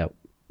work it out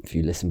if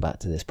you listen back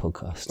to this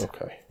podcast.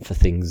 Okay. For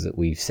things that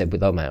we've said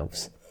with our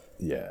mouths.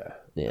 Yeah.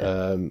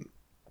 Yeah.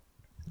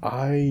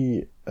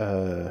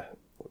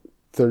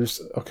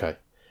 Okay.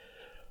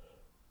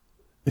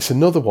 It's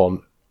another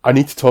one. I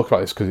need to talk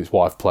about this because it's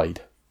what I've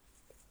played.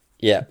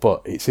 Yeah.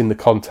 But it's in the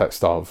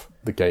context of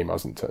the game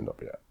hasn't turned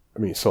up yet. I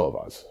mean, it sort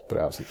of has, but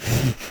it hasn't.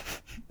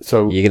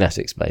 So you're going to have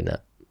to explain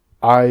that.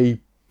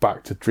 I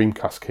backed a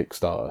Dreamcast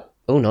Kickstarter.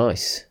 Oh,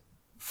 nice.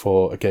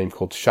 For a game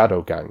called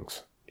Shadow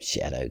Gangs.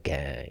 Shadow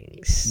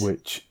Gangs.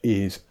 Which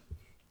is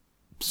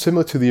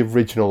similar to the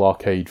original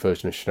arcade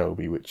version of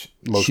Shinobi, which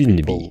most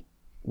people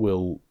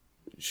will...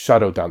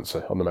 Shadow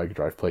Dancer on the Mega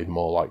Drive played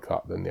more like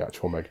that than the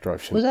actual Mega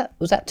Drive. Was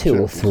that 2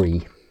 or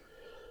 3?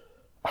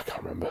 I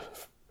can't remember.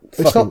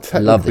 I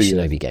love the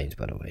Shinobi games,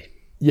 by the way.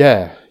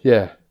 Yeah.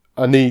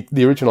 And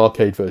the original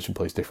arcade version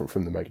plays different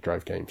from the Mega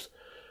Drive games.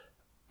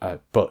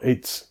 But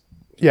it's...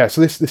 Yeah,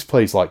 so this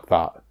plays like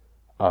that.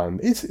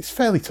 And it's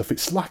fairly tough.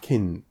 It's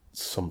lacking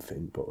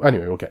something. But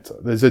anyway, we'll get to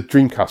it. There's a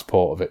Dreamcast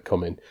port of it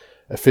coming.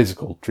 A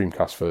physical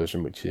Dreamcast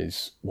version, which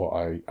is what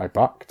I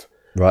backed.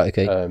 Right,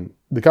 okay.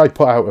 The guy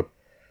put out a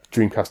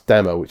Dreamcast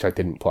demo, which I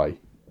didn't play.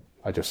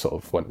 I just sort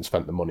of went and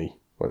spent the money.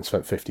 Went and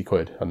spent 50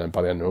 quid. And then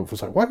by the end of the month, I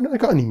was like, why haven't I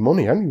got any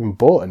money? I haven't even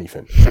bought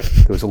anything.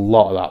 There was a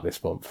lot of that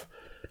this month.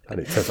 And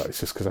it turns out it's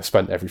just because I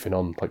spent everything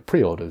on like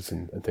pre-orders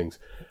and things.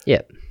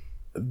 Yeah.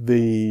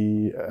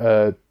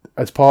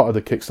 As part of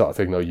the Kickstarter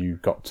thing, though, you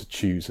got to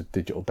choose a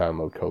digital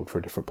download code for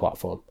a different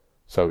platform.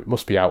 So it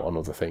must be out on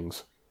other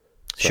things.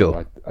 So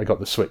sure. I got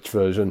the Switch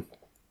version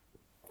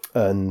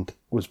and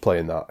was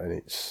playing that, and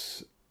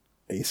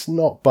it's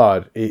not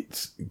bad.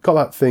 It's got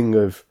that thing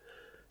of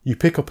you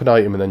pick up an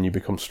item and then you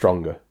become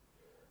stronger.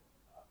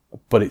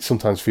 But it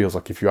sometimes feels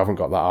like if you haven't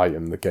got that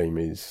item, the game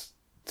is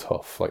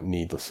tough, like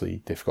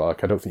needlessly difficult.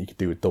 Like I don't think you could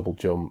do a double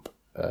jump.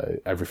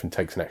 Everything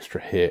takes an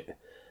extra hit.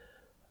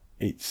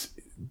 It's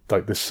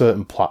like there's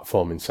certain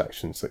platforming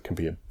sections that can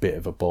be a bit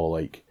of a ball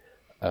ache.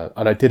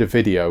 And I did a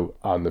video,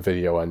 and the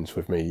video ends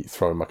with me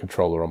throwing my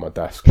controller on my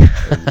desk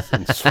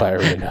and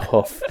swearing it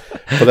off,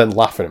 but then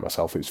laughing at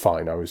myself. It was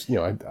fine. I was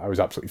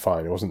absolutely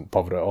fine. I wasn't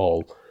bothered at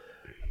all.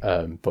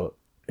 But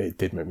it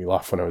did make me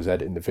laugh when I was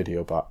editing the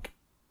video back.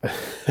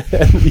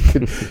 And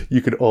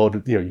you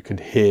could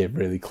hear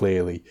really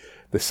clearly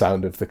the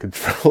sound of the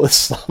controller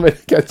slamming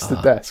against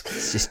the desk.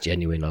 It's just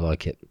genuine. I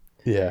like it.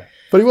 Yeah,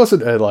 but it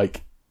wasn't a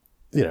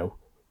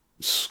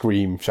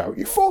scream, shout,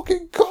 you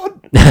fucking cunt.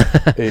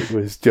 It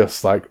was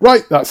just like,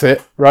 right, that's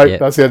it. Right,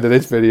 that's the end of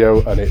this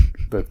video, and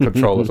the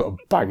controller sort of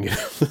banging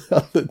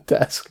on the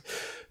desk.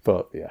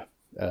 But yeah,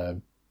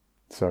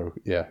 so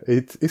yeah,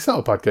 it's not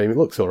a bad game. It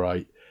looks all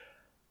right.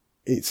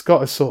 It's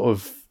got a sort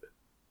of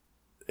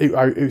it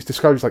was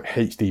described as like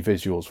HD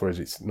visuals, whereas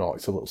it's not.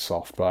 It's a little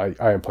soft. But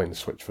I am playing the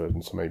Switch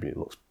version, so maybe it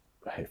looks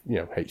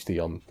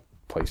HD on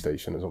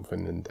PlayStation or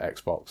something, and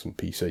Xbox and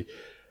PC.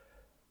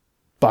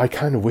 But I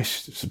kind of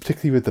wish,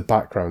 particularly with the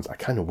backgrounds, I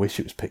kind of wish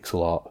it was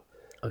pixel art.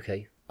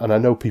 Okay. And I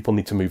know people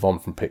need to move on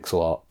from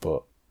pixel art,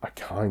 but I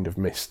kind of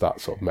miss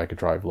that sort of Mega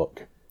Drive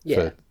look.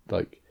 Yeah.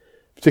 For,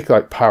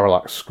 particularly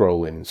parallax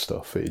scrolling and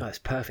stuff. It's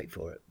perfect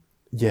for it.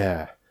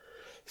 Yeah.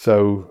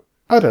 So,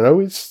 I don't know,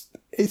 it's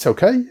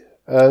okay.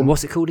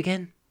 What's it called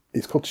again?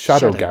 It's called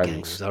Shadow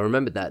Gangs. I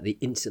remembered that the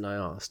instant I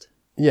asked.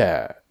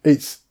 Yeah.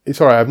 It's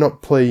alright. I've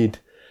not played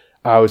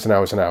hours and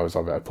hours and hours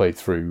of it. I played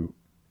through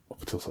up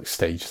until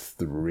stage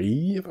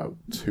 3 about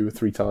 2 or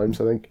 3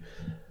 times, I think.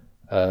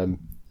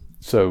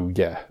 So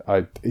yeah,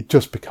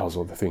 just because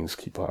other things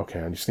keep like,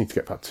 okay, I just need to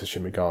get back to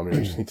Shin Megami,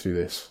 I just need to do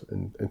this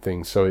and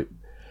things. So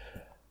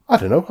I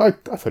don't know, I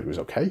thought it was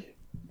okay.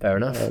 Fair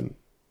enough.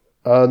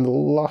 And the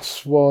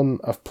last one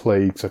I've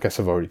played, so I guess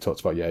I've already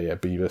talked about,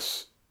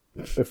 Beavis.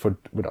 If we're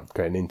not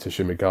getting into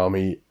Shin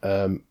Megami,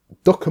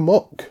 Duck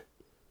Amuck,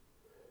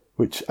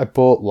 which I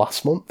bought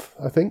last month,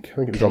 I think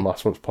it was on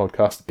last month's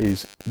podcast,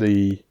 is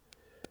the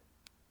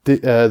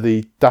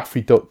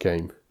Daffy Duck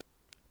game.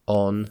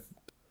 On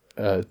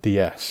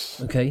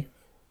DS. Okay.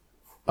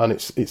 And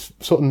it's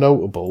sort of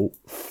notable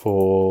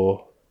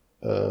for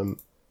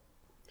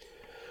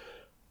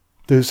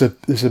there's a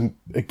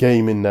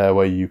game in there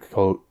where you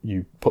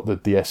put the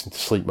DS into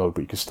sleep mode,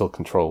 but you can still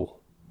control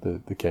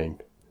the game.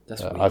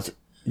 That's weird.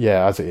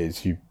 As it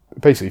is, you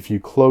basically, if you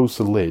close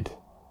the lid,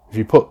 if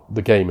you put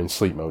the game in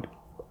sleep mode,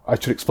 I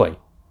should explain.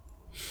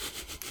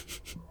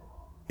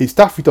 It's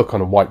Daffy Duck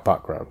on a white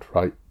background,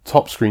 right?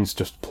 Top screen's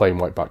just plain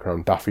white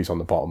background. Daffy's on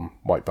the bottom,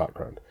 white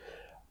background.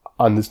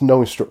 And there's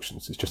no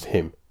instructions, it's just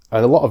him.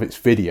 And a lot of it's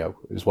video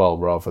as well,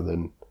 rather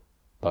than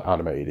like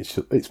animated.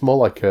 It's more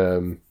like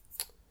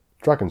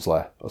Dragon's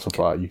Lair or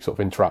something like that. You sort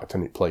of interact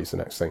and it plays the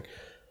next thing.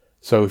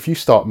 So if you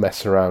start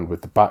messing around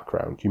with the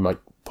background, you might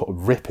put a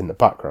rip in the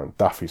background.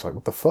 Daffy's like,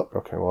 what the fuck?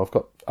 Okay, well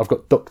I've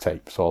got duct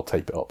tape, so I'll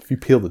tape it up. If you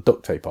peel the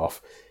duct tape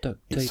off,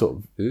 it sort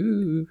of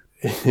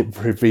it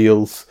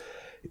reveals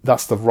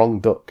that's the wrong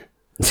duck.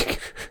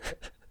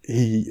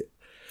 It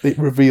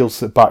reveals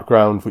the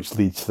background, which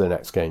leads to the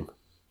next game,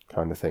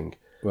 kind of thing.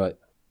 Right.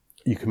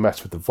 You can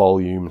mess with the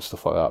volume and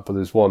stuff like that, but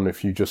there's one,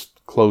 if you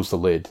just close the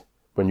lid,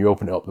 when you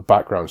open it up, the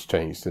background's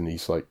changed, and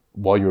he's like,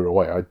 while you were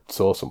away, I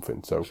saw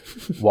something, so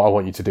what I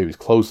want you to do is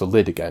close the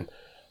lid again,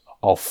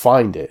 I'll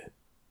find it,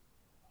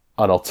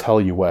 and I'll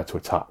tell you where to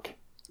attack.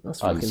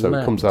 That's and so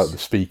mad. It comes out of the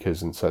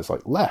speakers and says,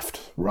 like,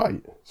 left,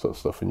 right, sort of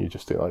stuff, and you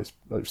just do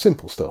like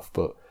simple stuff,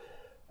 but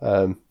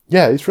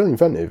it's really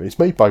inventive. It's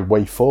made by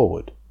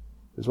WayForward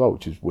as well,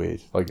 which is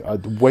weird.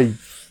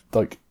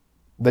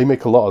 They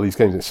make a lot of these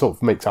games. It sort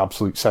of makes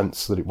absolute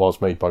sense that it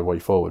was made by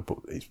WayForward, but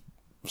it's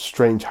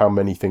strange how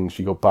many things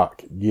you go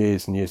back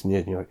years and years and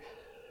years, and you're like,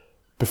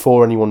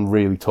 before anyone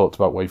really talked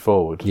about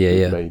WayForward,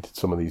 they made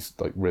some of these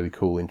like really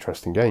cool,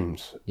 interesting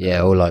games.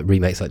 Yeah, or like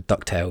remakes like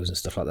DuckTales and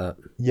stuff like that.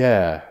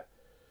 Yeah.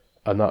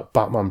 And that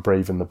Batman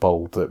Brave and the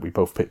Bold that we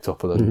both picked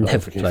up and then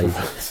never played.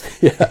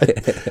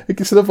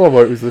 It's another one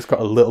where it was just got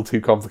a little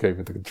too complicated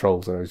with the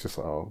controls, and I was just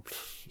like,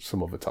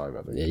 some other time,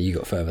 I think. Yeah, you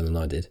got further than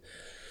I did.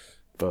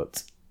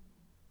 But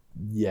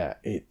yeah,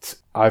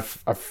 I've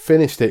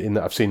finished it in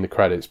that I've seen the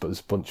credits, but there's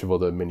a bunch of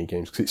other mini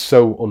games because it's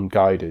so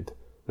unguided.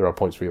 There are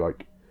points where you're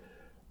like,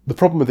 the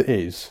problem with it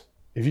is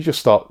if you just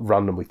start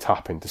randomly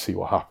tapping to see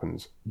what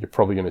happens, you're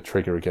probably going to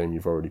trigger a game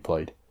you've already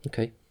played.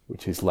 Okay,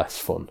 which is less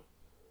fun.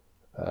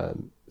 But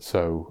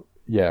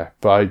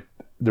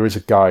there is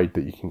a guide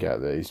that you can get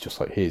that is just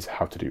like, here's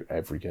how to do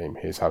every game,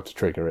 here's how to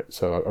trigger it.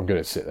 So I'm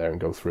going to sit there and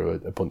go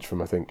through a bunch of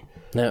them, I think.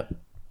 Now,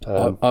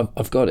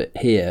 I've got it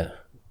here.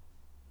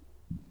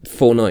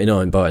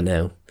 $4.99, buy it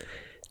now.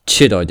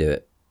 Should I do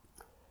it?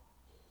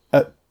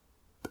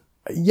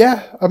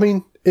 Yeah, I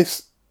mean,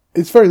 it's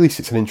very least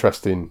it's an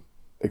interesting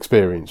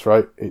experience,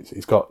 right?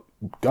 It's got,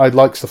 I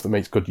like stuff that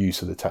makes good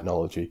use of the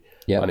technology,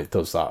 and it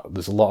does that.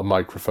 There's a lot of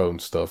microphone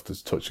stuff.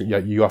 There's touching. Yeah,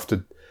 you have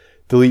to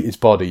delete his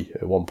body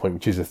at one point,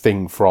 which is a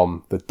thing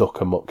from the Duck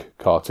Amuck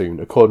cartoon,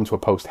 according to a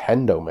post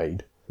Hendo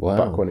made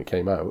back when it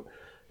came out.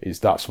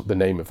 That's the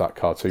name of that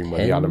cartoon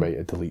when the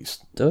animator deletes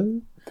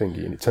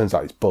thingy, and it turns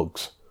out it's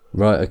bugs.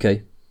 Right.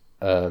 Okay.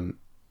 So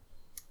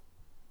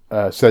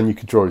then you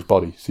could draw his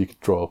body, so you could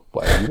draw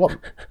whatever you want.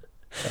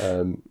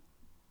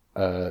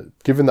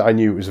 Given that I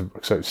knew it was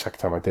the second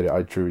time I did it,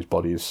 I drew his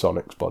body as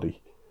Sonic's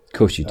body. Of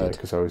course you did.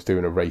 Because I was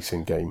doing a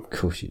racing game. Of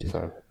course you did.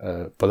 So,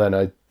 but then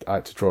I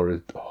had to draw a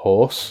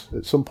horse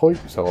at some point,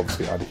 so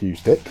obviously I had a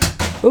huge dick.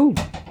 Ooh.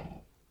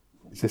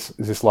 Is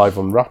this live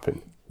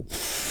unwrapping?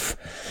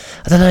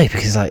 I don't know,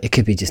 because like it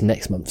could be just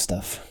next month's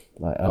stuff.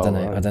 Like I don't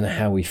know. Right. I don't know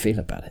how we feel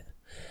about it.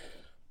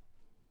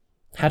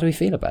 How do we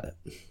feel about it?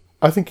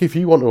 I think if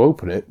you want to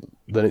open it,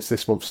 then it's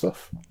this month's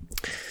stuff.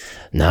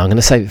 No, I'm going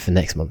to save it for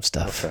next month's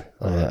stuff. Okay.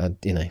 Right.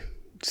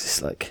 It's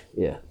just like,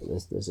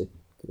 there's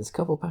a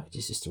couple of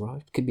packages just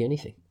arrived. Could be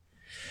anything.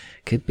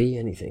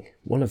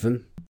 One of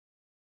them.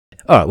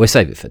 All right, we'll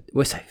save it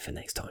for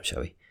next time,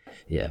 shall we?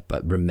 Yeah,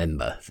 but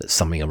remember that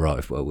something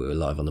arrived while we were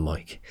live on the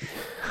mic.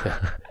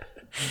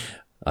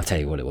 I'll tell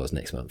you what it was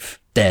next month.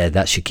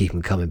 That should keep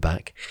them coming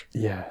back.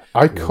 Yeah,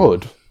 I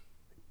could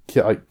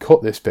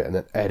cut this bit and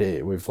then edit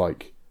it with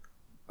like,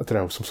 I don't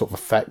know, some sort of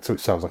effect so it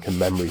sounds like a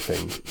memory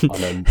thing,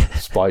 and then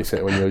splice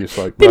it when you're just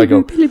like, when I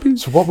go,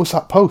 so what was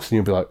that post? And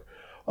you'll be like,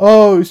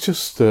 oh, it's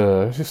just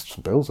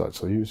some bills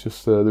actually. It was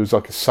just there was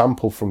like a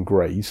sample from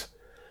Grays.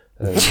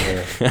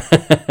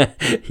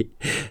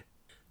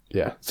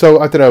 Yeah, so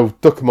I don't know,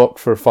 Duck 'em Up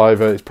for $5.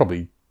 It's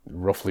probably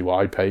roughly what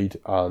I paid,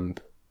 and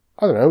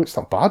I don't know, it's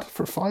not bad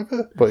for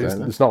 $5, but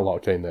there's not a lot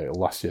of game there. It'll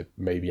last you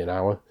maybe an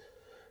hour.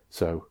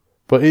 So,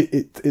 but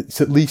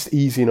it's at least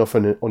easy enough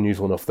and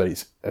unusual enough that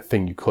it's a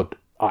thing you could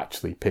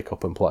actually pick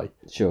up and play.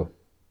 Sure.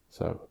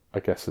 So I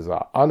guess there's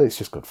that. And it's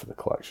just good for the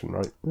collection,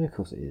 right? Yeah, of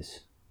course it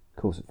is.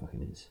 Of course it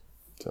fucking is.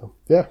 So,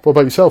 yeah. What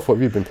about yourself? What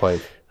have you been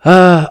playing?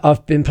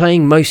 I've been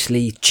playing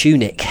mostly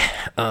Tunic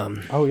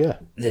Oh, yeah.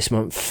 this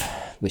month,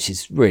 which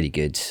is really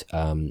good.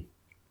 Do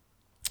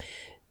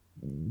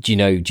you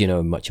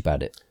know much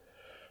about it?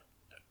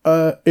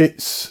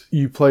 It's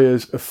you play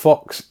as a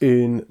fox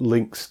in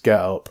Link's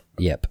getup,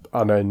 Yep.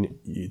 and then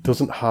it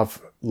doesn't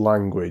have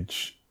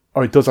language.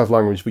 Oh, it does have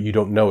language, but you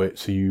don't know it,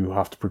 so you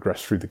have to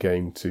progress through the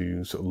game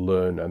to sort of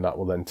learn, and that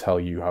will then tell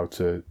you how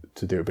to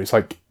do it. But it's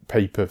like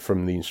paper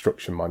from the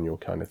instruction manual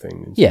kind of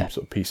thing. And Yeah.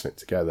 sort of piecing it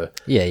together.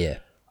 Yeah, yeah.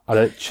 And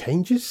then it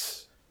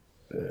changes,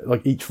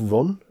 like each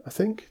run, I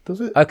think,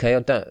 does it? Okay,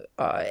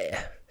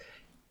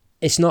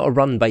 it's not a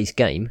run-based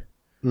game.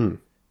 I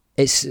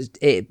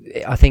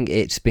think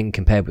it's been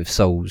compared with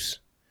Souls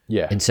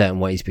Yeah. in certain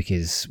ways,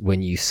 because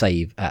when you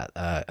save at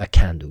a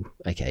candle,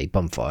 aka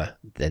bonfire,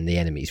 then the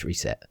enemies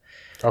reset.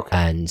 Okay.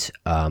 And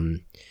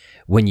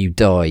when you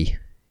die,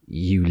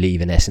 you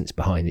leave an essence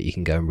behind that you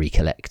can go and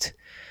recollect.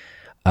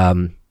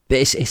 But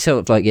it's sort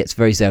of like, it's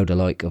very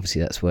Zelda-like.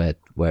 Obviously, that's where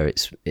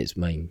its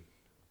main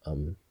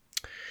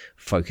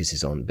focus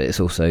is on. But it's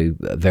also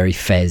very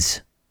Fez,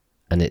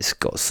 and it's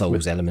got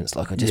Souls elements,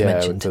 like I just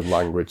mentioned. With the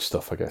language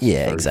stuff, I guess.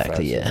 Yeah, Very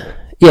exactly. fast,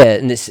 Yeah,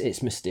 and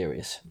it's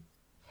mysterious.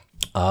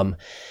 But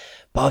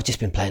I've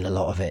just been playing a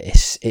lot of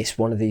it. It's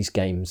one of these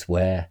games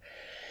where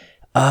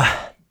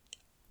it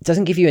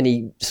doesn't give you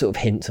any sort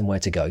of hints on where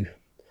to go.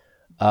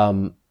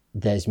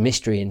 There's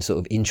mystery and sort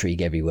of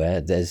intrigue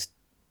everywhere. There's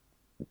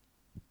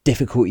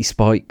difficulty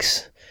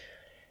spikes.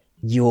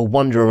 You'll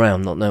wander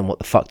around not knowing what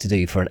the fuck to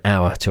do for an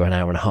hour to an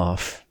hour and a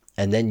half,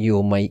 and then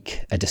you'll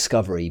make a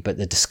discovery, but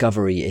the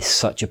discovery is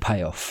such a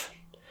payoff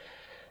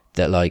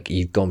that, like,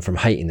 you've gone from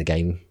hating the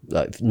game,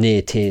 like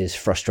near tears,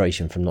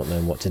 frustration from not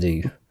knowing what to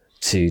do,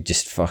 to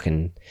just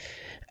fucking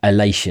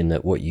elation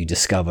at what you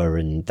discover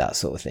and that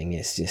sort of thing.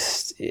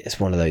 It's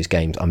one of those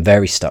games. I'm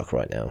very stuck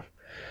right now.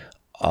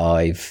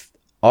 I've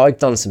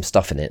done some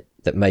stuff in it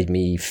that made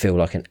me feel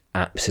like an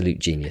absolute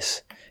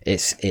genius.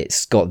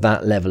 It's got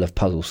that level of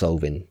puzzle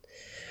solving.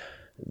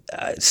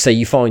 So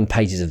you find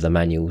pages of the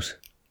manuals,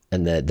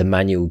 and the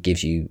manual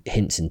gives you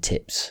hints and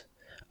tips.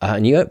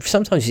 And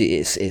sometimes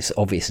it's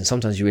obvious, and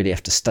sometimes you really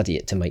have to study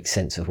it to make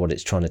sense of what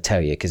it's trying to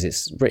tell you, because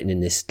it's written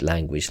in this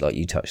language like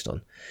you touched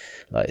on.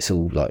 Like, it's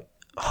all like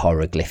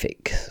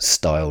hieroglyphic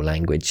style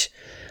language.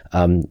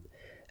 And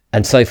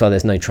so far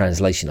there's no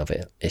translation of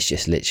it. It's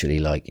just literally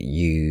like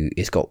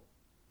it's got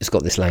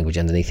this language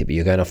underneath it, but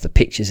you're going off the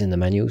pictures in the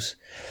manuals.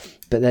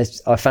 But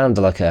I found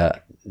like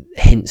a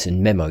hints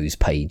and memos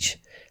page,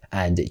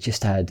 and it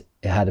just had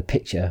a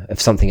picture of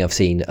something I've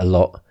seen a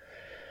lot,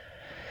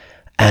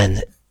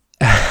 and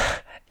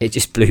it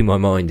just blew my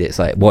mind. It's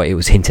like what it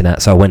was hinting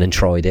at. So I went and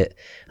tried it,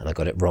 and I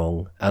got it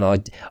wrong.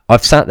 And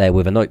I've sat there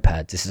with a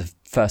notepad. This is the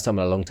first time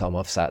in a long time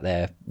I've sat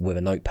there with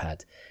a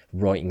notepad,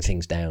 writing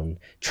things down,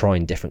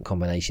 trying different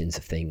combinations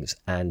of things.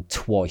 And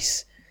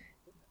twice,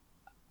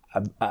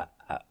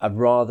 a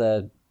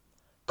rather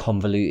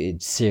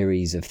convoluted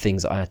series of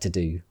things that I had to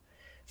do,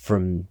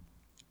 from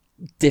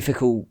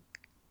difficult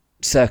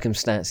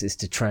circumstances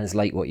to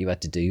translate what you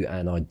had to do,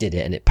 and I did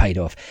it, and it paid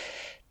off.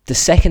 The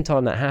second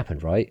time that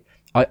happened, right,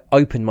 I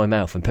opened my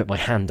mouth and put my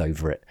hand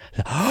over it.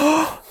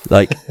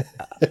 Like,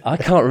 I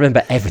can't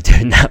remember ever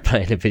doing that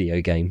playing a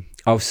video game.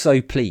 I was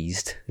so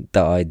pleased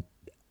that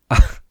I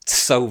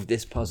solved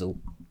this puzzle,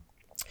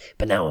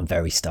 but now I'm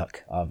very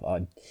stuck.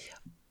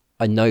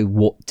 I know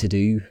what to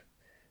do,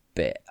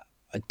 but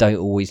I don't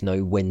always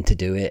know when to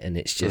do it, and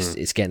it's just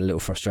it's getting a little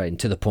frustrating,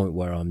 to the point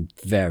where I'm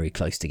very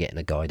close to getting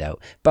a guide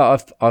out.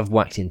 But I've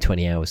whacked in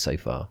 20 hours so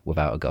far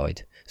without a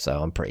guide,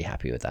 so I'm pretty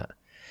happy with that.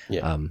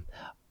 Yeah.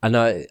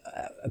 And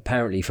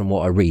apparently from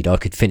what I read, I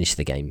could finish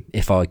the game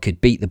if I could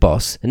beat the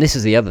boss. And this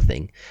is the other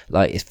thing,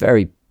 like, it's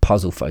very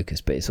puzzle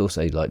focused, but it's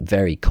also like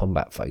very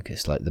combat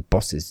focused. Like, the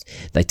bosses,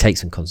 they take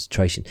some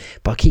concentration,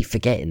 but I keep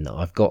forgetting that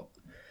I've got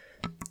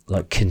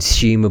like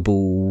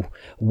consumable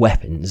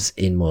weapons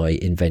in my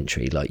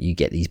inventory. Like, you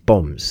get these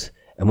bombs,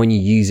 and when you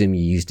use them,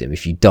 you use them.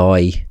 If you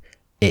die,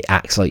 it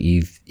acts like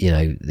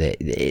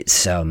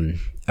it's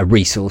a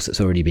resource that's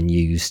already been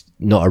used,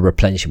 not a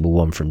replenishable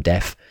one from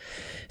death.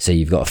 So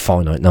you've got a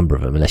finite number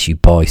of them unless you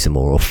buy some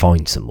more or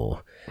find some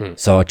more.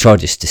 So I try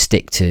just to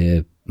stick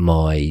to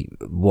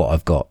what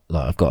I've got.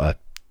 Like, I've got a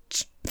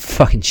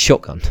fucking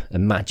shotgun, a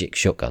magic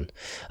shotgun.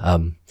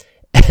 And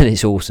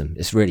it's awesome.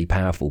 It's really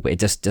powerful, but it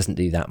just doesn't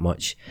do that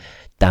much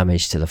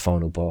damage to the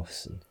final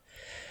boss. And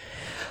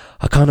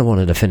I kind of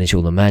wanted to finish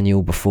all the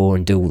manual before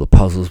and do all the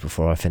puzzles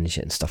before I finish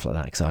it and stuff like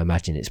that, because I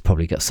imagine it's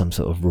probably got some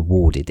sort of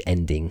rewarded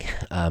ending.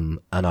 And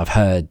I've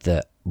heard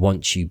that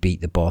once you beat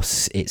the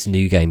boss, it's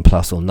New Game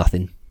Plus or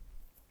nothing.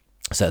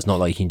 So it's not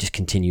like you can just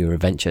continue your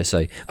adventure.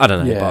 So I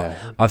don't know.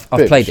 Yeah, but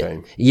I've played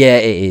it. Yeah,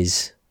 it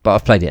is. But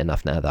I've played it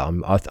enough now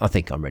that I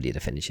think I'm ready to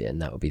finish it,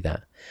 and that would be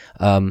that.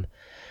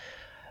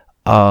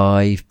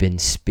 I've been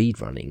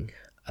speedrunning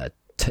a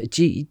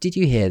Did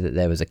you hear that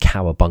there was a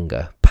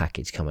Cowabunga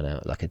package coming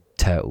out, like a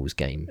Turtles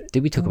game?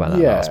 Did we talk about that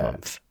last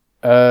month?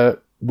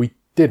 We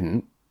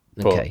didn't.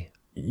 Okay.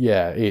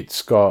 Yeah,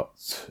 it's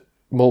got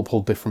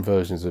multiple different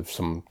versions of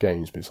some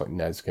games, but it's like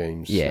NES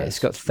games. Yeah, NES, it's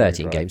got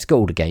 13 games. It's got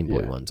all the Game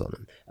Boy ones on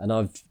them.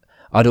 And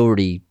I'd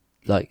already,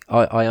 like,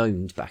 I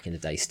owned back in the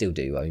day, still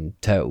do own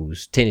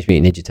Turtles, Teenage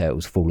Mutant Ninja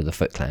Turtles, Fall of the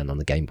Foot Clan on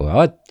the Game Boy.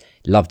 I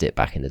loved it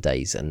back in the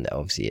days, and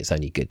obviously it's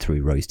only good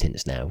through rose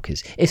tints now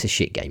because it's a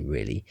shit game,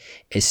 really.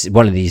 It's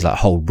one of these, like,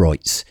 hold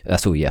rights.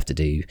 That's all you have to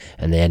do,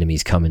 and the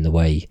enemies come in the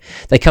way.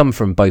 They come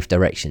from both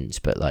directions,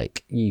 but,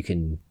 like, you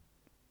can...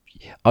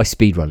 I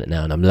speedrun it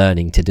now, and I'm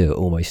learning to do it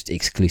almost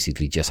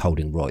exclusively just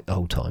holding right the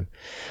whole time.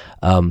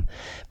 But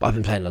I've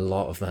been playing a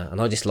lot of that, and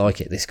I just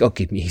like it. It's got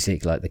good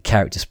music, like the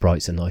character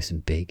sprites are nice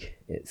and big.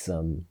 It's I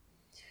don't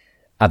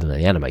know,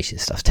 the animation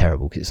stuff's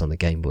terrible because it's on the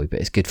Game Boy, but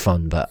it's good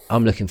fun. But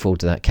I'm looking forward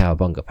to that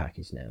Cowabunga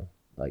package now,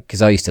 like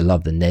because I used to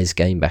love the NES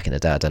game back in the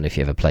day. I don't know if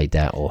you ever played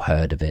that or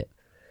heard of it.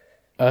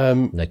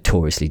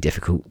 Notoriously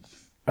difficult.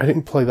 I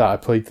didn't play that. I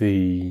played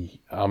the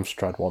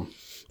Amstrad one.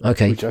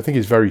 Okay. Which I think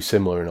is very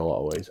similar in a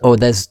lot of ways. Oh,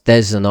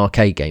 there's an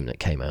arcade game that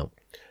came out.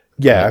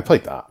 Yeah, I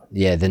played that.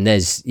 Yeah, the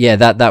NES. Yeah,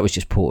 that was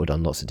just ported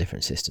on lots of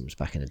different systems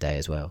back in the day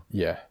as well.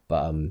 Yeah.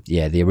 But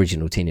yeah, the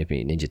original Teenage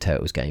Mutant Ninja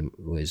Turtles game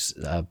was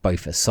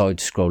both a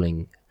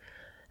side-scrolling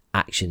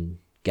action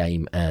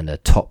game and a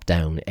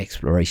top-down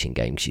exploration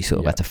game. Because you sort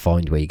of had to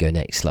find where you go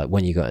next. Like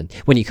when you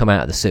come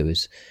out of the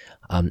sewers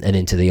and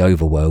into the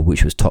overworld,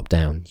 which was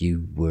top-down,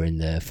 you were in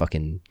the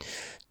fucking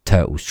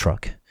Turtles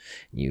truck.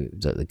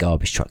 The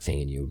garbage truck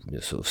thing, and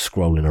you're sort of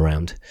scrolling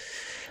around,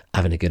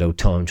 having a good old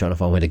time trying to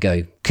find where to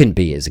go. Couldn't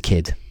beat it as a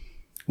kid.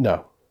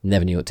 No,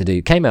 never knew what to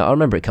do. Came out. I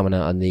remember it coming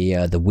out on the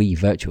Wii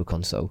Virtual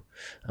Console,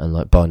 and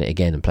like buying it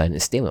again and playing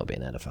it, still not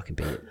being able to fucking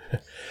beat it.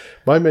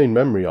 My main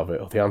memory of it,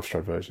 of the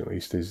Amstrad version at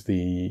least, is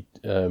the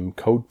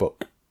code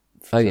book.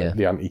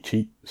 The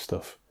anti-cheat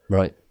stuff.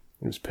 Right.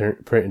 It was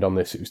printed on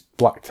this. It was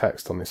black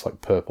text on this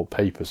like purple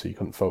paper, so you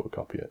couldn't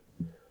photocopy it.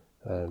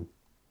 So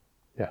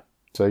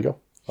there you go.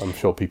 I'm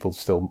sure people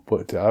still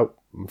worked it out.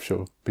 I'm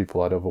sure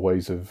people had other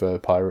ways of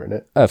pirating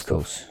it. Of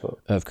course.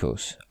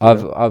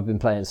 I've been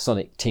playing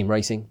Sonic Team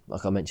Racing,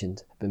 like I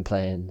mentioned. I've been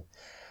playing...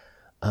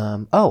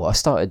 I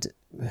started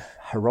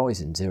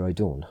Horizon Zero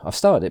Dawn. I've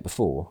started it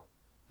before,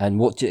 and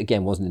watched it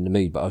again, wasn't in the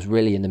mood, but I was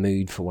really in the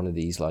mood for one of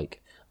these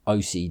like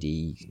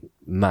OCD,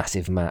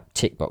 massive map,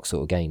 tick box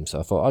sort of games. So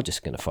I thought, I'm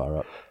just going to fire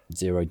up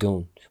Zero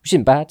Dawn, which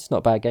isn't bad. It's not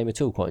a bad game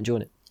at all. Quite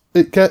enjoying it.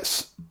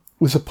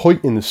 There's a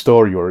point in the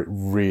story where it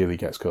really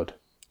gets good.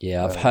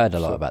 Yeah, I've heard a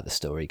lot about the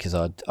story because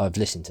I've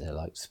listened to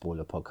like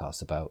spoiler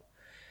podcasts about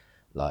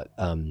like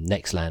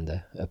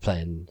Nextlander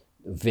playing.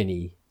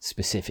 Vinny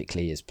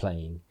specifically is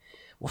playing.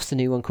 What's the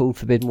new one called?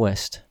 Forbidden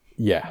West.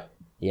 Yeah,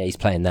 he's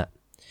playing that.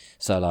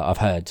 So like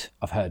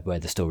I've heard where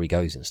the story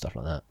goes and stuff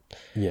like that.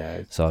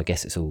 Yeah. So I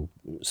guess it's all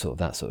sort of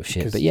that sort of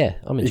shit. But yeah,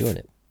 I'm enjoying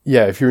it.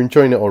 Yeah, if you're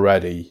enjoying it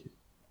already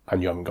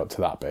and you haven't got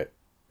to that bit,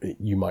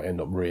 you might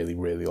end up really,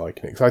 really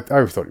liking it. Because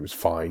I thought it was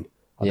fine,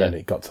 and then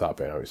it got to that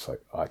bit, and I was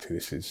like, actually,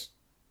 this is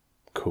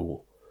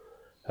cool.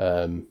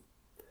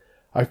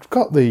 I've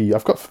got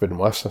Forbidden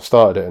West. I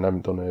started it and I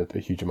haven't done a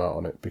huge amount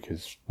on it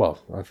because, well,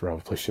 I'd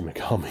rather play Shin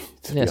Megami.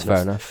 Yeah, that's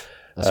fair enough.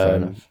 That's fair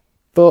enough.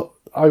 But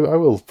I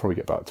will probably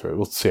get back to it.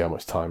 We'll see how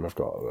much time I've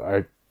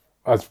got.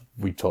 As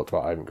we talked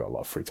about, I haven't got a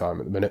lot of free time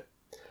at the minute.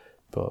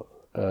 But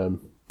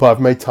I've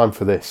made time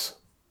for this.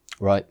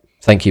 Right.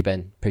 Thank you,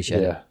 Ben.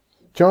 Appreciate it.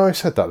 Do you know, I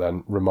said that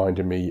then,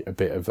 reminded me a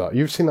bit of that.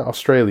 You've seen that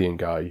Australian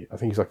guy? I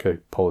think he's like a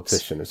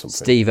politician or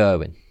something. Steve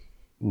Irwin.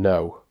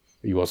 No,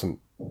 he wasn't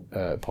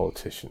a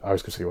politician. I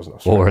was going to say he wasn't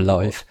Australian. Or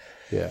alive.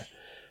 Yeah.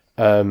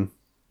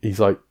 He's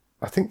like,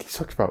 I think he's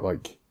talking about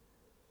like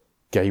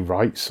gay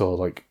rights or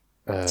like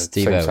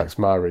same-sex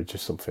marriage or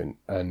something.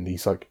 And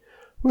he's like,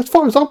 well, as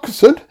far as I'm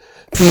concerned,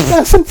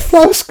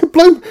 flowers can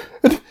bloom.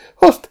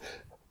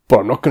 But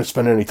I'm not going to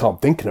spend any time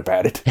thinking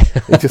about it.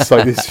 It's just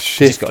like this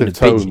shift of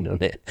tone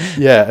on it.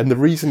 Yeah, and the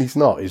reason he's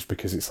not is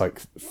because it's like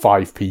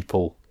 5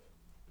 people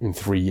in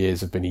 3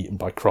 years have been eaten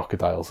by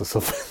crocodiles or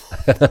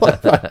something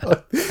like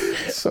that.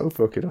 So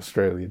fucking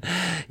Australian.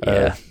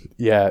 Yeah.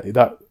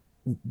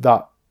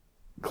 That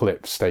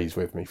clip stays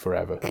with me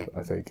forever,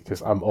 I think,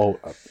 because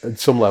at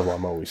some level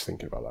I'm always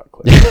thinking about that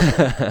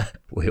clip.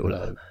 We all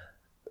know.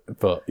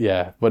 But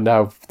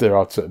now there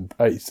are certain...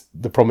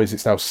 the problem is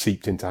it's now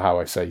seeped into how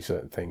I say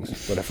certain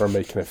things. Whenever I'm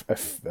making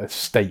a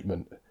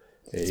statement...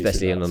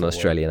 Especially in an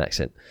Australian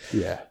accent.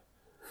 Yeah.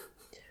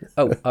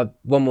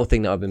 One more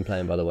thing that I've been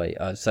playing, by the way.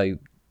 So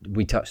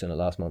we touched on it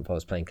last month. I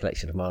was playing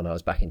Collection of Mana. I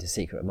was back into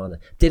Secret of Mana.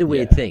 Did a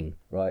weird thing,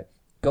 right?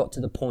 Got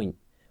to the point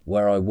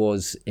where I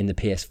was in the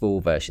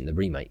PS4 version, the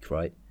remake,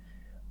 right?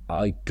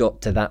 I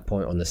got to that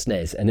point on the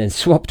SNES and then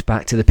swapped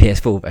back to the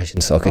PS4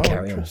 version so I could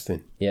carry on.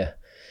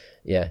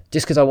 Yeah,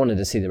 just because I wanted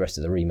to see the rest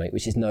of the remake,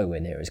 which is nowhere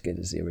near as good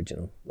as the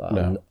original.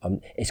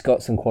 It's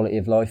got some quality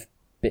of life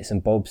bits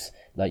and bobs,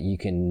 like you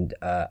can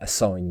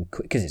assign,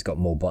 because it's got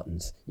more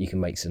buttons, you can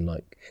make some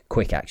like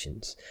quick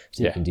actions.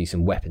 So you can do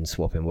some weapon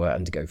swapping without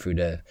having to go through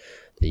the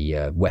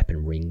the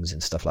weapon rings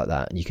and stuff like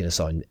that, and you can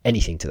assign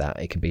anything to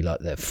that. It could be like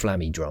the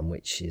Flammy Drum,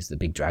 which is the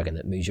big dragon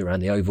that moves you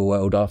around the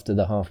overworld after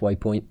the halfway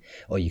point,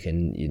 or you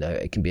can,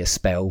 it can be a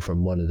spell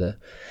from one of the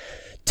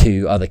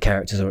two other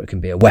characters, or it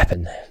can be a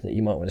weapon that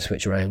you might want to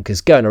switch around,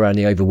 because going around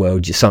the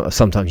overworld,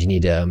 sometimes you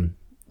need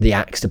the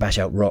axe to bash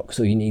out rocks,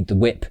 or you need the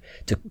whip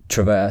to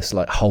traverse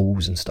like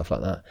holes and stuff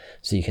like that,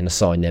 so you can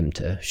assign them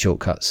to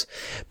shortcuts.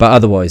 But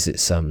otherwise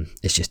it's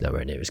just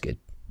nowhere near as good.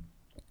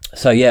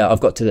 So yeah,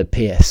 I've got to the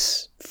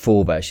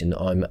PS4 version.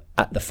 I'm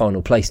at the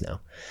final place now,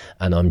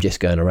 and I'm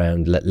just going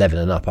around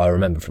leveling up. I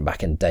remember from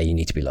back in the day, you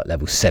need to be like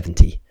level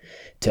 70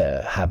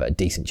 to have a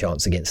decent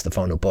chance against the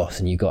final boss,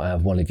 and you've got to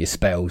have one of your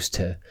spells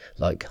to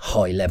like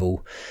high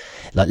level,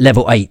 like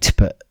level 8,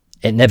 but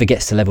it never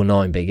gets to level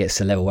 9, but it gets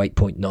to level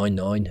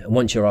 8.99. And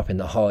once you're up in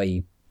the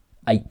high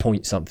 8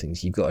 point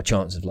somethings, you've got a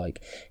chance of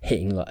like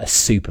hitting like a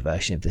super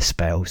version of the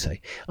spell. So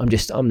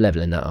I'm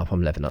leveling that up.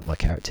 I'm leveling up my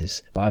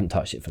characters, but I haven't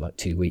touched it for like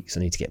 2 weeks. I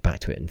need to get back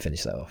to it and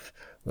finish that off.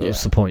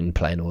 What's the point in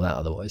playing all that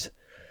otherwise?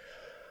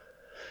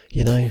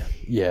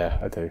 Yeah,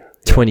 I do.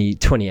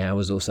 20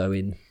 hours or so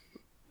in.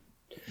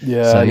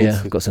 Yeah. So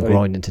I've got some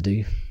grinding to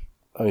do.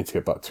 I need to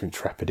get back to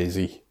Intrepid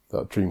Izzy,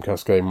 that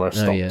Dreamcast game where I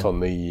stopped on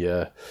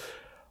the.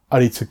 I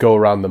need to go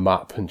around the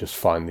map and just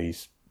find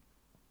these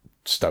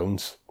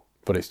stones.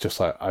 But it's just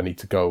like, I need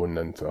to go and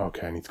then,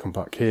 I need to come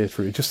back here.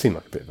 It just seemed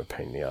like a bit of a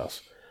pain in the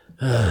ass.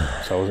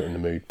 So I wasn't in the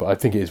mood. But I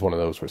think it is one of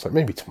those where it's like,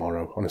 maybe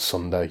tomorrow on a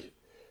Sunday.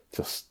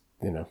 Just,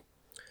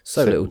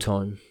 So little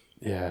time.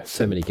 Yeah.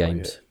 So many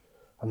games.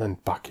 And then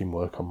back in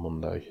work on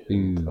Monday.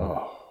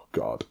 Oh,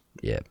 God.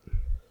 Yeah.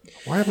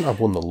 Why haven't I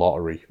won the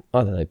lottery?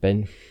 I don't know,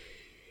 Ben.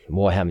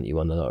 Why haven't you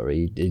won the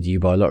lottery? Did you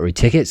buy lottery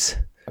tickets?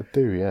 I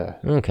do, yeah.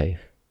 Okay.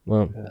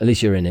 Well, at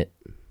least you're in it.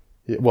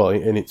 Yeah, well,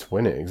 in it to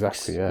win it,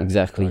 exactly, yeah.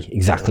 Exactly.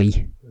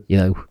 Exactly.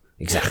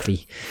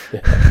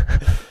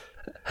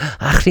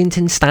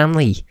 Accrington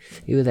Stanley.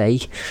 Who are they?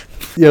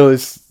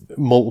 There's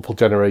multiple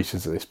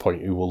generations at this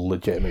point who will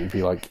legitimately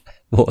be like,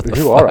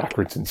 who are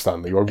Accrington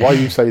Stanley? Or why are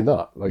you saying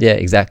that? Like, yeah,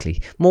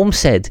 exactly. Mum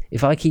said,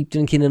 if I keep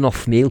drinking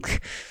enough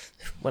milk,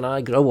 when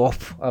I grow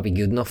up, I'll be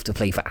good enough to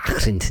play for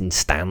Accrington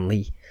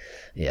Stanley.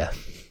 Yeah.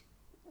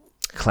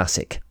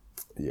 Classic.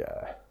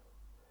 Yeah.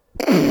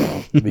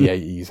 The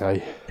 80s,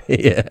 eh?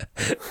 Yeah.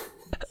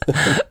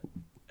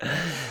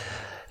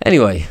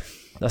 Anyway,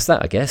 that's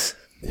that, I guess.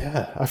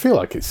 Yeah, I feel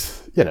like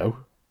it's, I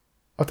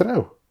don't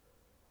know.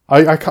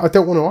 I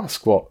don't want to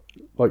ask what,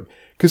 like,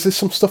 because there's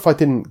some stuff I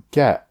didn't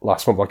get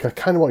last month. Like, I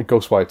kind of wanted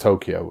Ghostwire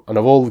Tokyo, and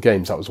of all the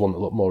games, that was one that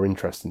looked more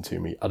interesting to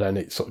me. And then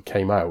it sort of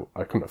came out.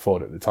 I couldn't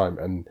afford it at the time,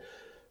 and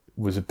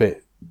was a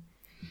bit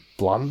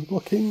bland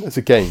looking as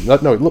a game.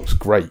 No, it looks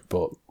great,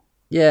 but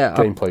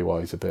gameplay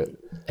wise, a bit.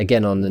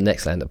 Again, on the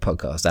Next Lander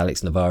podcast,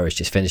 Alex Navarro has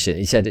just finished it.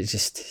 He said it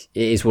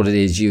is what it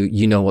is.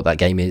 You know what that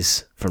game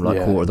is from like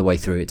quarter of the way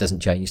through. It doesn't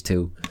change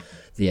till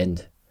the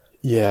end.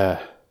 Yeah.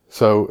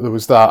 So there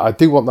was that. I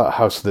do want that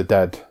House of the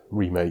Dead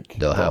remake.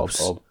 The House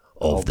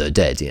of the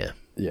Dead, yeah.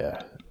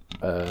 Yeah.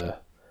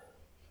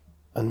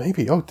 And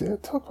maybe, I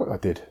did talk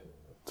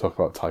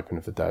about Typing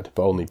of the Dead,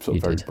 but only sort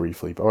of very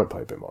briefly. But I might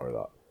play a bit more of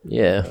that.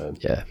 Yeah,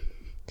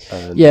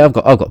 yeah. I've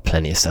got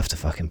plenty of stuff to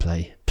fucking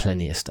play.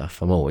 Plenty of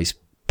stuff. I'm always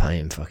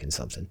playing fucking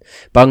something.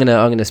 But I'm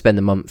gonna spend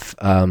a month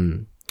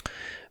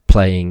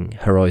playing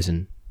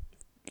Horizon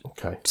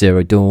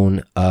Zero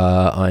Dawn.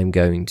 I'm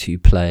going to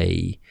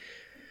play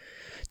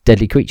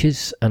Deadly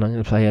Creatures, and I'm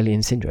going to play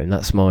Alien Syndrome.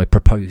 That's my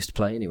proposed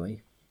play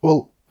anyway.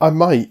 Well, I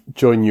might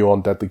join you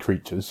on Deadly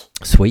Creatures.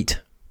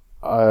 Sweet.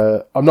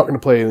 I'm not going to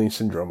play Alien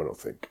Syndrome, I don't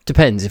think.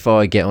 Depends if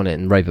I get on it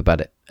and rave about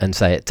it and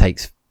say it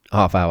takes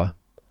half hour.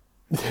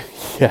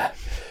 Yeah.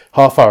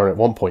 Half hour, and at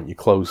one point you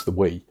close the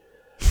Wii.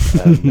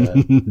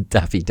 And,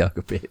 Daffy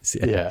Duck bits,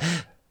 yeah.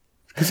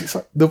 Because it's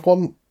like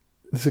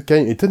there's a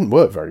game, it didn't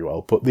work very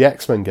well, but the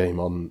X-Men game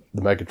on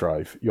the Mega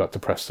Drive, you had to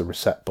press the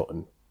reset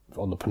button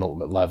on the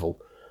penultimate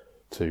level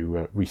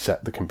to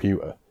reset the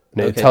computer.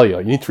 And it'd tell you,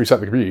 you need to reset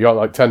the computer, you got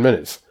like 10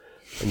 minutes.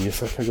 And you're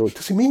just like,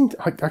 does it mean,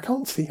 I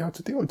can't see how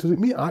to do it, does it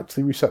mean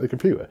actually reset the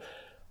computer?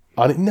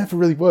 And it never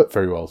really worked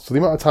very well. So the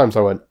amount of times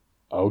I went,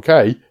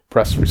 okay,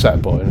 press the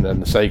reset button, and then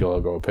the Sega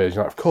logo appears.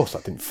 You're like, of course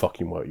that didn't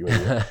fucking work, you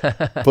idiot.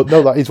 But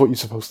no, that is what you're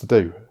supposed to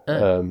do.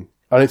 And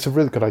it's a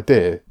really good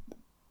idea,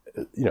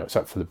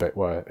 except for the bit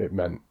where it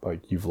meant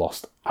like you've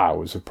lost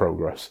hours of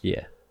progress.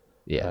 Yeah,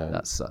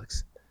 that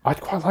sucks. I'd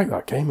quite like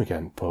that game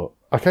again, but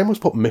I can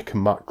almost put Mick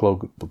and Matt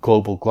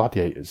Global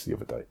Gladiators the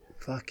other day.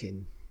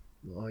 Fucking,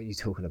 what are you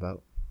talking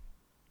about?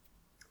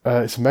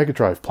 It's a Mega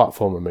Drive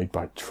platformer made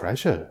by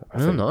Treasure, I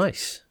think.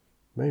 Nice.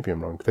 Maybe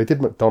I'm wrong. They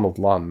did McDonald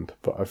Land,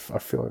 but I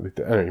feel like they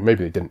did. Anyway,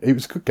 maybe they didn't. It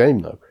was a good game,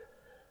 though.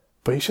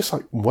 But it's just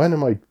like, when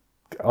am I...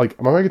 Like,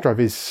 my Mega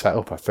Drive is set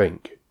up, I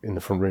think, in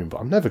the front room,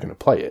 but I'm never going to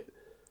play it.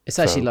 It's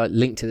actually, like,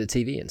 linked to the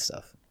TV and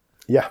stuff.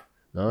 Yeah.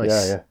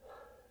 Nice. Yeah.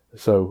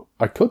 So,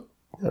 I could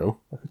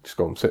just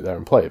go and sit there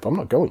and play it, but I'm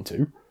not going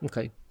to.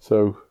 Okay.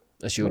 So...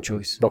 That's your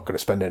choice. Not going to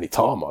spend any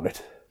time on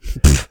it.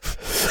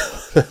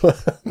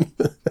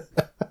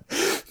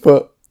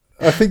 But...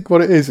 I think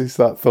what it is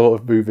that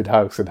thought of moving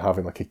house and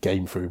having like a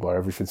game room where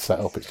everything's set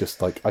up. It's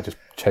just like I just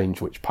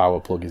change which power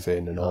plug is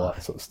in and all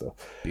that sort of stuff.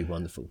 Be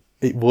wonderful.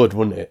 It would,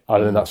 wouldn't it?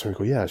 And then that's when we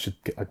go, yeah,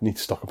 I need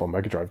to stock up on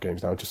Mega Drive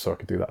games now just so I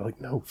could do that. Like,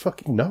 no,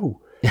 fucking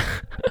no.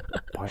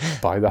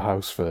 buy the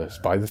house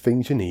first. Buy the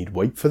things you need.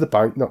 Wait for the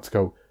bank not to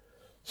go,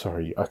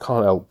 sorry, I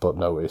can't help but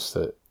notice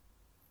that.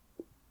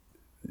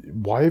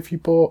 Why have you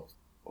bought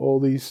all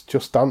these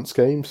Just Dance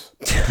games?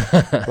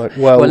 Like,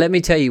 well, let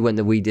me tell you when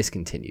the Wii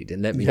discontinued,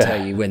 and let me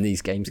tell you when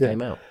these games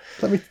came out.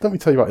 Let me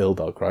tell you about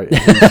Ildog, right?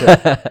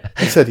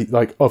 He said,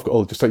 I've got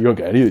all Just Dance. You won't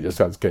get any of the Just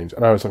Dance games.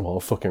 And I was like, well,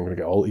 fuck, I'm going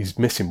to get all. He's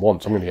missing one,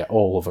 so I'm going to get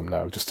all of them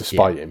now just to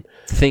spite him.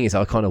 The thing is,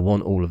 I kind of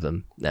want all of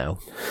them now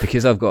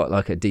because I've got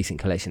like a decent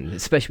collection,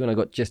 especially when I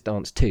got Just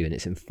Dance 2 and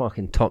it's in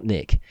fucking top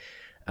nick.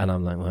 And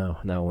I'm like, well,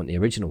 now I want the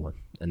original one,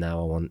 and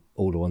now I want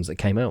all the ones that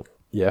came out.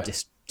 Yeah.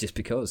 Just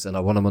because, and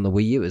I want them on the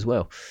Wii U as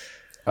well.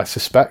 I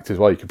suspect as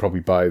well you could probably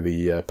buy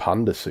the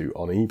Panda suit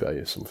on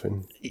eBay or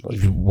something.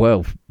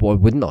 Well, why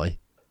wouldn't I?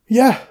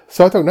 Yeah,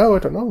 so I don't know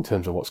in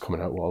terms of what's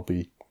coming out what I'll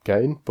be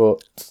getting,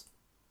 but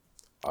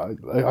I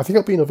think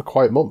it'll be another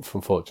quiet month,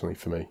 unfortunately,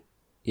 for me.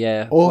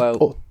 Yeah,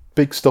 or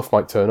big stuff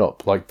might turn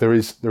up. Like there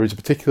is a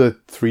particular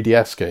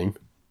 3DS game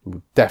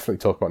we'll definitely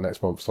talk about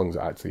next month as long as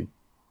it actually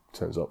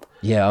turns up.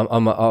 Yeah,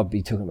 I'll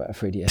be talking about a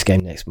 3DS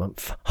game next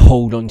month.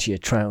 Hold on to your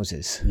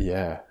trousers.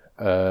 Yeah,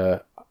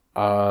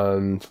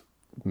 and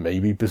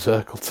maybe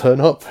Berserk will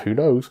turn up. Who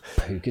knows?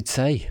 Who could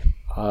say?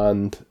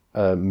 And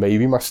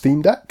maybe my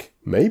Steam Deck.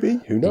 Maybe.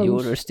 Who knows? Did you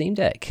order a Steam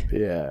Deck?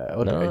 Yeah.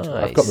 Nice.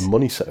 I've got the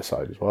money set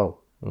aside as well.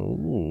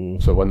 Ooh.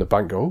 So when the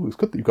bank go, oh, it's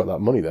good that you've got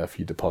that money there for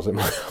your deposit.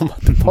 My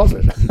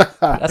deposit.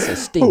 That's a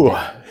Steam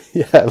Deck.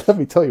 Yeah, let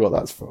me tell you what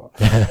that's for.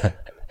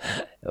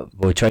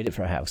 We'll trade it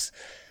for a house.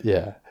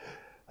 Yeah.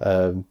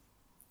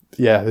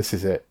 Yeah, this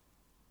is it.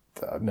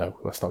 No,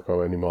 let's not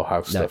go any more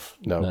house stuff.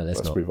 No,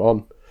 let's move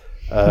on.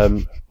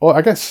 Or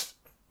I guess,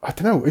 I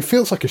don't know, it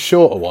feels like a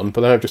shorter one, but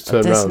then I've just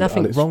turned around. There's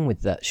nothing wrong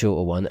with that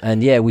shorter one.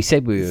 And yeah, we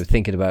said we were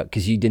thinking about,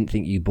 because you didn't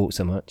think you bought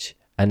so much,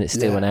 and it's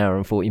still an hour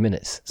and 40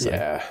 minutes. So,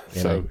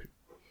 so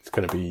it's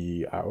going to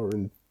be hour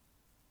and...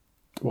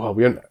 Well,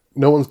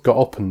 no one's got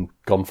up and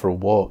gone for a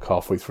walk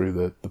halfway through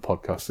the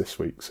podcast this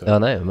week. So. Oh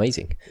no,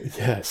 amazing.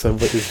 Yeah, so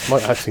we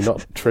might actually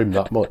not trim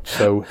that much.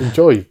 So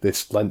enjoy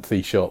this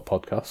lengthy, short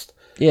podcast.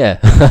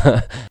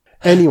 Yeah.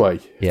 Anyway,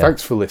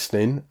 thanks for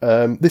listening.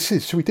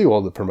 Should we do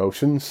all the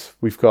promotions?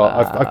 We've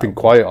got. I've been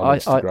quiet on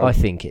Instagram. I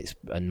think it's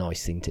a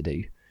nice thing to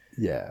do.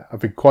 Yeah, I've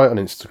been quiet on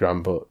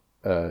Instagram, but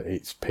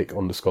it's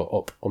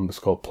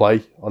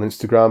pick_up_play on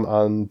Instagram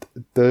and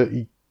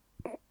Dirty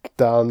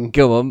Dan.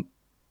 Go on.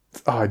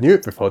 Oh, I knew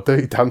it before.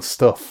 Dirty Dan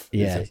Stuff.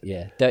 Yeah.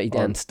 Dirty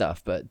Dan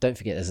Stuff, but don't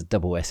forget there's a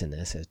double S in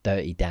there, so it's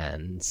Dirty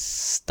Dan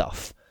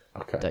Stuff.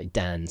 Okay. Dirty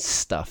Dan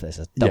Stuff. There's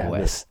a double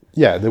S.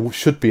 Yeah, there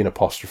should be an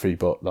apostrophe,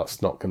 but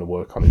that's not going to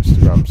work on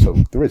Instagram, so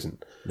there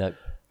isn't. No.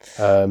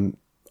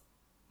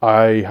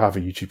 I have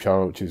a YouTube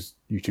channel, which is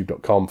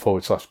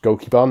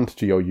youtube.com/Goukiband,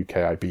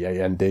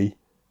 GOUKIBAND,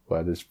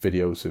 where there's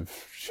videos of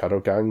Shadow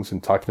Gangs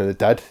and Typing of the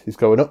Dead is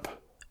going up.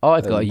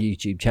 I've got a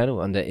YouTube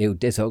channel under Il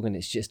Dizog, and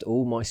it's just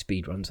all my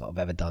speedruns that I've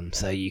ever done.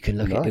 So you can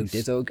look at Il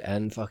Dizog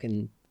and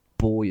fucking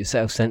bore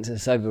yourself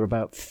senseless over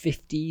about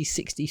 50,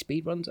 60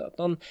 speedruns I've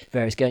done,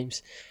 various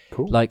games.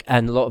 Cool.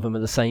 And a lot of them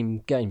are the same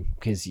game,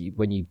 because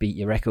when you beat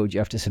your record, you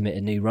have to submit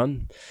a new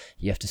run.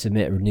 You have to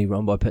submit a new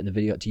run by putting the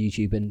video up to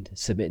YouTube and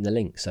submitting the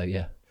link. So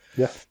yeah.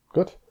 Yeah,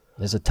 good.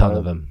 There's a ton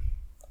of them.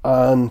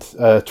 And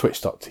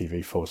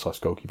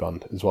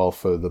twitch.tv/Goukiband as well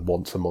for the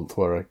once a month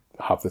where I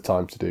have the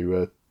time to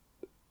do a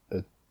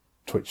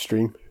Twitch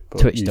stream.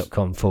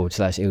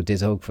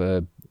 Twitch.com/IlDizog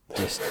for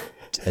just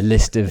a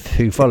list of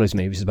who follows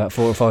me, which is about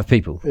 4 or 5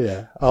 people.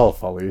 Yeah, I'll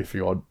follow you if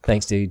you want.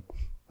 Thanks, dude.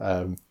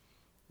 Yeah,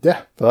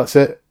 but that's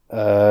it.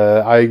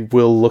 I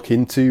will look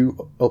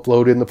into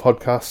uploading the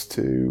podcast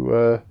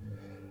to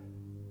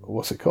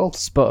what's it called?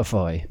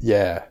 Spotify.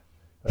 Yeah,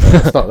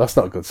 that's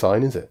not a good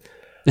sign, is it?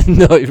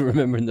 Not even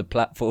remembering the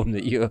platform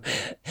that you're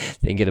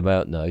thinking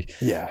about. No.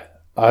 Yeah,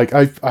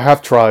 I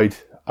have tried.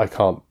 I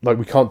can't.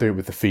 We can't do it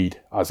with the feed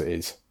as it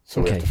is.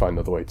 So we have to find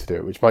another way to do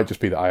it, which might just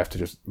be that I have to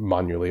just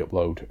manually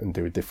upload and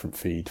do a different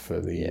feed for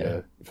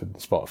the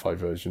Spotify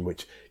version,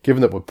 which,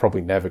 given that we're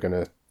probably never going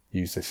to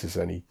use this as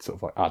any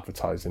sort of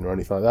advertising or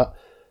anything like that,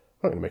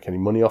 I'm not going to make any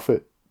money off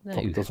it. No.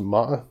 Probably doesn't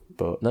matter.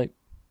 But no,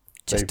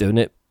 just doing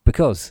it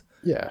because.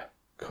 Yeah.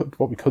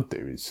 What we could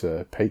do is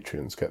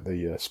Patreons get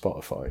the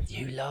Spotify.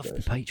 You love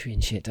the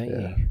Patreon shit, don't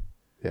you?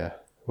 Yeah.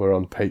 We're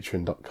on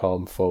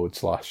patreon.com/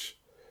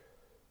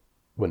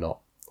 we're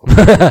not.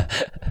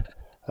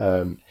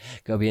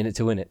 Gotta be in it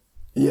to win it.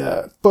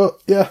 Yeah,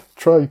 but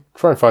try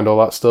and find all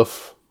that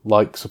stuff.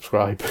 Like,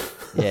 subscribe.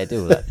 Yeah,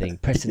 do all that thing.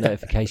 Press the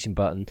notification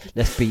button.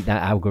 Let's beat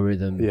that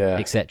algorithm,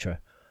 etc.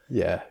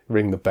 Yeah,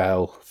 ring the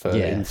bell for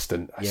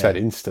instant. I said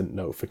instant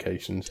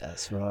notifications.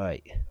 That's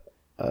right.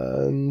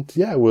 And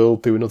we'll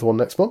do another one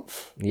next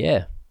month.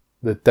 Yeah.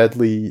 The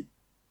deadly...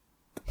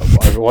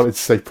 I wanted to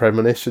say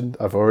premonition.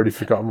 I've already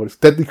forgotten what it's...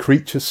 Deadly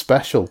Creatures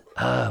Special.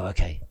 Oh,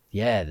 okay.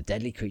 Yeah, the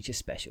Deadly Creatures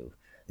Special.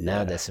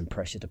 Now there's some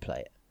pressure to play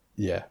it.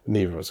 Yeah,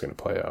 neither of us are going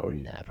to play it, are we?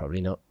 Nah,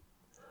 probably not.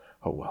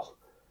 Oh well.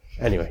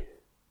 Anyway,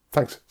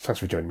 thanks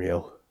for joining me,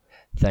 Il.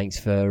 Thanks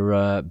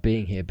for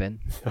being here, Ben.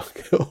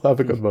 Have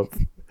a good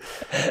month.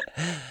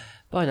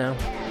 Bye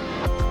now.